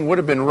timing would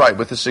have been right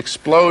with this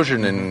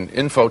explosion in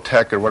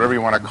infotech or whatever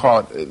you want to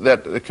call it,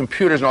 that the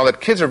computers and all that.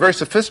 Kids are very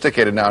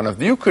sophisticated now, and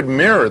if you could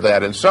mirror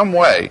that in some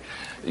way,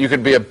 you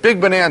could be a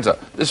big bonanza.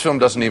 This film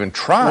doesn't even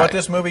try. What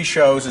this movie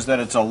shows is that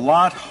it's a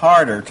lot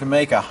harder to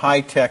make a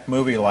high-tech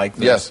movie like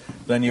this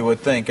than you would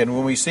think. And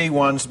when we see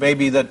ones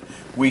maybe that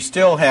we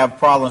still have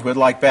problems with,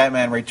 like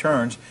Batman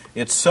Returns,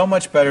 it's so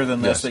much better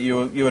than this that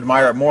you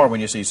admire it more when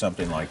you see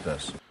something like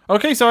this.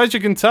 Okay, so as you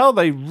can tell,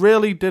 they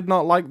really did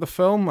not like the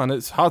film, and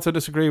it's hard to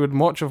disagree with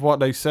much of what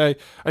they say.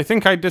 I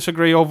think I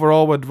disagree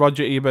overall with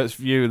Roger Ebert's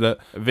view that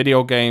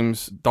video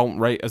games don't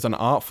rate as an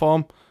art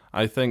form.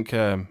 I think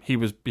he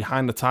was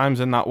behind the times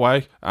in that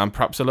way, and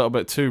perhaps a little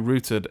bit too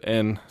rooted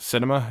in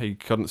cinema. He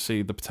couldn't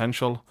see the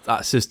potential.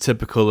 That's just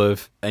typical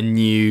of a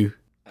new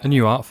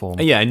art form.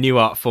 Yeah, a new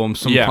art form.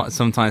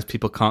 Sometimes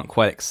people can't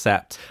quite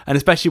accept. And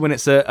especially when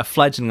it's a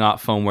fledgling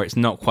art form where it's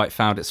not quite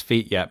found its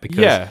feet yet.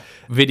 Because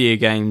video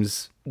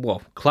games,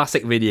 well,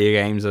 classic video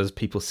games as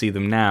people see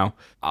them now,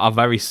 are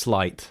very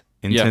slight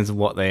in terms of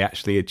what they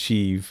actually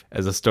achieve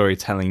as a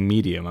storytelling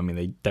medium. I mean,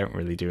 they don't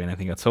really do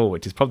anything at all,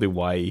 which is probably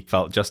why he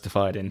felt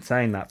justified in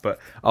saying that. But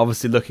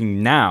obviously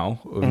looking now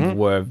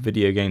where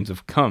video games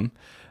have come,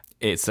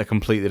 it's a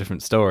completely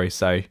different story.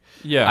 So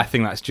I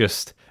think that's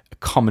just a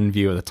common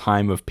view of the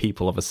time of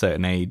people of a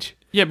certain age.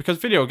 Yeah, because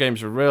video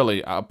games are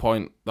really at a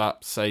point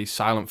that, say,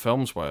 silent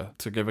films were.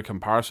 To give a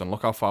comparison,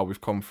 look how far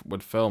we've come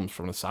with films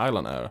from the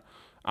silent era.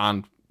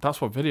 And that's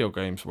what video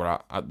games were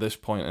at this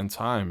point in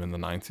time in the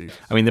 90s.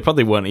 I mean, they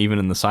probably weren't even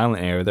in the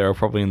silent era. They were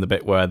probably in the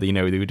bit where, they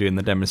were doing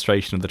the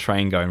demonstration of the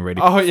train going really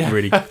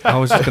I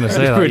was just going to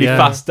say that. really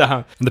fast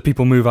down. And the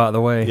people move out of the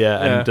way.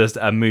 And just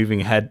a moving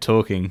head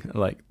talking,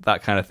 like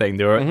that kind of thing.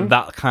 They were at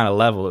that kind of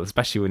level,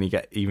 especially when you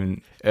get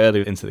even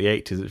earlier into the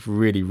 80s. It's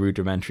really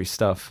rudimentary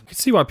stuff. I could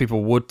see why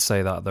people would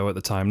say that, though, at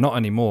the time. Not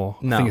anymore.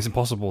 No. I think it's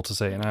impossible to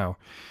say it now.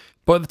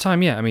 But at the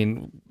time, I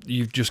mean,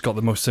 you've just got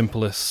the most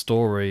simplest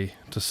story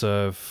to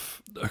serve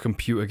a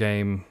computer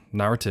game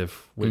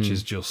narrative, which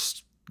is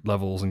just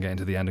levels and getting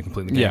to the end and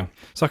completing the game.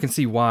 So I can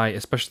see why,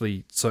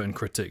 especially certain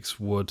critics,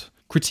 would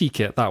critique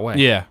it that way.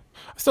 Yeah.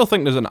 I still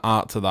think there's an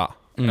art to that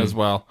as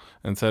well,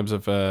 in terms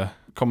of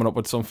coming up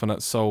with something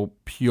that's so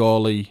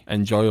purely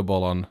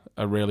enjoyable on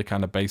a really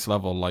kind of base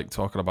level, like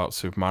talking about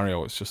Super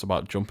Mario. It's just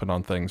about jumping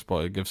on things,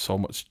 but it gives so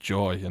much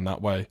joy in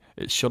that way.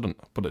 It shouldn't,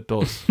 but it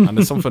does. And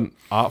there's something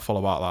artful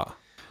about that.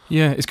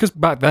 Yeah, it's because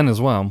back then as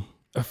well,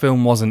 a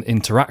film wasn't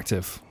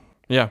interactive.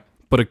 Yeah.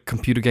 But a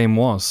computer game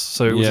was.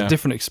 So it was a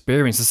different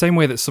experience. The same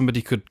way that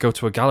somebody could go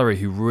to a gallery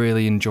who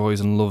really enjoys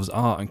and loves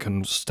art and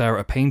can stare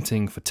at a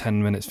painting for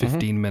 10 minutes,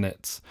 15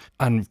 minutes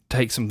and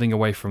take something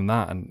away from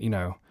that.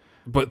 And,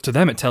 but to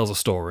them it tells a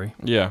story.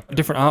 Yeah.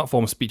 Different art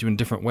forms speak to you in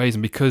different ways.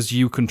 And because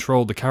you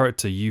controlled the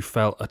character, you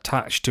felt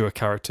attached to a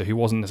character who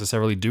wasn't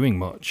necessarily doing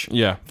much.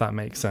 Yeah. If that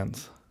makes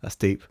sense. That's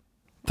deep.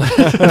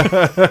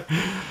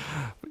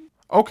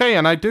 Okay,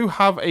 and I do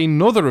have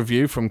another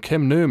review from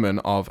Kim Newman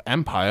of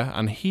Empire,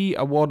 and he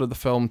awarded the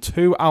film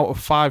 2 out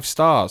of 5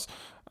 stars.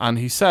 And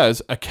he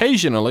says,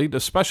 occasionally the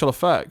special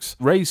effects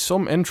raise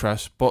some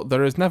interest, but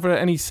there is never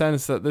any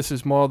sense that this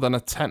is more than a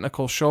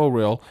technical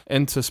showreel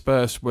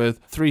interspersed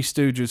with Three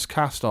Stooges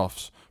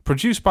cast-offs.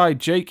 Produced by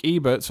Jake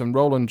Eberts and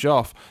Roland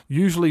Joff,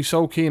 usually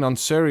so keen on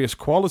serious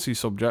quality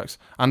subjects,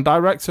 and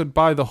directed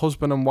by the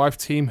husband and wife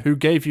team who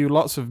gave you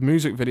lots of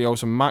music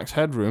videos and Max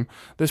Headroom,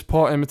 this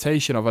poor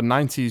imitation of a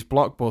 90s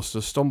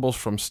blockbuster stumbles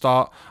from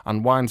start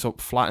and winds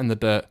up flat in the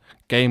dirt.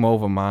 Game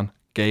over, man.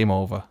 Game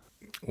over.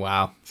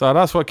 Wow. So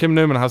that's what Kim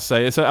Newman has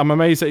to say. I'm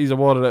amazed that he's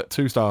awarded it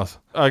 2 stars.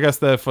 I guess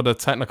they're for the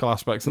technical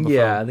aspects of the film.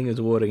 Yeah, I think it was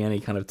awarding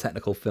any kind of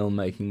technical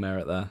filmmaking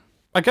merit there.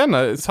 Again,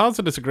 it's hard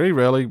to disagree,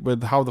 really,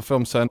 with how the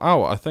film turned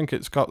out. I think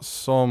it's got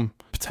some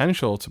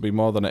potential to be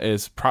more than it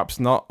is, perhaps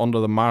not under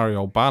the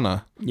Mario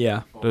banner.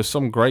 Yeah. There's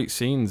some great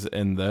scenes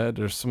in there.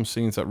 There's some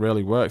scenes that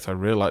really worked. I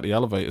really like the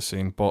elevator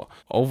scene, but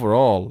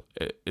overall,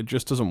 it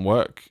just doesn't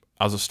work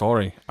as a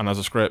story and as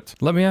a script.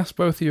 Let me ask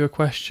both of you a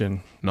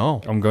question.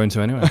 No. I'm going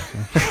to anyway.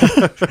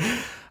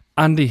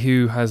 Andy,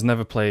 who has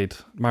never played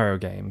Mario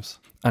games,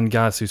 and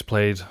Gaz, who's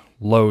played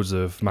loads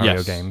of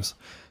Mario games,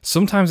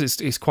 sometimes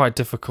it's quite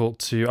difficult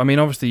to... I mean,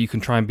 obviously you can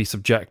try and be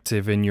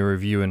subjective in your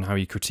review and how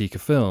you critique a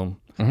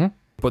film,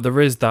 but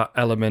there is that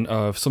element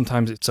of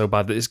sometimes it's so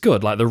bad that it's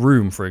good, like The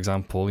Room, for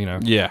example, you know.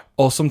 Yeah.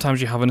 Or sometimes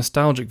you have a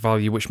nostalgic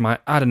value which might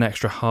add an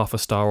extra half a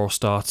star or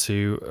star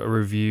to a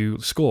review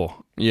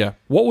score. Yeah.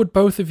 What would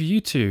both of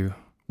you two,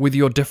 with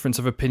your difference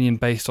of opinion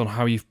based on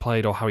how you've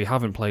played or how you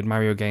haven't played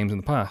Mario games in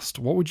the past,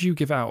 what would you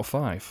give it out of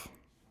 5?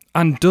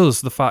 And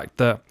does the fact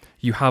that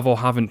you have or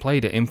haven't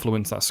played it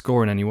influence that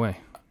score in any way?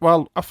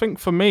 Well, I think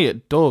for me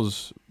it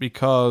does,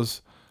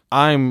 because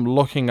I'm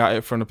looking at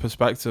it from the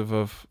perspective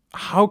of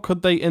how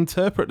could they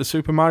interpret the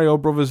Super Mario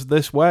Brothers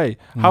this way?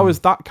 How has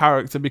that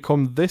character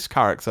become this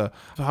character?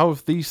 How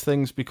have these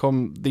things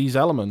become these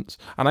elements?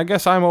 And I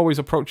guess I'm always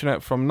approaching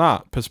it from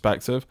that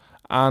perspective.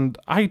 And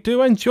I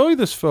do enjoy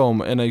this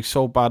film in a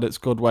so bad it's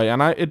good way. And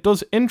it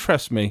does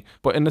interest me.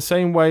 But in the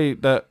same way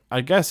that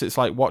I guess it's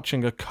like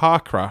watching a car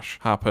crash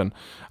happen.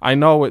 I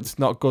know it's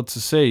not good to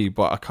see,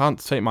 but I can't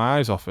take my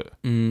eyes off it.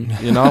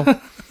 You know?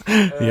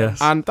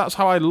 Yes. And that's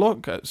how I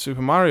look at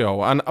Super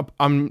Mario. And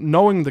I'm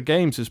knowing the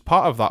games is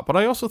part of that. But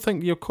I also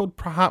think you could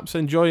perhaps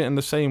enjoy it in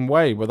the same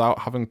way without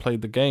having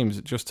played the games.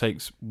 It just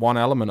takes one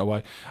element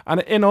away.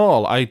 And in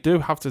all, I do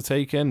have to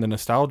take in the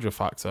nostalgia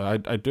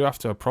factor. I do have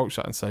to approach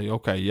that and say,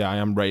 okay, yeah, I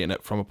am rating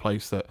it from a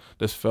place that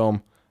this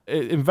film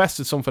it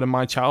invested something in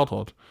my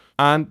childhood.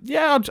 And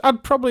yeah,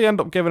 I'd probably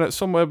end up giving it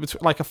somewhere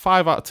between like a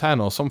 5 out of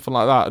 10 or something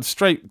like that. It's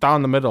straight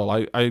down the middle.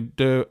 I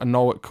do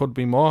know it could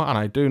be more, and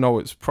I do know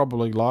it's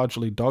probably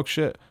largely dog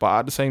shit. But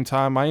at the same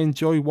time, I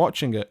enjoy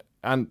watching it.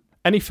 And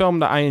any film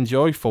that I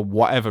enjoy for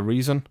whatever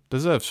reason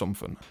deserves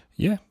something.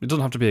 Yeah, it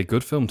doesn't have to be a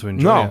good film to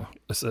enjoy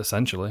it,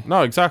 essentially.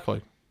 No,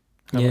 exactly.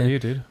 How about you,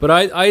 dude? But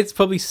I'd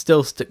probably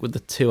still stick with the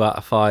 2 out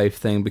of 5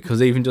 thing,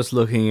 because even just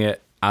looking at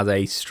it as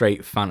a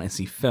straight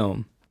fantasy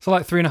film. So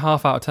like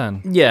 3.5 out of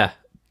 10? Yeah.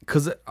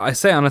 Because I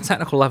say on a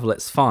technical level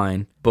it's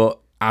fine, but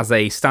as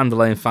a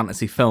standalone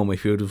fantasy film,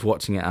 if you were just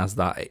watching it as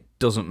that, it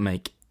doesn't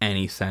make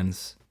any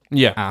sense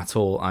at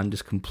all and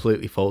just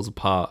completely falls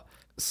apart.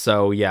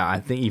 So yeah, I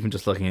think even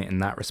just looking at it in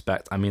that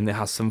respect, I mean, it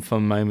has some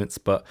fun moments,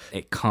 but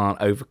it can't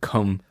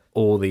overcome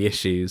all the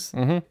issues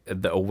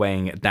that are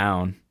weighing it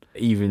down.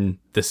 Even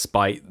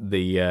despite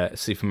the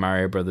Super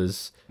Mario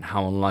Brothers,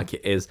 how unlike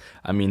it is,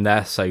 I mean,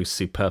 they're so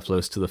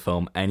superfluous to the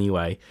film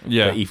anyway.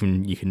 Yeah. That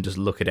even you can just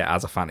look at it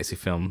as a fantasy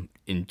film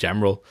in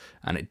general,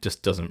 and it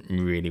just doesn't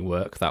really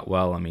work that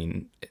well. I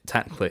mean,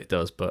 technically it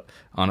does, but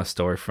on a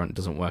story front, it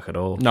doesn't work at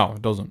all. No,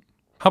 it doesn't.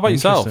 How about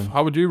yourself?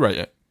 How would you rate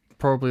it?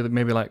 Probably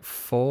maybe like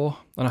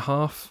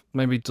 4.5,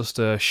 maybe just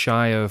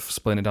shy of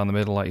splitting it down the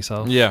middle like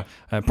yourself. Yeah.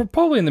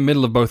 Probably in the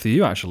middle of both of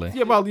you, actually.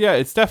 Yeah, well, yeah,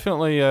 it's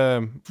definitely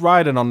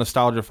riding on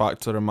nostalgia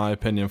factor, in my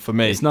opinion, for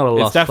me. It's not a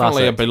lost classic. It's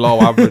definitely classic. A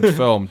below-average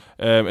film.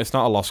 It's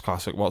not a lost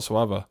classic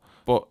whatsoever.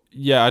 But,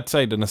 yeah, I'd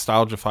say the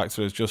nostalgia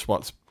factor is just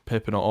what's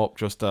pipping it up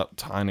just that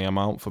tiny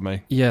amount for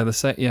me. Yeah,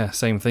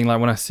 same thing. Like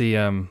when I see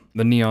the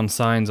neon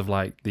signs of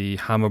like the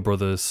Hammer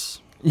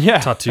Brothers...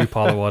 tattoo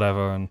parlor or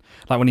whatever, and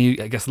like when he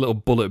gets a little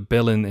bullet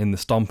bill in the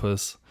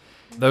Stompers,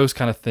 those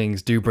kind of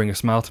things do bring a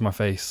smile to my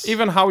face.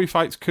 Even how he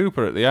fights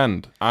Cooper at the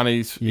end, and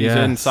he's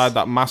inside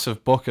that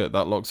massive bucket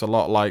that looks a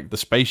lot like the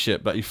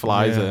spaceship that he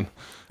flies in.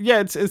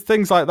 Yeah, it's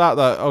things like that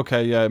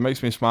okay, yeah, it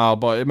makes me smile,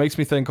 but it makes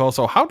me think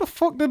also, how the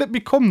fuck did it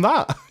become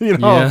that? You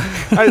know,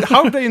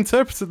 how did they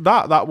interpret it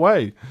that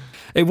way?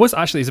 It was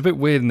actually, it's a bit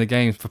weird in the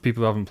game for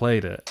people who haven't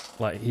played it.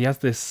 Like he has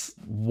this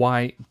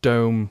white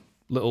dome.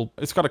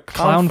 It's got a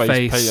clown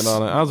face painted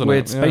on it, hasn't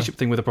weird it? spaceship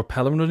thing with a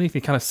propeller underneath.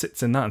 He kind of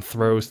sits in that and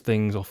throws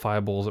things or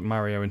fireballs at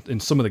Mario in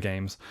some of the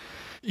games.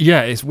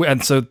 Yeah, it's weird.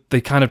 And so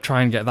they kind of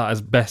try and get that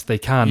as best they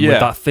can with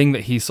that thing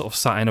that he's sort of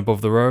sat in above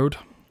the road.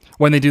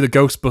 When they do the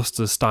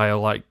Ghostbusters style,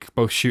 like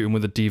both shooting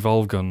with the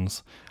devolve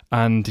guns,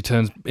 and he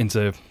turns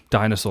into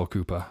Dinosaur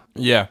Cooper.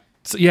 Yeah.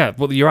 So yeah,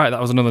 well, you're right.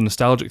 That was another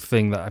nostalgic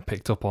thing that I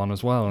picked up on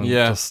as well. And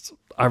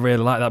I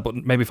really like that, but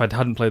maybe if I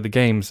hadn't played the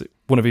games, it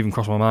wouldn't have even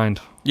crossed my mind.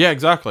 Yeah,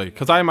 exactly.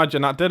 Because I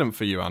imagine that didn't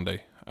for you,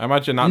 Andy. I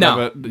imagine that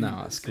never...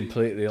 No, it's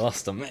completely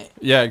lost on me.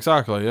 Yeah,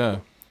 exactly, yeah.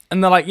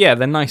 And they're like,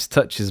 they're nice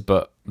touches,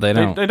 but they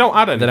don't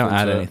add anything. They don't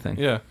add anything.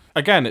 Yeah.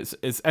 Again,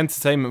 it's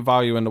entertainment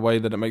value in the way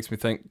that it makes me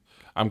think.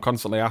 I'm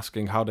constantly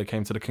asking how they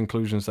came to the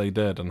conclusions they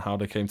did and how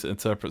they came to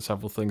interpret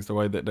several things the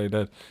way that they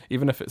did.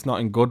 Even if it's not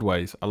in good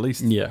ways, at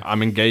least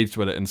I'm engaged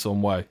with it in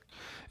some way.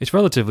 It's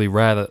relatively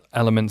rare that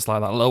elements like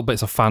that, little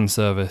bits of fan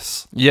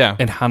service,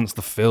 enhance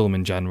the film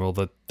in general.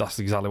 That's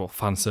exactly what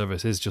fan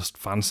service is, just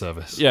fan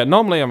service. Yeah,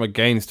 normally I'm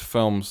against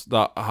films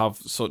that have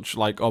such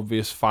like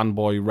obvious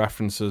fanboy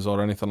references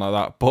or anything like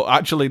that. But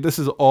actually, this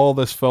is all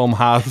this film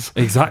has.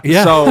 Exactly.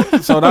 Yeah.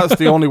 So that's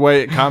the only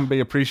way it can be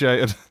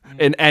appreciated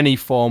in any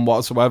form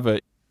whatsoever.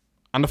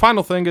 And the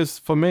final thing is,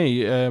 for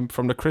me,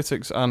 from the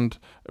critics and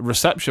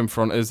reception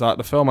front, is that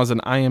the film has an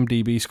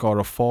IMDb score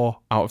of 4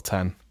 out of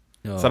 10.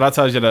 Oh. So that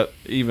tells you that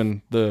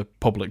even the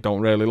public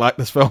don't really like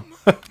this film.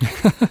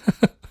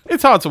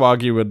 It's hard to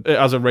argue with it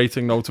as a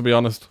rating, though, to be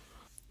honest.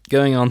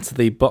 Going on to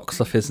the box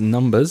office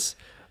numbers,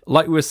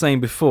 like we were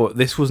saying before,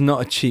 this was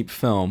not a cheap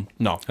film.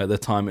 No. At the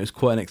time, it was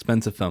quite an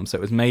expensive film. So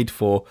it was made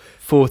for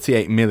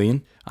 $48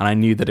 million, and I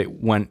knew that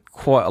it went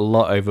quite a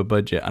lot over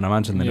budget, and I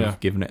imagine they'd have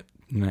given it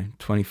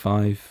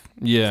 25,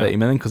 30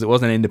 million, because it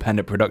was an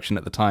independent production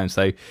at the time.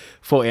 So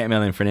 48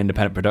 million for an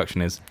independent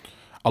production is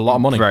a lot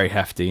of money. Very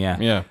hefty,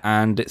 yeah.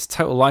 And its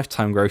total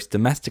lifetime gross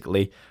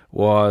domestically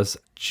was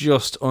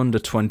just under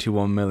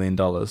 $21 million.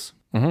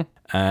 Mm-hmm.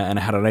 And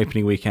it had an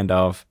opening weekend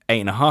of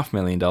 $8.5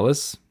 million.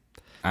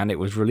 And it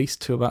was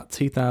released to about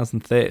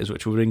 2,000 theatres,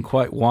 which would have been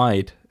quite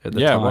wide at the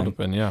time. Yeah, it would have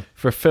been, yeah.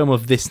 For a film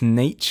of this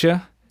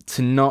nature,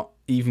 to not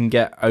even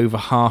get over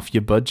half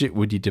your budget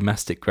with your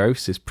domestic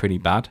gross is pretty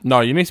bad.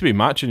 No, you need to be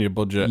matching your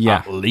budget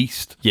at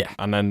least. Yeah.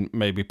 And then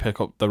maybe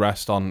pick up the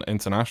rest on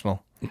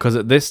international. Because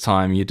at this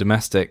time, your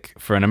domestic,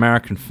 for an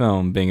American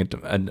film, being a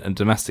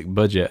domestic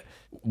budget,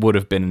 would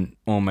have been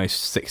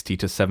almost 60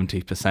 to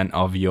 70%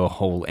 of your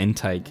whole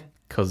intake,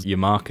 because your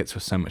markets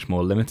were so much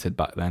more limited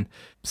back then.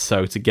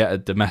 So to get a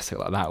domestic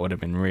like that would have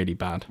been really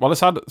bad. Well,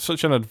 it's had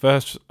such an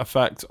adverse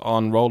effect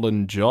on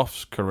Roland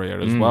Jouff's career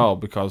as well,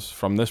 because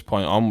from this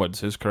point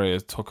onwards, his career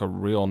took a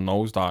real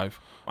nosedive.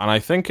 And I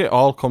think it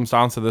all comes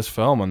down to this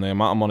film and the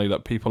amount of money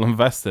that people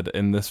invested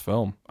in this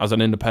film as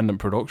an independent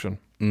production.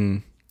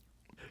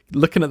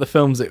 Looking at the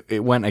films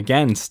it went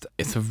against,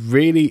 it's a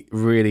really,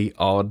 really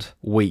odd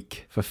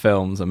week for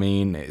films. I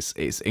mean,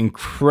 it's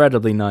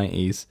incredibly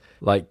 90s,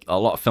 like a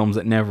lot of films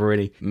that never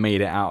really made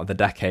it out of the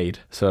decade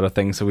sort of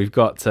thing. So we've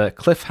got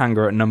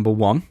Cliffhanger at number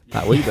 1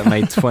 that week that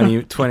made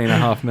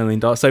 $20.5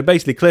 million. So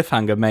basically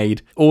Cliffhanger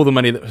made all the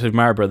money that Super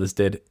Mario Brothers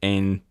did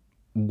in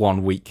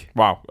 1 week.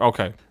 Wow,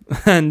 okay.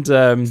 And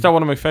still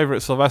one of my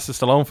favourite Sylvester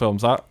Stallone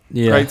films, that.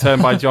 Yeah. Great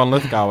turn by John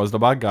Lithgow as the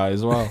bad guy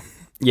as well.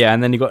 Yeah,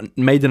 and then you got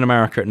Made in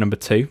America at number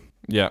 2.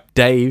 Yeah.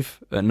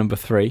 Dave at number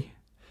 3. And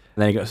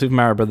then you got Super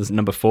Mario Brothers at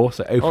number 4.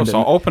 So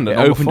opened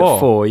at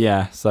 4,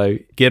 yeah. So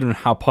given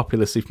how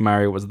popular Super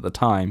Mario was at the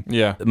time,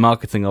 the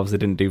marketing obviously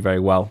didn't do very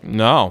well.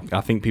 No.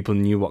 I think people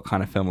knew what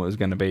kind of film it was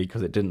going to be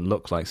because it didn't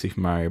look like Super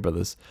Mario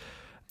Brothers.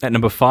 At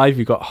number 5,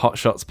 you got Hot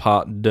Shots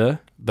Part 2.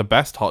 The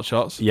best Hot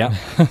Shots. Yeah.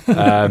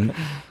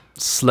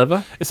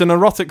 Sliver. It's an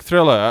erotic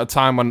thriller at a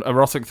time when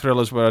erotic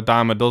thrillers were a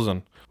dime a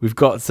dozen. We've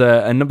got,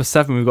 at number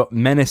 7, we've got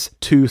Menace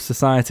to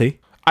Society.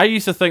 I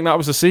used to think that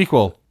was a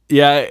sequel.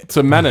 Yeah,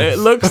 to Menace. It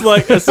looks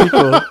like a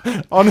sequel.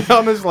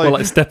 Honestly. Or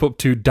like Step Up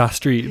to Das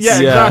Streets. Yeah,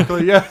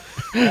 exactly, yeah.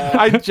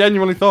 I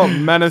genuinely thought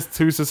Menace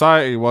to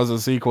Society was a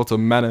sequel to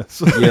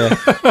Menace. Yeah.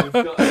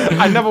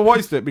 I never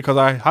watched it because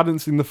I hadn't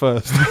seen the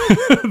first.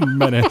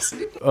 Menace.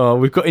 Oh,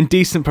 we've got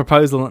Indecent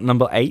Proposal at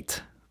number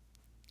 8.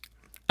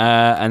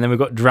 And then we've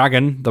got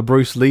Dragon, the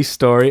Bruce Lee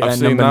story at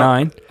number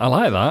 9. I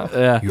like that.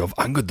 Yeah. You have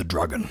angered the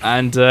dragon.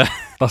 And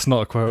that's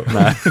not a quote.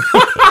 No.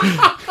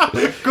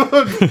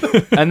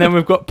 Good. And then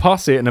we've got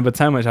Posse at number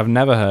 10, which I've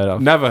never heard of.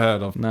 Never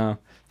heard of. No.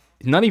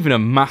 Not even a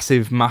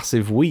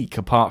massive week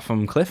apart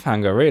from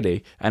Cliffhanger,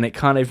 really. And it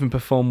can't even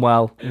perform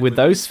well with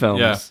those films.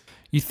 Yeah.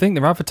 You think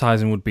their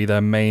advertising would be their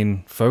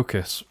main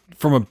focus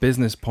from a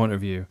business point of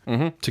view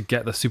to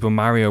get the Super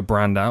Mario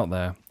brand out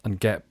there and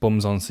get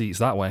bums on seats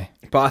that way.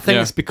 But I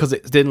think it's because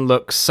it didn't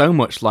look so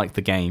much like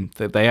the game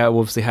that they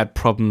obviously had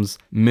problems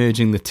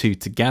merging the two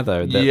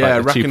together.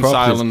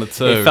 Reconciling the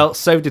two. It felt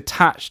so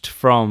detached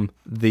from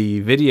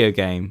the video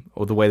game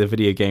or the way the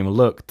video game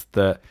looked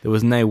that there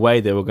was no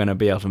way they were going to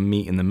be able to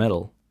meet in the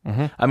middle.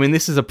 I mean,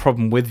 this is a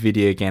problem with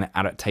video game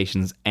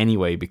adaptations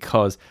anyway,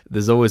 because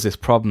there's always this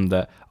problem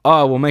that,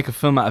 we'll make a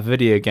film out of a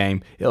video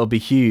game, it'll be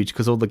huge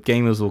because all the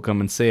gamers will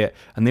come and see it.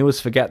 And they always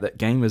forget that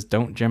gamers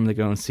don't generally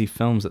go and see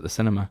films at the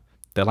cinema.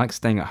 They like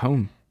staying at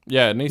home.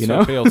 Yeah, it needs to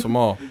appeal to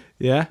more.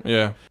 Yeah.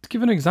 Yeah. To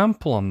give an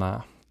example on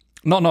that,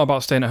 not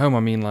about staying at home, I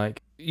mean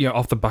like,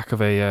 off the back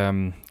of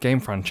a game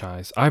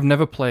franchise. I've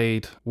never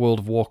played World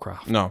of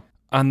Warcraft. No.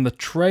 And the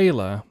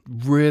trailer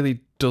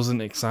really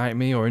doesn't excite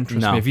me or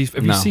interest me. Have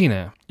you seen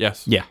it?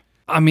 Yes. Yeah.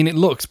 I mean, it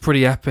looks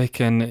pretty epic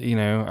and,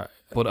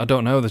 but I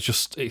don't know. There's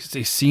just, it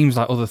seems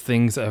like other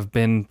things that have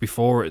been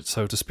before it,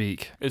 so to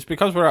speak. It's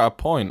because we're at a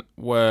point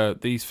where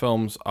these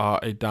films are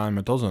a dime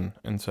a dozen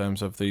in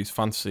terms of these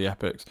fantasy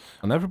epics.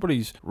 And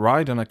everybody's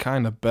riding a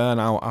kind of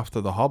burnout after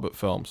the Hobbit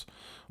films.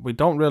 We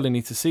don't really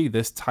need to see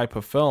this type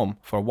of film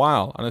for a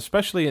while. And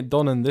especially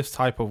done in this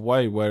type of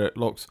way where it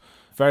looks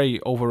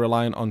very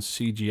over-reliant on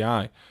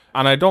CGI.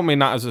 And I don't mean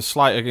that as a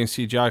slight against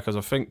CGI, because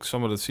I think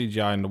some of the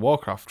CGI in the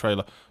Warcraft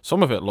trailer,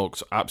 some of it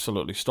looks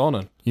absolutely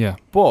stunning. Yeah.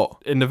 But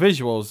in the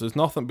visuals, there's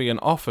nothing being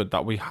offered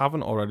that we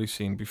haven't already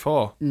seen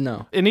before.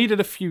 No. It needed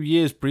a few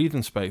years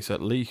breathing space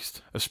at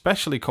least,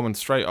 especially coming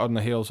straight on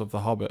the heels of The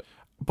Hobbit.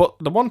 But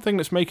the one thing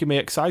that's making me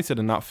excited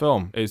in that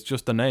film is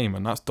just the name,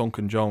 and that's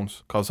Duncan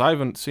Jones. Because I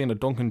haven't seen a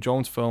Duncan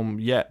Jones film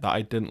yet that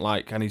I didn't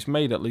like, and he's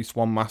made at least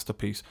one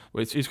masterpiece.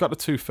 Which he's got the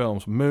two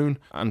films, Moon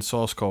and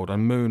Source Code,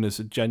 and Moon is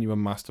a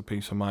genuine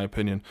masterpiece in my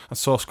opinion. And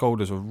Source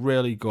Code is a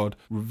really good,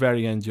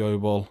 very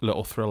enjoyable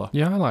little thriller.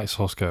 Yeah, I like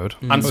Source Code.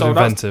 And so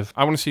inventive.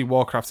 I want to see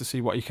Warcraft to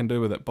see what he can do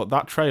with it. But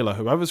that trailer,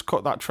 whoever's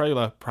cut that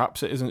trailer,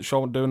 perhaps it isn't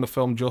doing the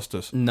film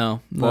justice.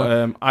 No.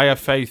 But I have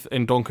faith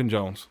in Duncan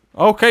Jones.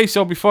 Okay,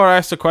 so before I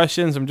ask the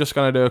questions, I'm just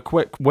going to do a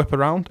quick whip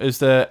around. Is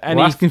there any...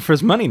 We're asking for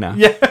his money now.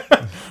 Yeah.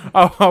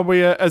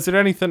 Is there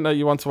anything that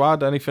you want to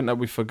add? Anything that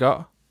we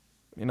forgot?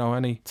 You know,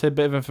 any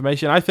tidbit of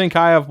information? I think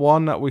I have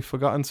one that we've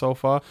forgotten so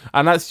far.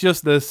 And that's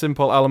just the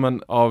simple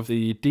element of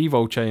the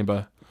Devo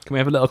chamber. Can we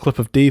have a little clip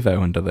of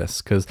Devo under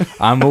this? Because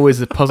I'm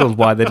always puzzled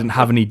why they didn't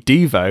have any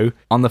Devo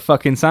on the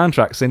fucking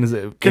soundtrack, seeing as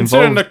it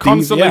considering they're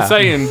constantly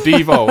saying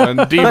Devo and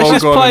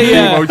Devo gun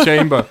and Devo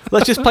chamber.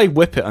 Let's just play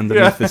Whip It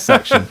underneath this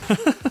section.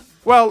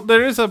 Well,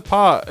 there is a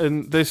part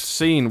in this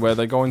scene where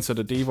they go into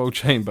the Devo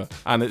chamber,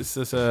 and it's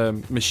this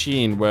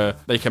machine where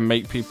they can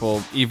make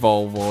people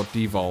evolve or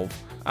devolve.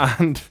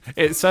 And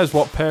it says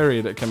what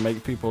period it can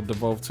make people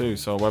devolve to,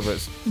 so whether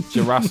it's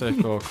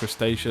Jurassic or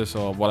Cretaceous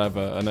or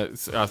whatever, and it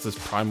has this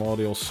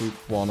primordial soup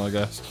one, I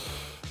guess.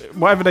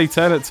 Whatever they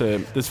turn it to,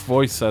 this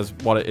voice says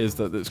what it is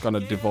that it's going to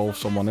devolve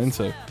someone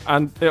into.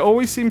 And it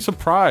always seems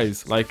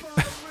surprised. Like,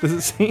 there's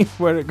a scene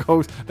where it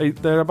goes,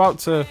 they're about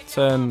to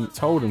turn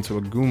Toad into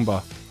a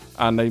Goomba.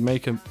 And they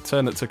make him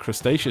turn it to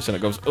Cretaceous, and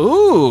it goes,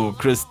 ooh,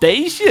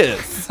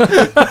 Cretaceous.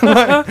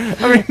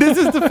 I mean, this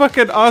is the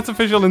fucking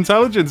artificial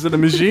intelligence in a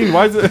machine.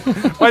 Why is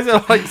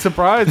it like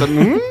surprised?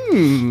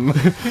 And,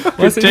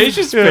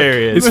 Cretaceous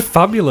period. It's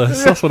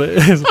fabulous. That's what it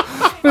is.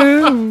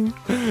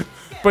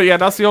 But yeah,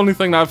 that's the only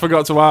thing that I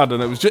forgot to add,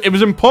 and it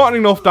was important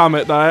enough, damn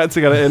it, that I had to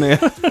get it in here.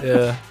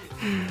 Yeah.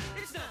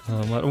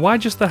 Why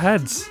just the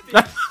heads?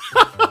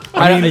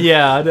 I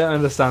don't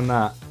understand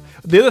that.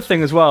 The other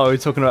thing as well, we were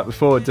talking about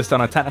before, just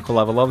on a technical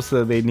level,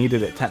 obviously they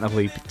needed it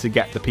technically to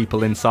get the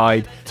people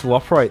inside to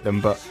operate them,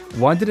 but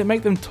why did it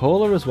make them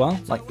taller as well?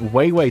 Like,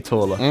 way, way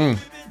taller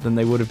than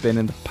they would have been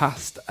in the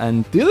past.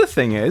 And the other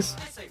thing is,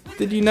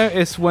 did you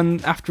notice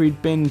after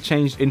he'd been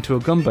changed into a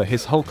Goomba,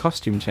 his whole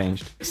costume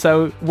changed?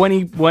 So when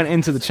he went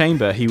into the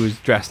chamber, he was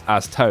dressed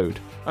as Toad.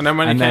 And then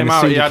when he came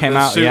out, he had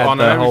the suit on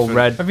the and whole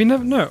red... Have you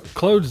never... No,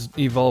 clothes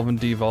evolve and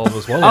devolve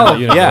as well. Oh,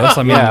 yeah.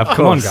 I mean, of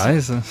come on,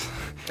 course. guys.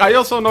 I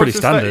also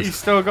noticed that he's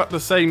still got the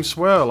same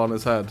swirl on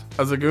his head.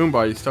 As a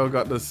Goomba, he's still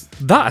got this...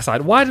 That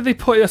aside, why did they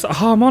put this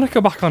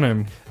harmonica back on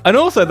him? And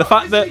also the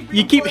fact that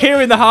you keep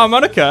hearing the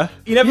harmonica,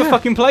 he never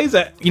fucking plays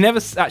it. You never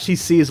actually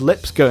see his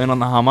lips going on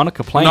the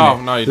harmonica playing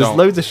it. No, you There's don't.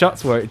 loads of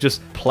shots where it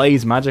just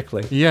plays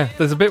magically. Yeah,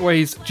 there's a bit where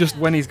he's just,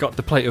 when he's got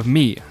the plate of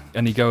meat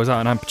and he goes out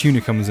and Aunt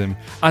Petunia comes in,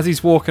 as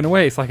he's walking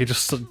away, it's like he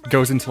just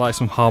goes into like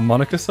some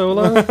harmonica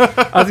solo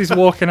as he's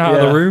walking out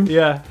of the room.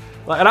 Yeah.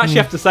 Like, I'd actually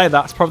have to say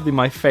that's probably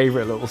my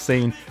favourite little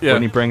scene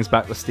when he brings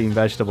back the steamed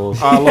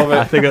vegetables. I love it.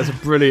 I think that's a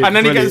brilliant. And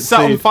then he gets set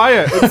on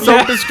fire. It's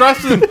so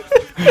distressing.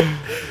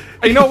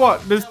 You know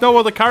what? There's no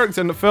other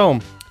character in the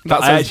film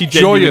that's I as actually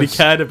genuinely joyous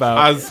cared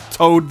about as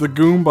Toad the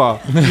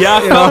Goomba. Yeah,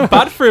 I felt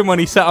bad for him when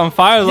he set on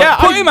fire. I was like,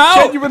 put him out.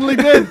 I genuinely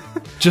did.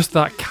 Just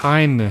that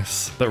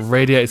kindness that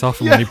radiates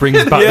off him when he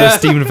brings back those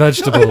steamed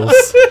vegetables.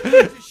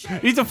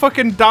 He's a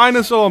fucking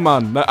dinosaur,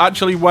 man, that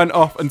actually went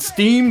off and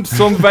steamed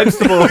some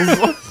vegetables.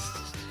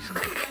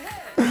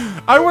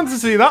 I want to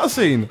see that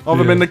scene of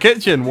him in the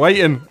kitchen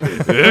waiting.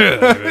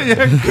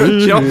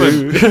 Good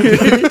chopping.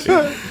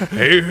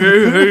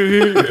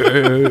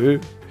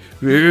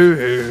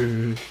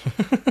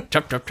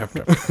 Chop, chop, chop,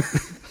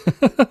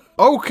 chop.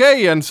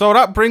 Okay, and so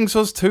that brings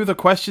us to the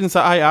questions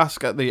that I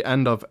ask at the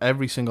end of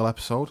every single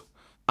episode.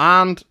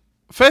 And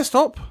first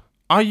up,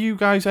 are you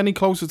guys any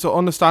closer to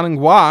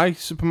understanding why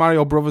Super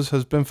Mario Brothers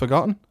has been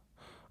forgotten?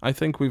 I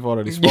think we've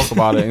already spoke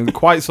about it in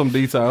quite some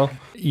detail.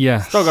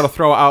 Yes. Still got to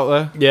throw it out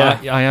there.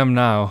 Yeah. I am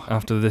now,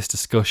 after this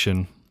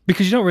discussion.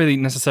 Because you don't really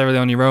necessarily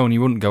on your own,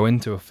 you wouldn't go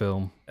into a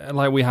film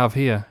like we have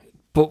here.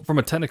 But from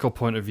a technical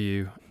point of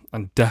view,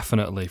 and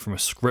definitely from a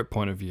script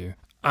point of view,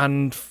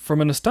 and from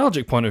a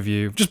nostalgic point of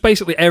view, just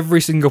basically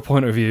every single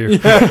point of view.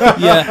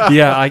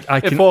 I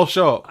can... It falls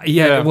short.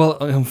 Yeah, well,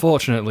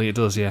 unfortunately it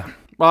does, yeah.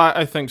 Well,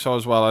 I think so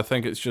as well. I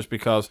think it's just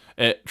because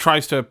it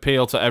tries to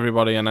appeal to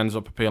everybody and ends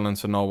up appealing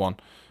to no one.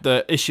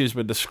 The issues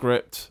with the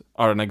script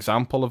are an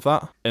example of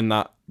that, in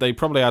that they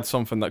probably had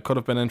something that could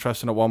have been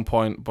interesting at one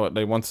point, but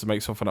they wanted to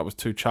make something that was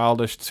too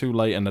childish, too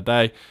late in the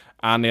day,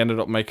 and they ended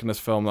up making this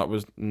film that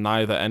was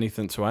neither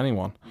anything to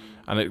anyone.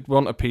 And it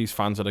wouldn't appease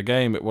fans of the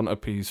game, it wouldn't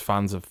appease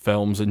fans of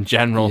films in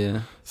general.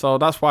 Yeah. So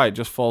that's why it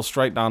just falls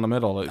straight down the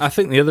middle. I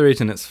think the other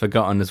reason it's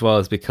forgotten as well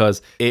is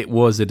because it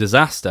was a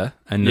disaster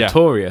and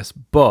notorious,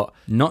 but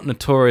not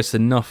notorious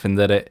enough in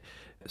that it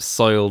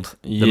soiled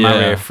the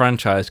Mario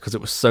franchise because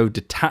it was so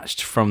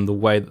detached from the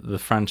way that the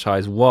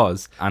franchise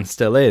was and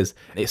still is.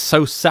 It's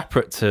so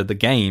separate to the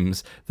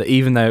games that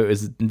even though it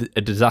was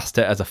a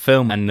disaster as a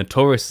film and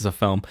notorious as a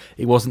film,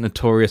 it wasn't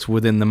notorious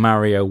within the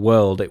Mario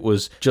world. It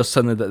was just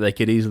something that they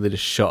could easily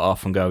just shut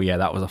off and go, yeah,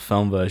 that was a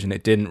film version.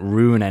 It didn't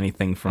ruin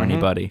anything for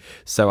anybody.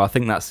 So I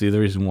think that's the other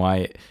reason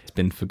why it's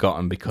been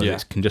forgotten, because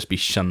it can just be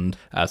shunned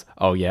as,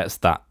 oh yeah, it's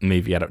that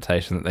movie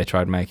adaptation that they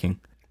tried making.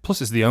 Plus,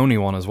 it's the only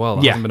one as well.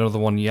 There hasn't been another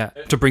one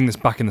yet to bring this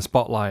back in the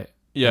spotlight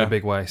in a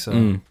big way.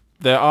 So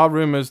there are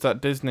rumors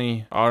that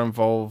Disney are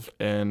involved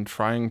in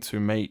trying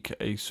to make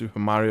a Super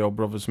Mario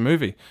Brothers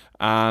movie.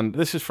 And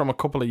this is from a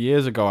couple of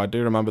years ago. I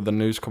do remember the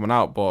news coming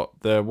out, but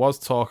there was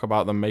talk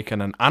about them making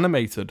an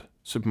animated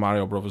Super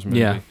Mario Brothers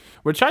movie,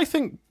 which I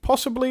think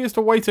possibly is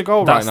the way to go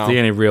right now. That's the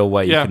only real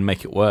way you can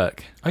make it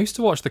work. I used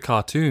to watch the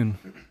cartoon,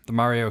 the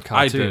Mario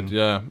cartoon. I did,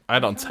 yeah. I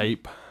had it on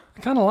tape. I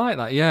kind of like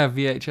that,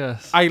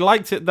 VHS. I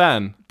liked it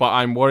then, but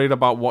I'm worried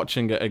about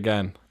watching it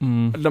again.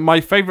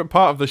 My favourite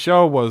part of the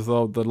show was,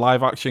 though, the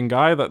live-action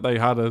guy that they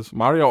had as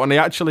Mario, and they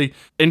actually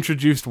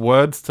introduced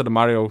words to the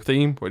Mario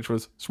theme, which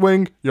was,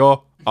 swing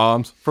your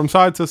arms from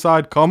side to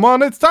side, come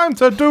on, it's time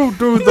to do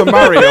the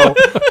Mario.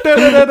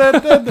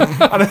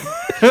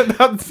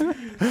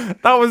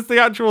 That was the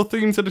actual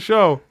theme to the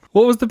show.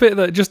 What was the bit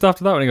that just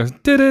after that when he goes? I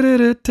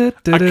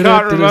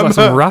can't remember. Like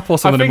some rap or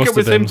something. I think it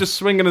was him just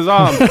swinging his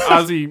arms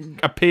as he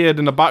appeared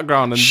in the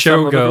background and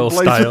showgirl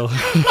style.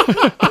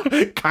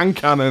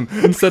 Cannon.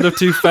 Instead of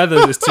 2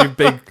 feathers, it's 2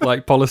 big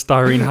like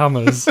polystyrene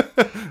hammers.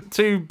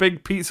 2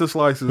 big pizza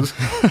slices.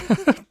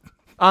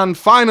 And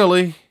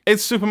finally,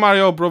 is Super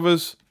Mario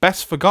Brothers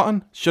best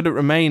forgotten? Should it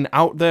remain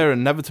out there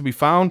and never to be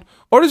found,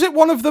 or is it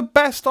one of the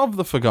best of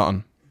the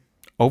forgotten?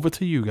 Over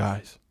to you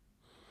guys.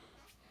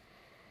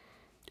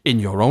 In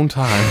your own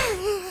time.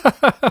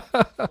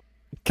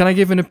 Can I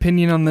give an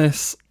opinion on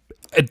this?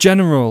 A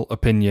general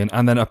opinion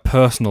and then a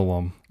personal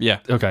one. Yeah.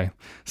 Okay.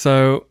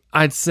 So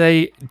I'd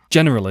say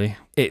generally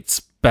it's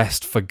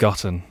best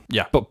forgotten.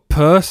 Yeah. But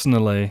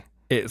personally,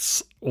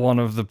 it's one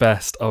of the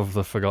best of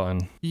the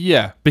forgotten.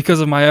 Yeah. Because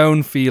of my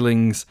own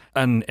feelings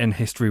and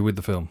history with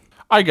the film.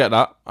 I get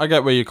that. I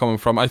get where you're coming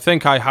from. I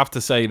think I have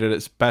to say that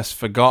it's best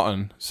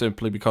forgotten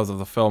simply because of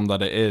the film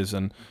that it is.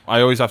 And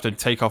I always have to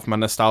take off my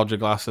nostalgia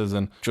glasses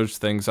and judge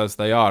things as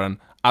they are. And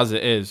as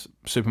it is,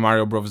 Super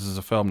Mario Brothers is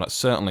a film that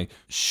certainly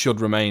should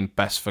remain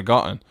best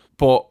forgotten.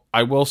 But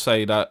I will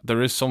say that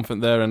there is something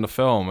there in the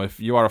film. If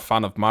you are a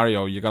fan of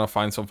Mario, you're going to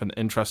find something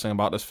interesting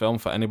about this film.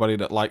 For anybody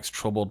that likes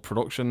troubled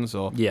productions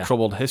or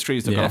troubled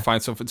histories, they're going to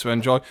find something to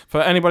enjoy. For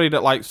anybody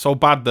that likes so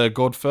bad they're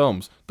good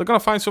films, they're going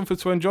to find something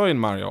to enjoy in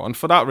Mario. And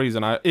for that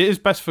reason, it is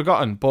best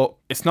forgotten, but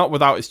it's not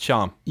without its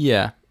charm.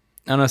 Yeah.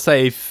 And I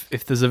say,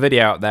 if there's a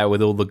video out there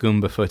with all the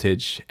Goomba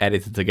footage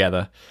edited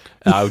together,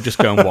 I would just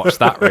go and watch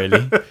that,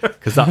 really,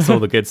 because that's all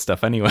the good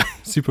stuff anyway.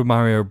 Super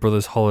Mario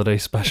Brothers Holiday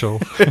Special.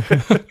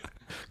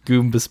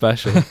 Goomba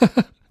Special.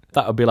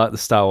 That would be like the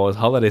Star Wars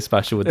Holiday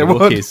Special with the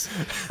Wookiees.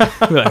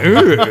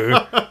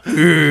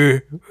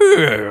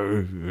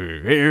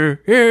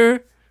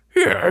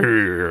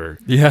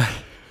 Yeah.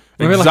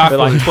 Exactly.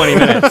 Like 20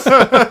 minutes.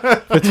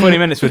 For 20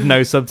 minutes with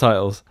no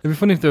subtitles. It'd be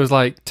funny if there was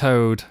like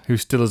Toad, who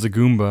still is a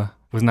Goomba,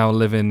 was now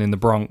living in the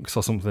Bronx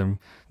or something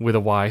with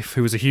a wife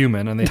who was a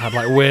human, and they had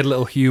like weird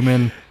little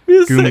human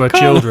Goomba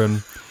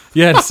children.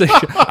 Yeah,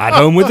 at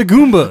home with the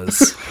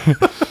Goombas.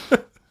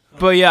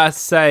 But yeah, I'd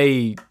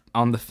say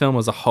on the film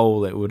as a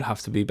whole, it would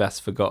have to be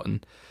best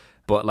forgotten.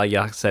 But like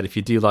I said, if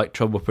you do like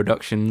Trouble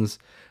Productions,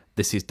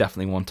 this is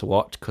definitely one to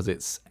watch because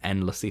it's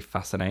endlessly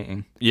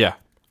fascinating. Yeah.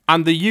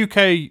 And the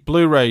UK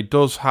Blu-ray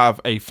does have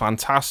a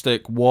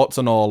fantastic warts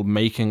and all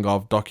making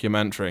of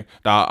documentary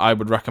that I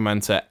would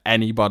recommend to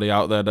anybody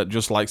out there that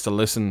just likes to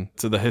listen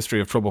to the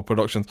history of Trouble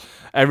Productions.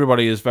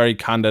 Everybody is very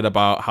candid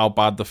about how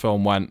bad the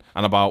film went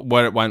and about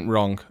where it went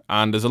wrong.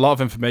 And there's a lot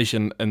of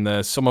information in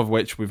there, some of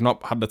which we've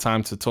not had the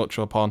time to touch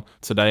upon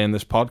today in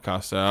this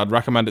podcast. I'd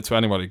recommend it to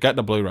anybody. Get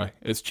the Blu-ray.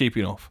 It's cheap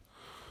enough.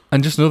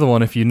 And just another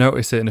one, if you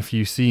notice it in a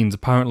few scenes,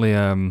 apparently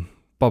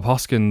Bob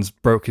Hoskins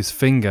broke his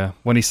finger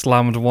when he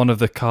slammed one of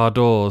the car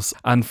doors,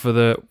 and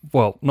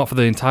not for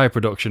the entire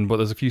production, but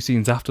there's a few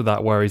scenes after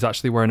that where he's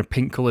actually wearing a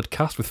pink coloured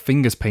cast with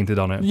fingers painted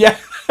on it. Yeah.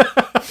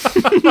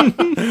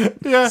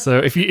 Yeah. So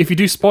if you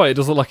do spot it, it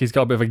does look like he's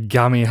got a bit of a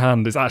gammy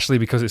hand. It's actually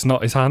because it's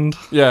not his hand.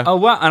 Yeah. Oh,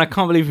 wow. And I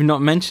can't believe you've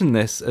not mentioned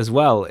this as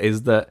well,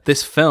 is that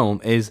this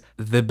film is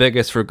the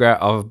biggest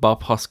regret of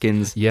Bob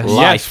Hoskins' life.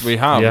 Yes, we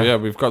have. Yeah,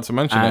 we've got to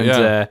mention it,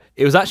 yeah.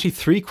 It was actually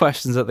 3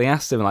 questions that they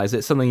asked him. Like, is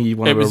it something you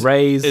want to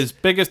erase? His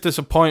biggest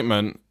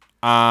disappointment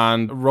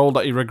and a role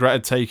that he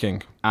regretted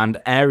taking.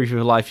 And area of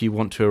your life you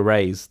want to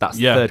erase. That's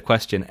the 3rd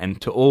question.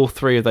 And to all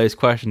 3 of those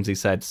questions, he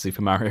said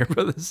Super Mario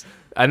Brothers.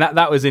 And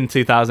that was in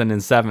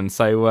 2007.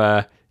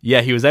 So,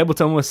 Yeah, he was able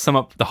to almost sum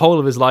up the whole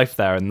of his life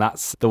there, and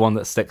that's the one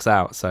that sticks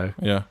out. So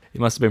yeah, he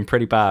must have been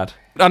pretty bad.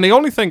 And the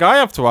only thing I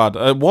have to add,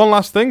 one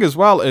last thing as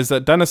well, is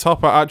that Dennis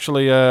Hopper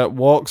actually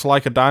walks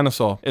like a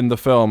dinosaur in the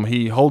film.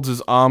 He holds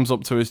his arms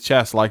up to his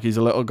chest like he's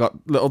got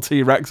little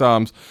T-Rex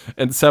arms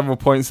in several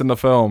points in the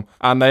film.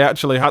 And they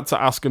actually had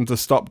to ask him to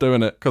stop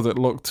doing it because it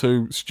looked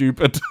too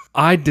stupid.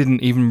 I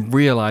didn't even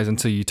realise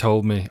until you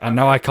told me, and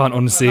now I can't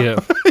unsee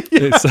it.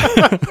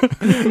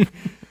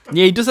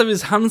 Yeah, he does have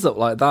his hands up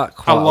like that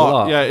quite a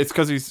lot. Yeah, it's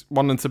because he's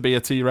wanting to be a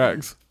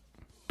T-Rex.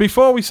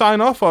 Before we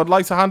sign off, I'd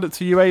like to hand it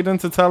to you, Aidan,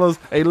 to tell us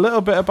a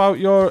little bit about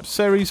your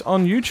series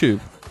on YouTube.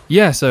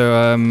 Yeah,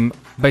 so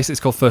basically it's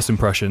called First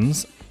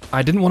Impressions.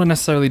 I didn't want to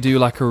necessarily do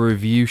like a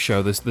review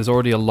show. There's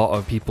already a lot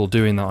of people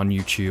doing that on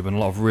YouTube and a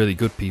lot of really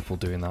good people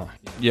doing that.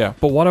 Yeah.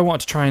 But what I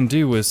wanted to try and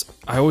do was,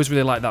 I always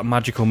really like that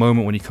magical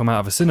moment when you come out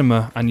of a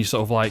cinema and you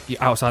sort of like,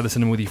 you're outside the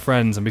cinema with your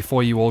friends, and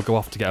before you all go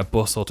off to get a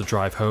bus or to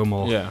drive home,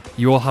 or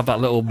you all have that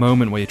little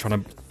moment where you're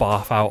trying to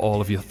barf out all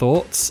of your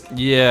thoughts.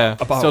 Yeah.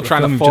 About still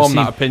trying to form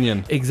that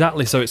opinion.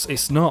 Exactly. So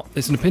it's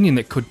an opinion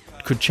that could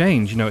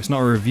change. You know, it's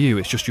not a review,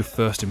 it's just your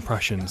first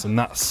impressions, and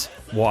that's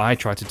what I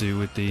try to do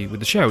with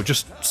the show.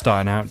 Just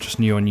starting out, just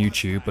new on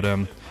YouTube, but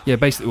yeah,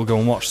 basically we'll go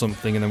and watch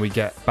something and then we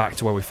get back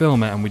to where we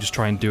film it and we just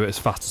try and do it as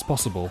fast as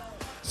possible.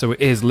 So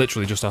it is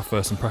literally just our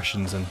first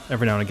impressions, and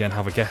every now and again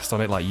have a guest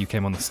on it, like you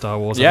came on the Star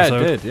Wars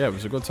episode. Yeah, it did. Yeah, it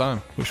was a good time.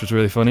 Which was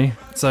really funny.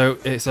 So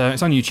it's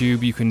on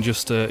YouTube. You can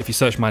just, if you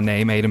search my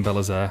name, Aidan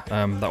Belazaire,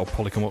 that will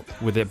probably come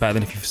up with it better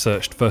than if you've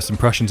searched First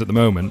Impressions at the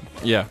moment.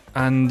 Yeah.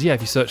 And yeah,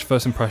 if you search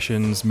First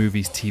Impressions,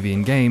 movies, TV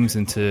and games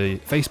into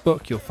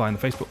Facebook, you'll find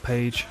the Facebook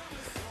page.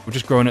 We're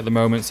just growing at the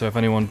moment, so if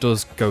anyone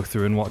does go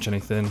through and watch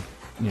anything,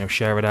 you know,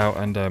 share it out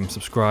and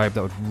subscribe.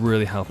 That would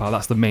really help out.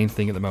 That's the main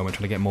thing at the moment,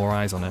 trying to get more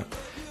eyes on it.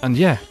 And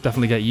yeah,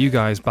 definitely get you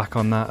guys back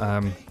on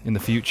that in the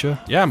future.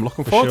 Yeah, I'm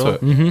looking forward to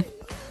it.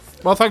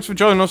 Mm-hmm. Well, thanks for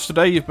joining us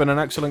today. You've been an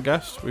excellent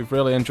guest. We've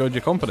really enjoyed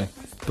your company.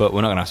 But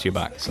we're not going to ask you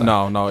back. So.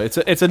 No, it's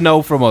a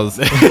no from us.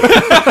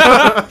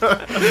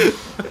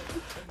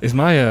 Is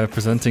my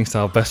presenting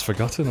style best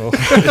forgotten? Or?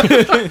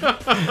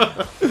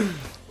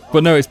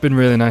 But no, it's been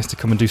really nice to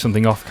come and do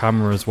something off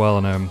camera as well.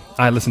 And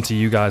I listened to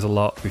you guys a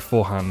lot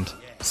beforehand.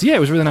 So yeah, it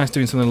was really nice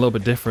doing something a little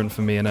bit different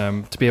for me,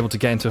 and to be able to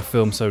get into a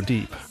film so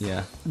deep.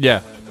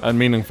 Yeah, and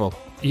meaningful.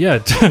 Yeah,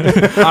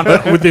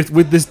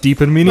 with this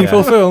deep and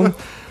meaningful film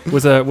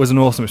was an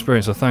awesome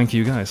experience. So thank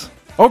you guys.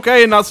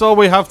 Okay, and that's all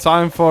we have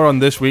time for on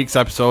this week's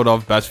episode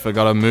of Best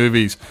Forgotten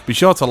Movies. Be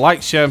sure to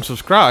like, share and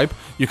subscribe.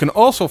 You can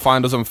also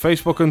find us on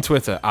Facebook and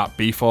Twitter at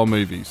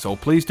B4Movies, so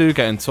please do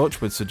get in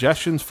touch with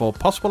suggestions for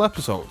possible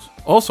episodes.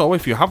 Also,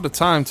 if you have the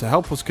time to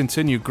help us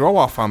continue grow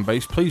our fan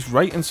base, please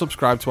rate and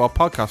subscribe to our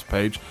podcast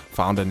page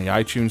found in the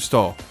iTunes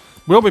store.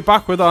 We'll be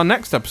back with our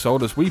next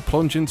episode as we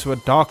plunge into a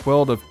dark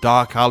world of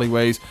dark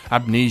alleyways,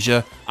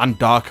 amnesia and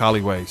dark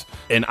alleyways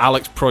in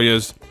Alex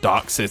Proyer's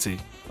Dark City.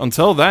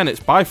 Until then,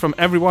 it's bye from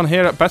everyone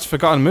here at Best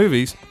Forgotten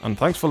Movies, and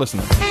thanks for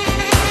listening.